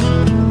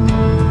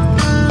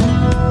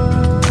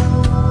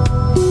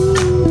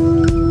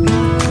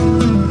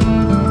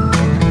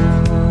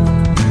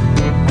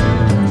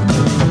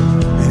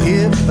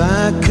 If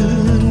I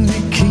could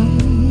be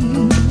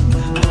king,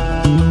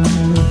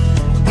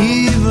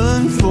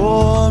 even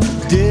for a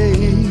day,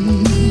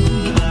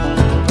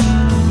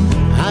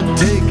 I'd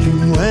take you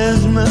as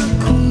my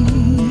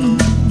queen.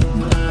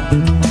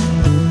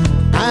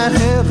 I'd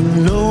have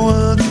no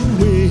other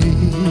way.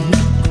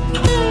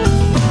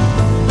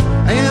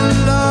 And our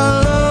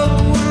love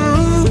would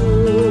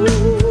rule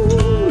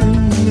in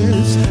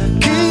this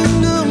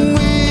kingdom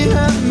we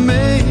have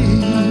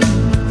made.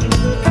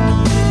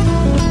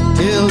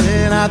 Till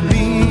then I'd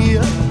be a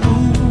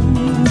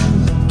fool,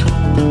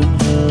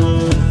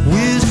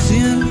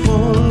 wishing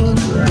for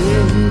the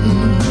day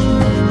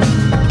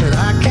that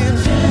I can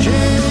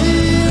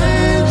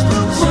change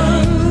the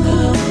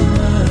world.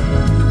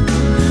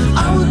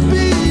 I would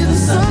be the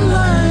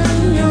sunlight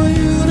in your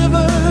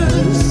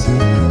universe.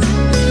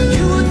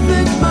 You would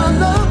think my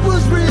love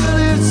was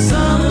really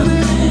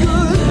something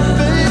good,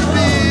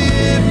 baby,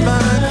 if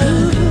I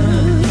could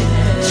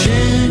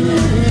change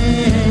the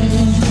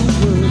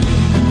world.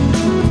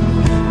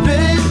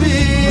 Baby,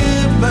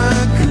 if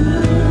I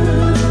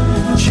could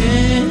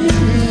change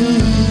the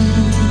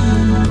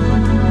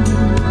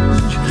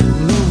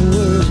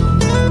world.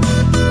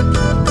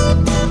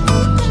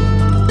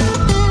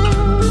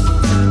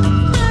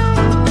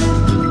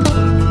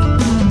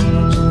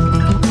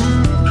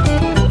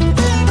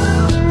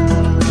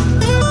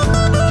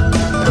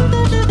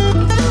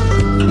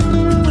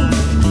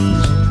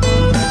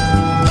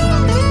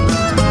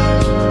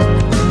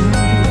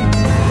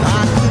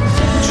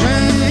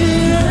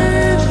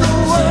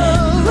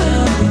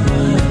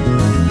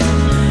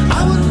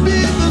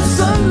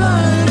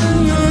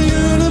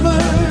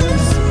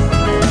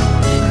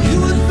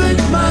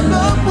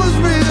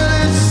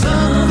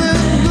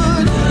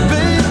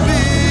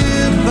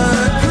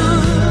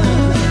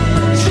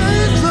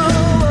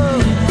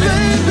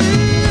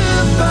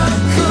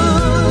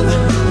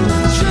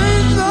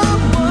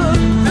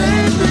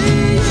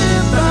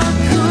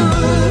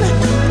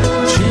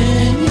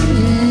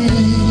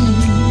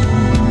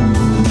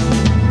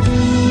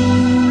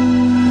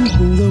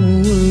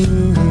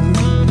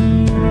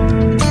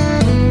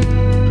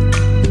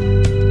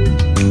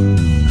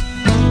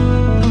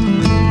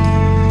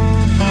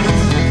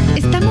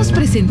 Estamos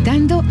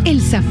presentando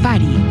El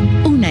Safari,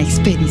 una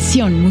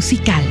expedición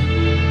musical.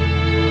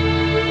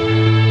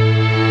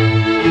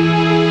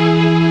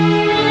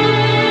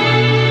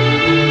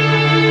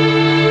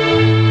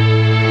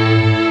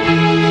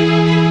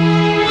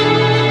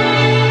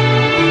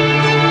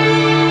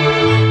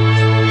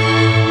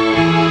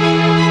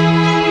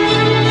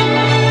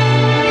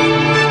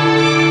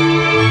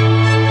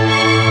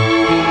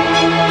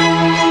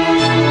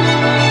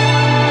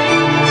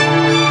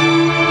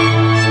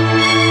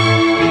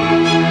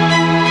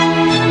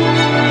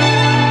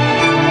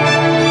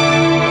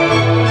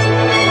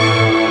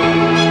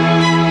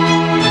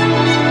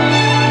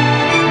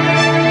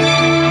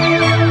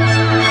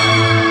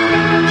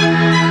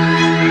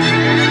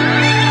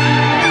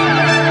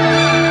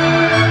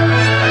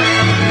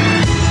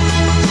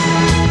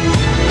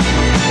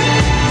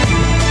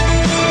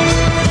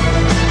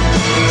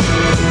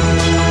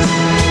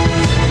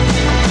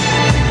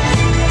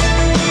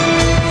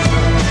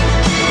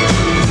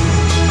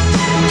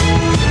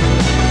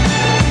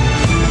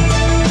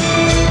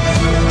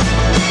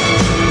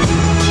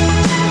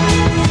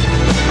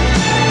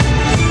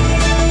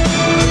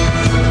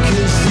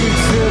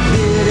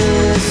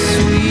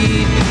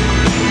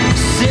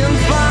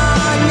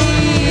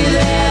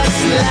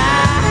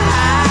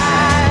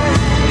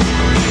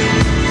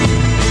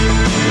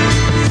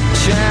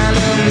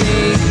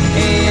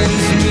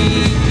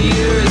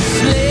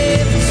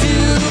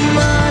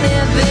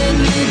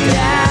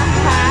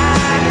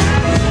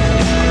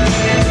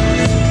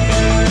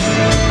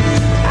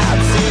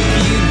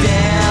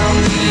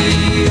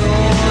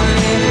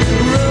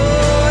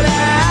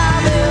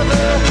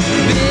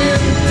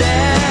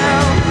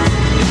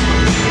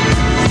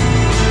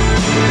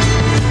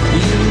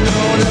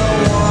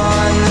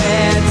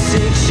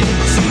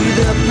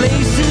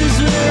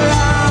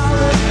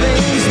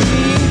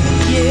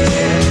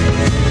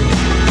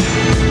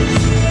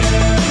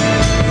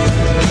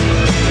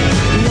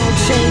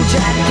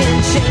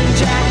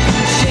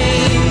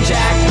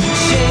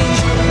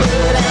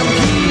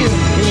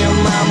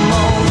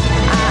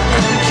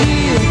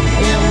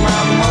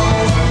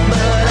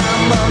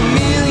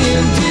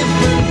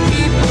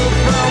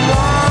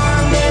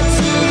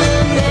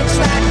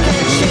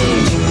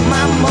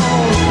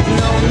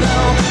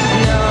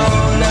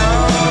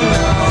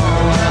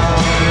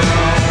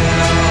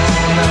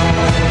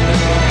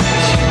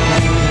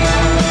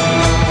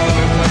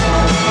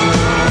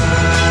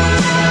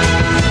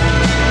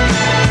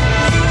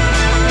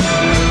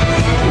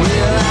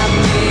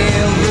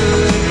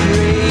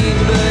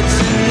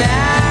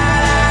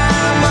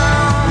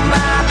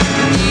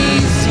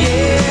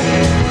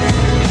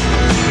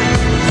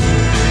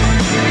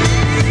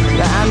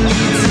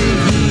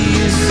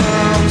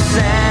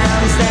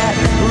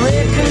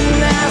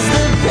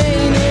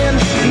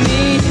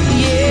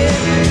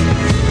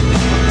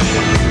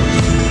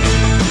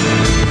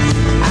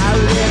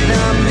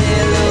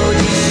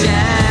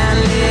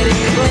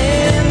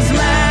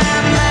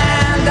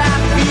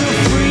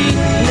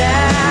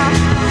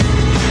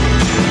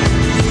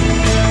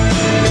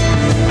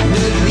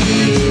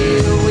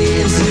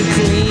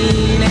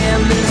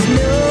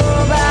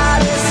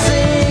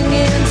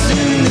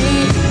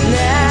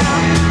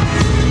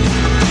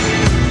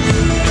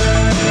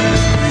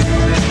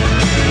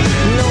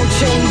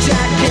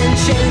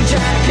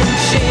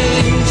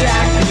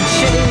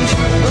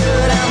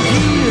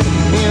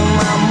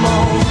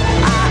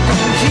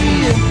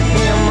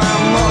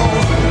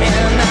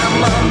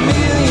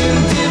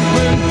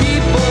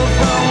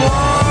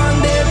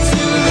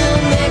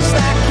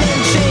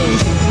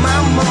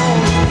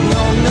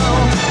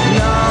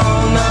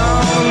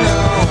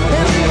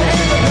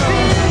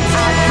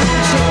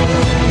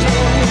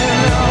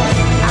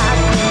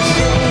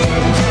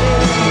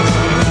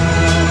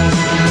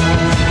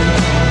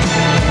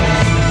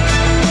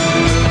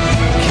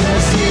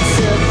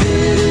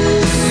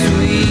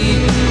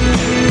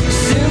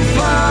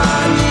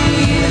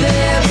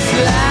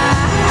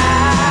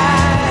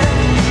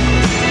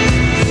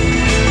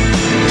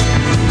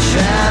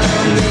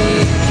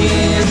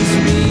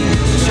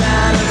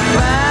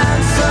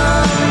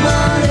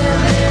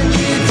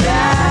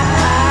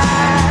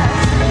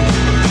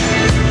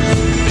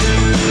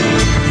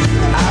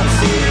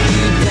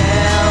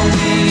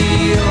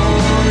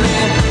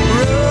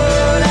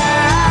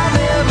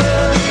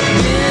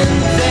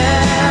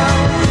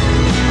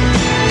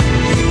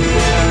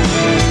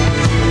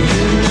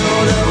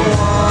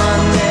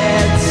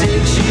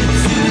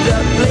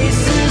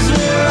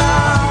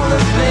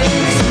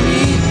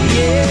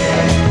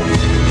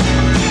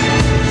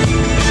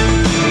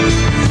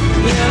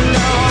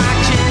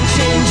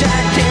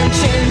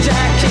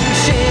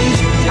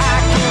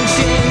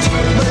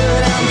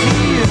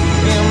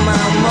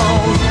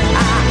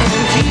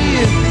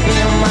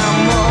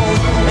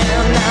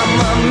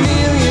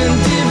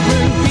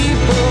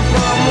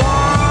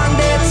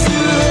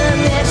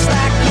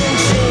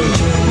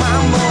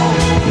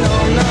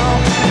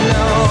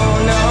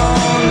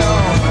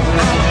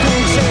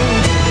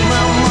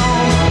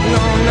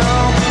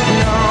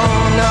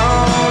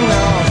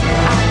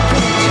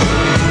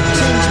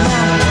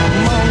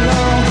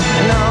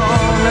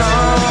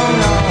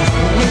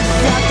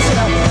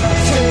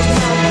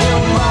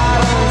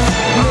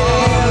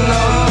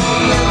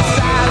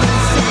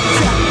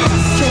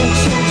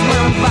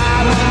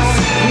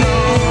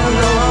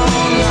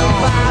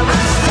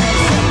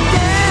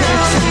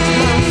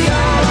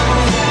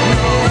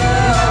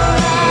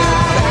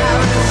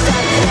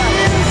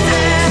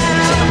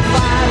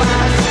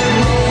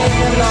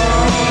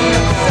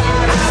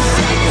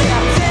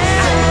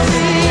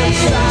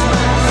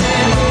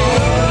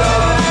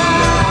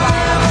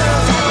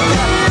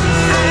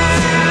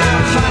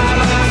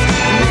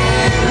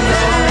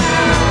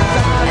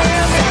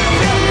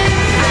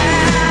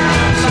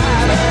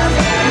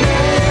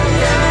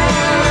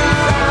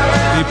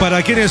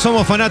 para quienes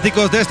somos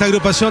fanáticos de esta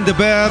agrupación de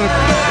Verb,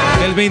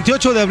 el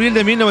 28 de abril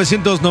de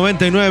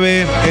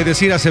 1999, es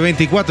decir, hace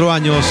 24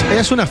 años,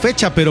 es una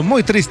fecha pero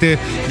muy triste,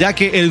 ya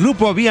que el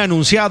grupo había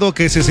anunciado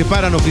que se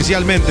separan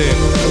oficialmente.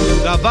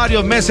 Tras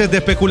varios meses de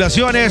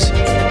especulaciones,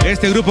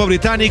 este grupo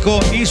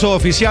británico hizo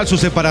oficial su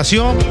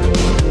separación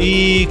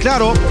y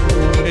claro,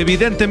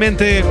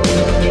 evidentemente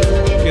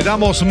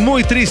quedamos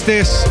muy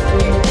tristes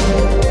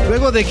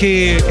luego de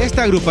que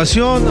esta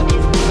agrupación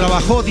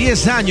trabajó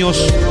 10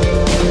 años.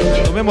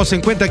 Tomemos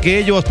en cuenta que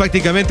ellos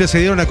prácticamente se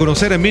dieron a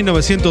conocer en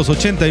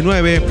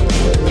 1989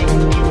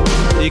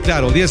 y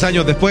claro, 10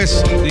 años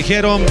después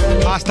dijeron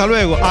hasta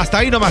luego, hasta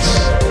ahí nomás.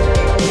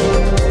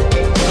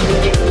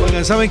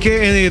 Oigan, ¿saben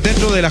qué?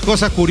 Dentro de las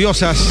cosas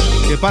curiosas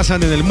que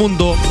pasan en el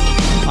mundo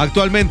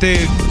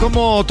actualmente,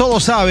 como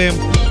todos saben,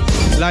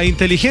 la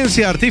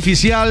inteligencia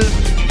artificial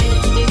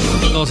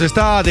nos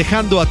está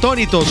dejando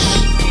atónitos,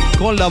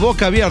 con la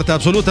boca abierta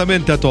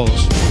absolutamente a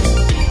todos.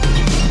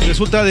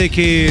 Resulta de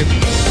que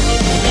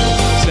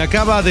se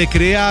acaba de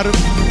crear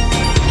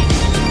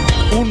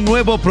un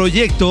nuevo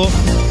proyecto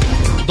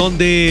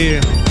donde,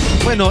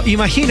 bueno,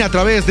 imagina a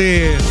través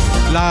de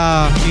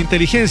la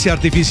inteligencia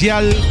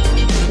artificial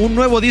un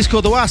nuevo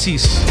disco de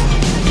Oasis.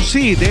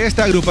 Sí, de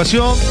esta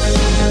agrupación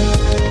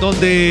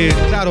donde,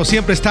 claro,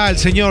 siempre está el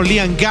señor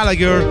Liam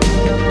Gallagher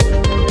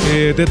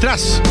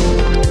detrás.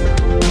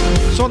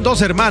 Son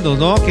dos hermanos,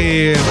 ¿no?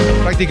 Que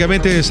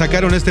prácticamente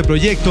sacaron este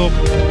proyecto,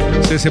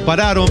 se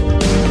separaron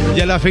y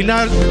a la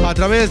final, a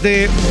través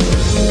de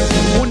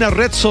una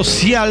red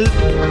social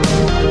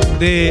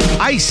de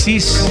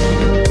ISIS,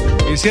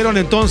 hicieron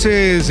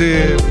entonces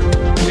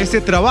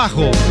este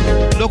trabajo.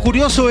 Lo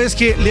curioso es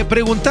que le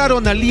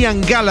preguntaron a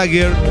Liam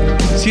Gallagher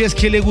si es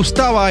que le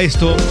gustaba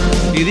esto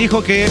y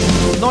dijo que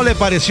no le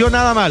pareció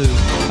nada mal.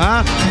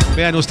 ¿Ah?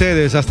 Vean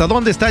ustedes hasta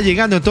dónde está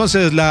llegando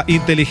entonces la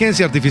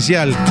inteligencia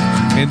artificial.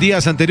 En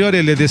días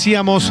anteriores les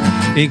decíamos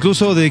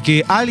incluso de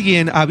que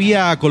alguien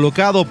había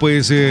colocado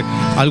pues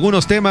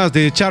algunos temas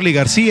de Charly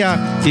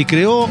García y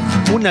creó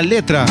una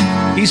letra,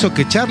 hizo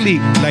que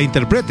Charly la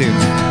interprete.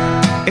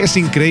 Es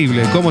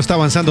increíble cómo está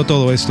avanzando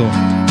todo esto.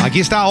 Aquí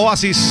está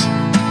Oasis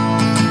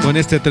con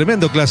este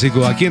tremendo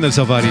clásico aquí en el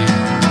Safari.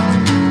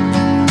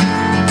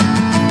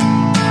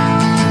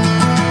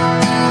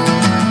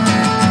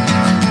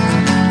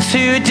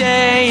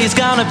 Today is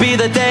gonna be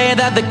the day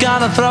that they're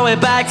gonna throw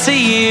it back to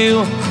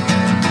you.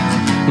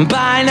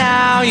 By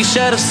now you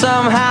should have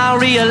somehow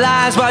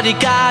realized what you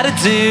gotta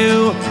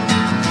do.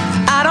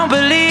 I don't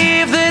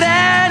believe that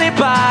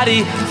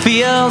anybody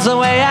feels the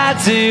way I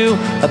do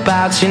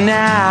about you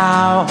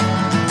now.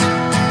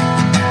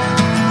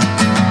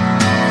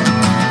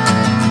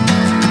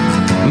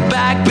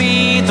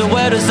 Backbeat, the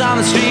word is on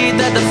the street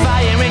that the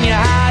fire in your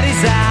heart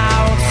is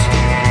out.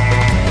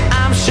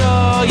 I'm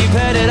sure you've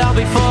heard it all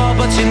before,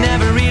 but you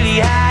never really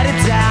had a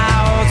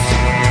doubt.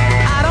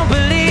 I don't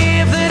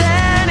believe that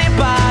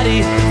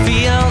anybody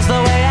feels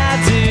the way I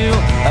do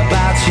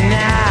about you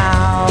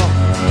now.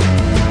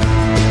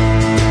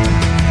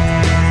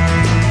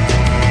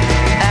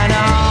 And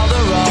all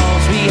the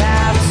roads we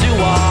have to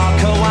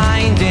walk are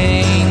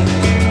winding,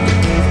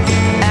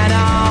 and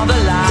all the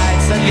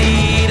lights that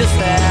lead us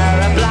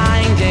there are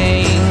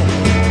blinding.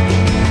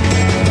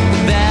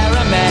 There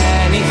are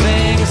many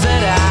things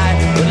that I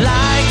would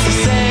like to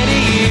say to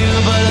you,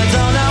 but I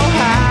don't know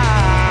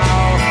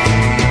how.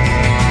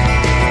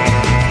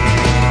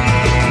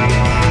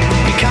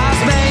 Because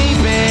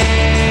maybe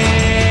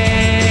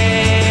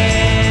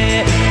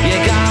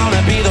you're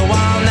gonna be the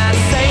one that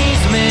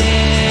saves me.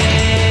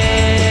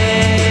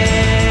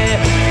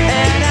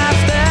 And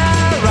after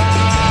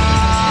all,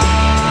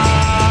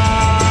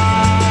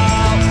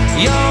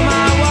 you're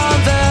my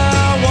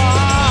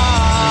Wonderwall.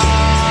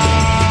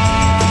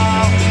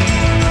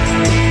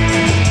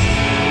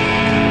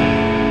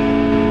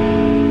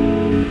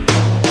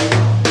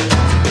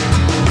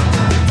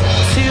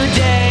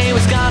 Today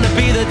was gonna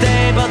be the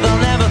day, but they'll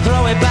never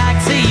throw it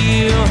back to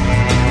you.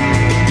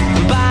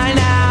 By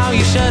now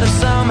you should have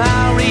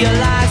somehow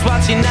realized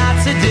what you're not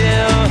to do.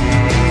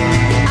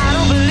 I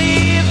don't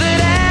believe that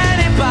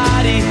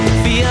anybody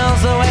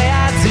feels the way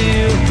I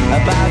do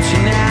about you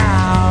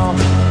now.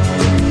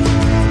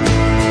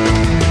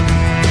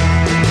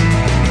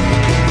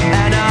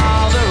 And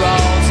all the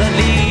roads that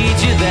lead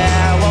you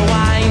there were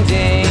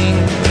winding,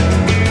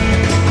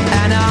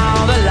 and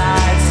all the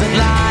lights that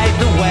light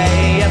the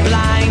way are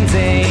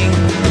blinding.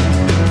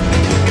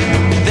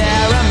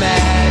 There are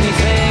many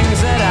things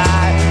that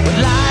I would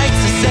like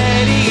to say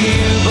to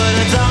you, but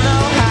I don't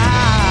know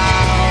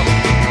how.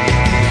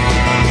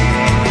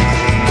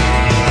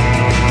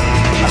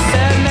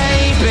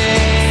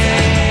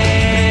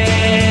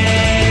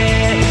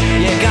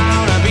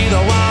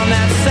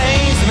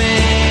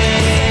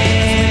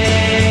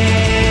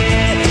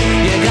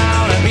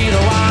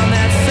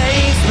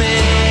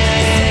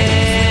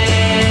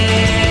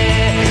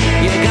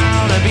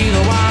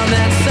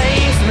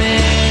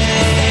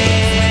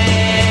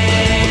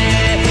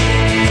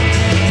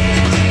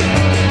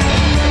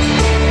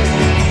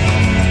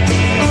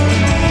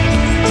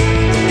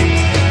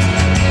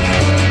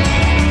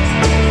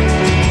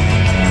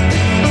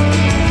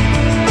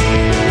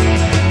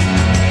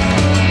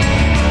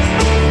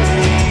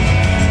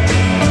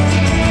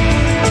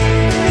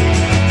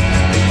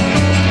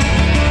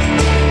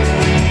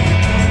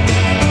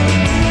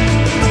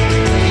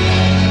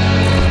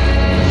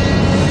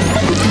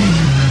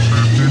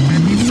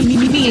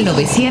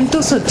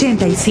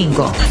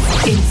 1985.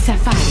 El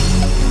Safari.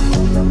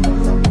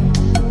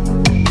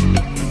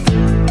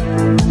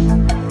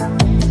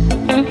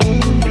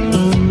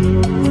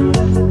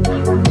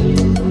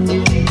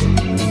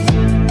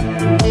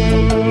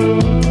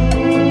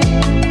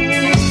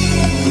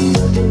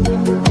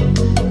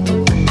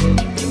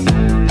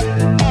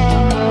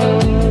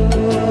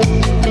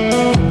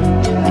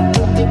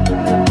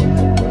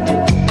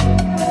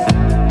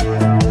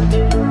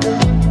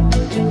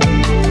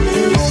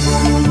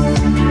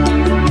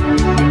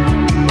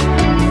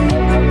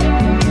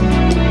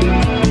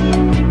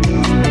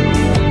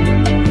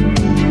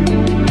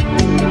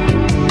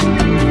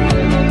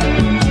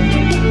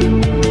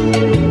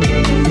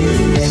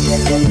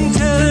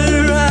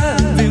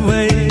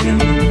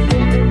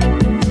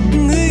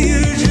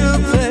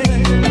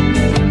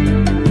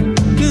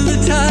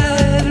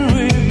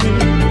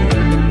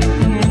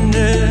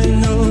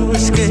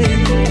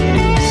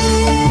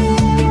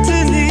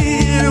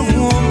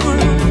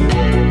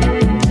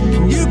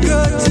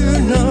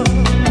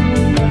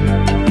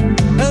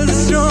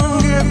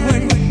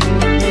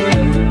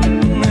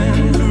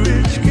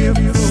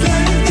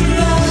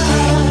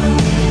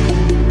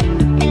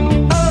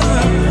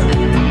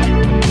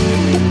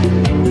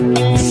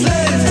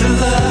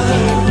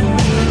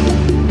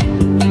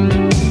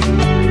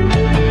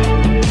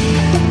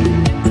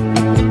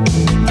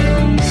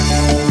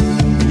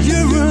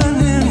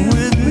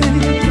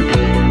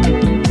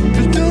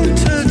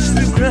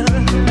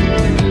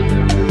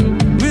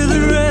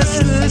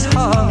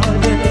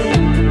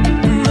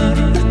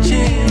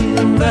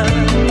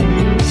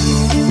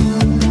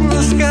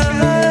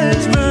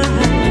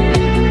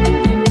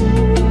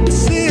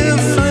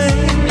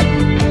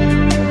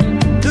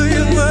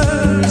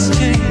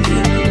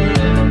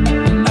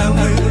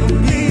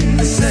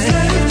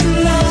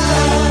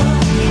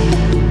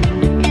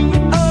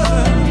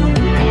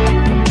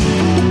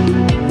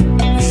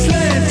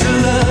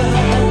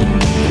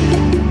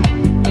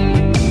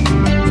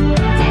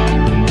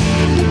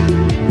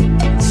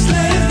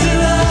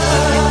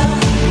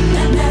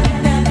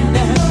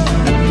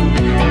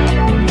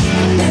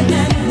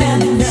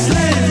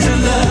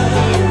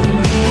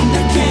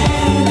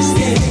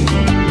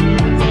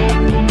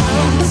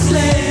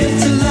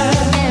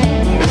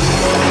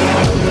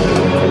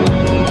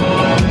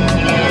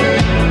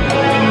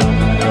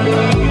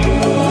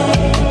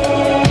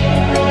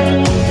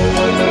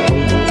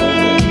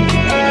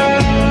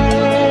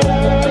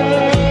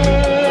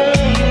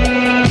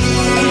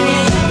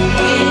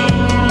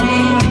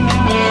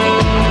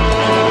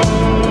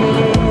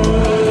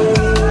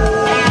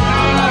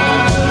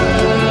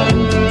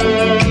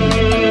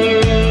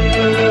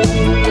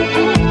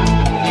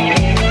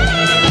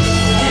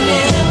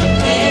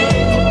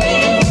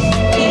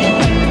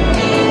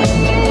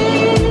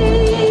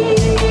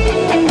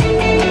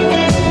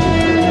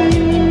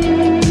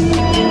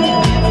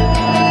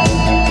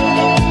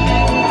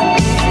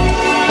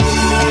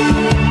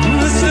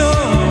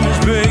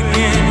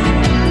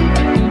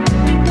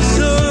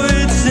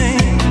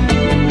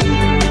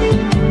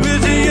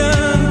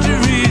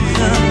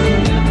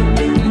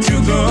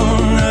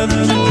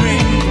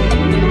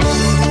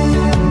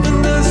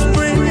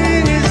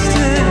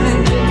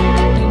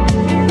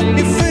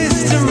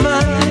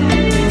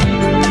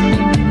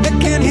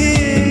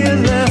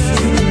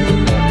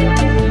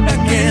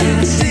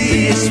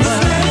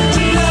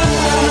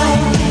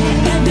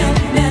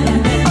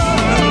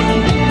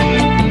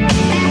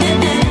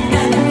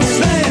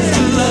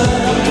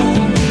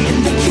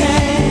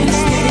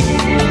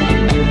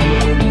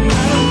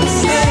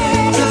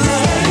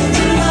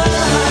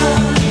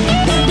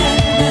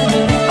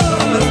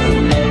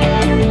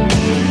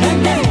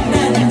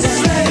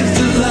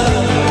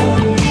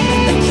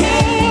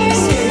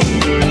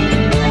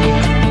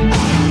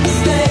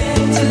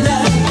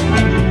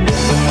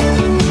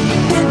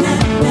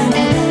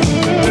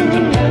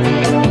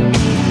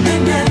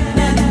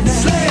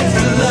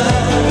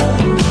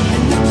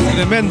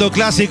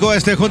 Clásico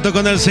este junto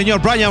con el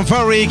señor Brian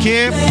Ferry,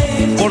 que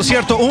por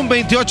cierto un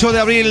 28 de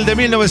abril de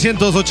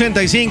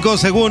 1985,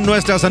 según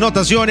nuestras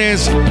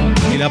anotaciones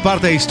y la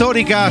parte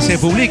histórica, se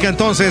publica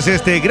entonces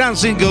este gran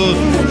single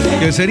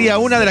que sería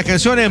una de las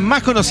canciones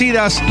más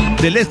conocidas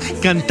del ex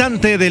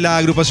cantante de la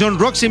agrupación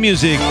Roxy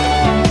Music.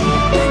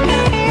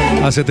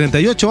 Hace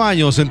 38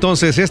 años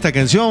entonces esta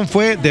canción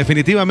fue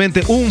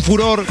definitivamente un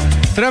furor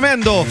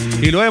tremendo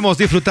y lo hemos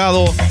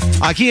disfrutado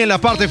aquí en la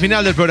parte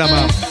final del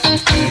programa.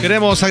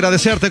 Queremos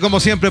agradecerte como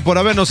siempre por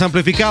habernos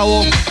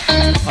amplificado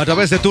a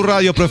través de tu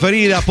radio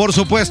preferida, por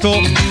supuesto,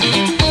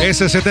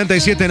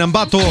 S77 en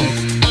Ambato,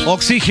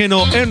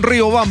 Oxígeno en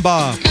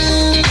Riobamba,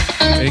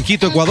 en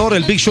Quito, Ecuador,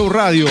 el Big Show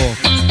Radio.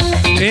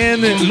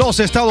 En los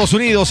Estados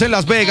Unidos, en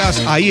Las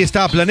Vegas, ahí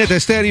está Planeta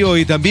Estéreo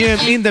y también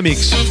In The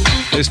Mix.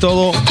 Es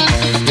todo.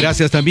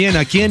 Gracias también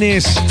a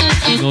quienes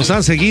nos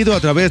han seguido a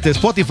través de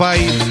Spotify,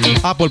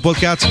 Apple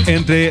Podcasts,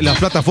 entre las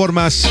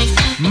plataformas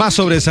más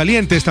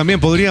sobresalientes, también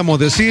podríamos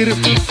decir,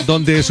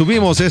 donde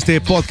subimos este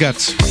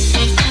podcast.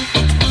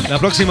 La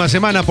próxima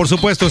semana, por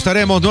supuesto,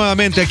 estaremos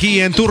nuevamente aquí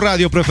en tu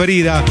radio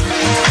preferida.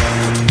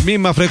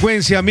 Misma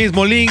frecuencia,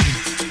 mismo link,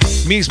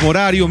 mismo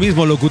horario,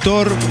 mismo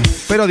locutor,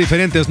 pero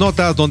diferentes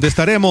notas donde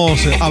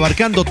estaremos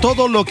abarcando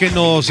todo lo que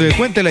nos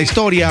cuente la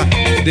historia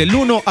del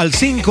 1 al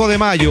 5 de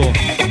mayo.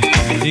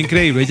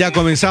 Increíble, ya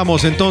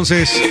comenzamos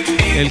entonces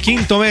el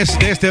quinto mes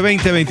de este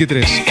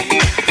 2023.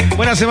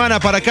 Buena semana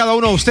para cada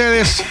uno de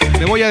ustedes.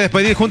 Me voy a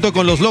despedir junto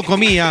con los Loco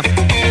Mía,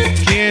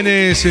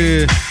 quienes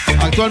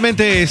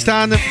actualmente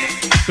están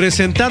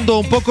presentando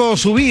un poco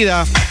su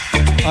vida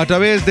a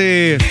través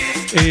de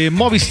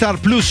Movistar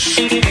Plus.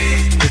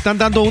 Están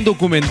dando un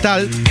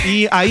documental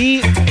y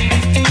ahí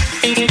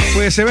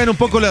pues se ven un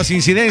poco las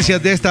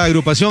incidencias de esta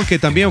agrupación que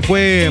también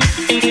fue,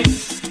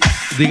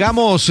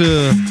 digamos,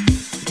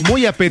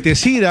 muy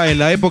apetecida en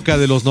la época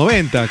de los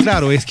 90.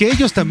 Claro, es que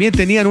ellos también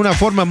tenían una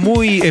forma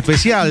muy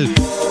especial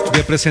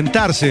de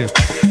presentarse.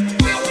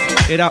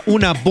 Era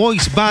una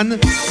boys band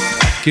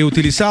que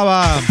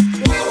utilizaba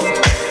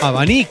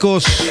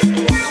abanicos,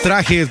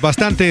 trajes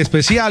bastante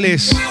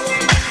especiales.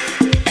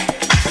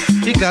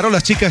 Y claro,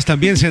 las chicas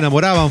también se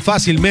enamoraban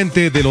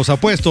fácilmente de los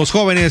apuestos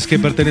jóvenes que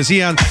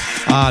pertenecían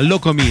a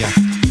Loco Mía.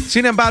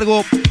 Sin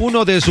embargo,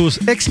 uno de sus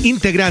ex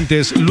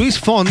integrantes, Luis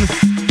Fon,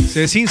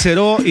 se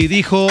sinceró y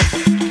dijo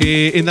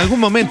que en algún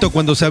momento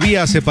cuando se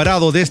había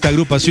separado de esta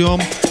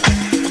agrupación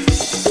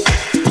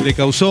le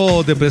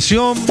causó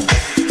depresión,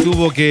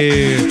 tuvo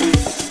que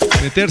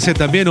meterse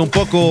también un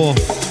poco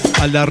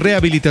a la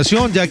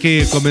rehabilitación, ya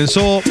que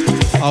comenzó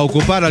a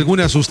ocupar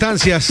algunas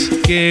sustancias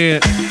que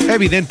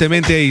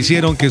evidentemente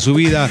hicieron que su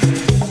vida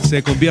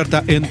se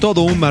convierta en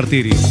todo un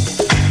martirio.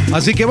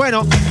 Así que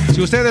bueno,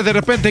 si ustedes de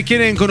repente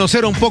quieren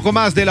conocer un poco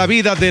más de la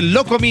vida del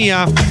Loco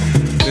Mía,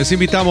 les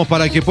invitamos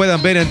para que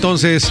puedan ver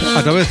entonces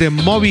a través de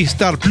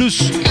Movistar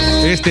Plus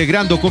este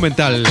gran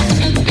documental.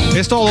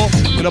 Es todo,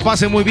 que lo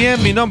pasen muy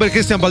bien. Mi nombre es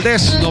Cristian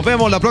Valdés. Nos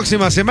vemos la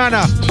próxima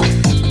semana.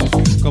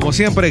 Como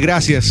siempre,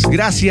 gracias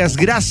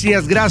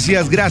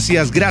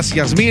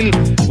mil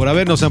por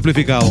habernos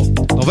amplificado.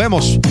 Nos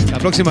vemos la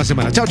próxima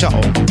semana. Chao, chao.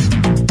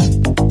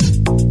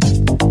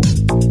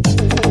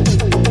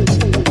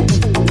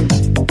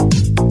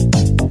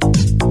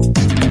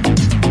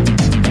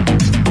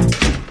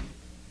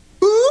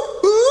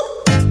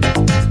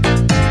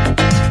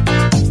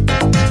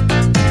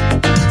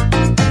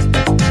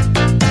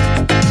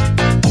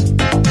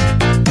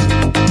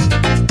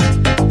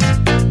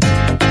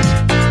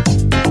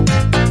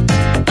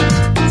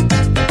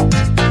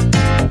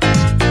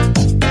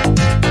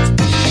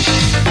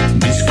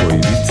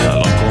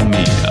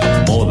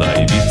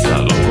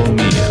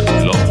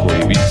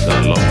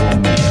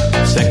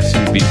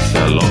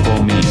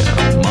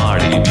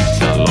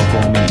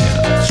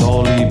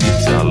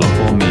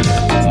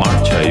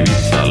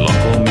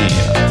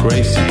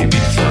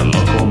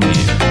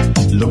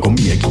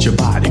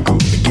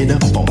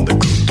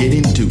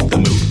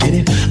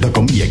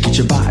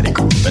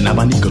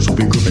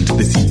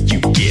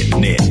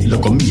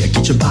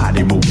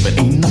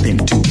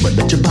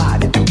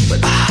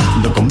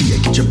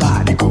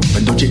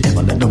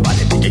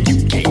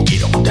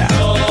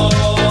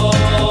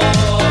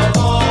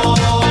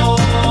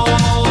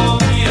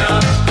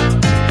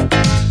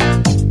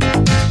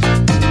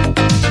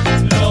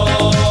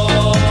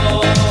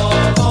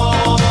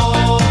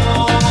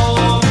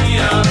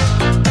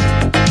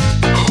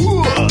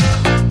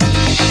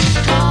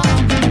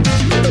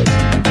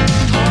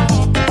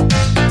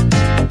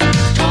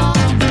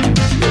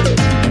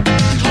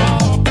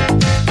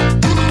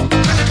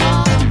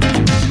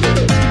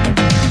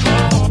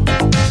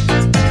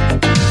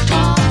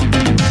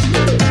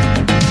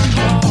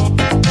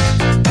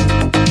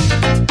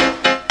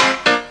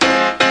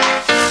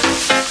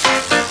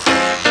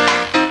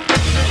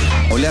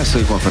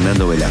 Soy Juan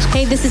Fernando Velasco.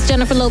 Hey, this is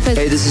Jennifer Lopez.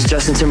 Hey, this is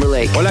Justin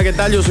Timberlake. Hola, ¿qué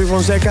tal? Yo soy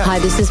Fonseca. Hi,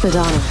 this is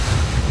Madonna.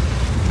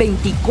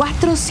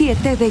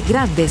 24/7 de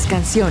grandes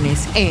canciones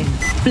en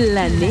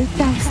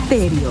Planeta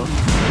Estéreo.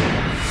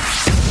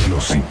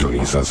 Nos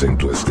sintonizas en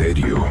tu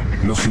estéreo.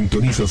 Nos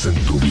sintonizas en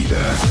tu vida.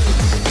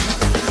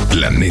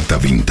 Planeta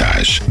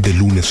Vintage, de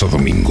lunes a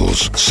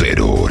domingos,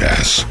 0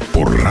 horas,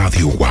 por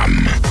Radio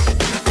Guam.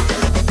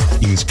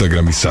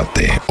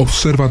 Instagramizate.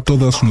 Observa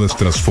todas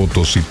nuestras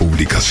fotos y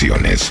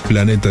publicaciones.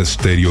 Planeta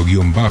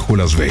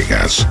Estéreo-Las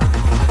Vegas.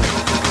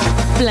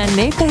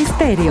 Planeta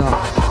Estéreo.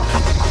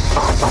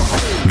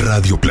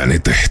 Radio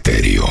Planeta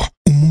Estéreo.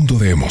 Un mundo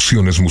de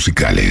emociones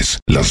musicales.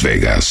 Las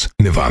Vegas,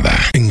 Nevada.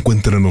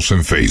 Encuéntranos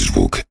en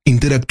Facebook.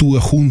 Interactúa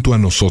junto a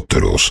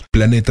nosotros.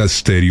 Planeta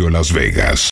Estéreo Las Vegas.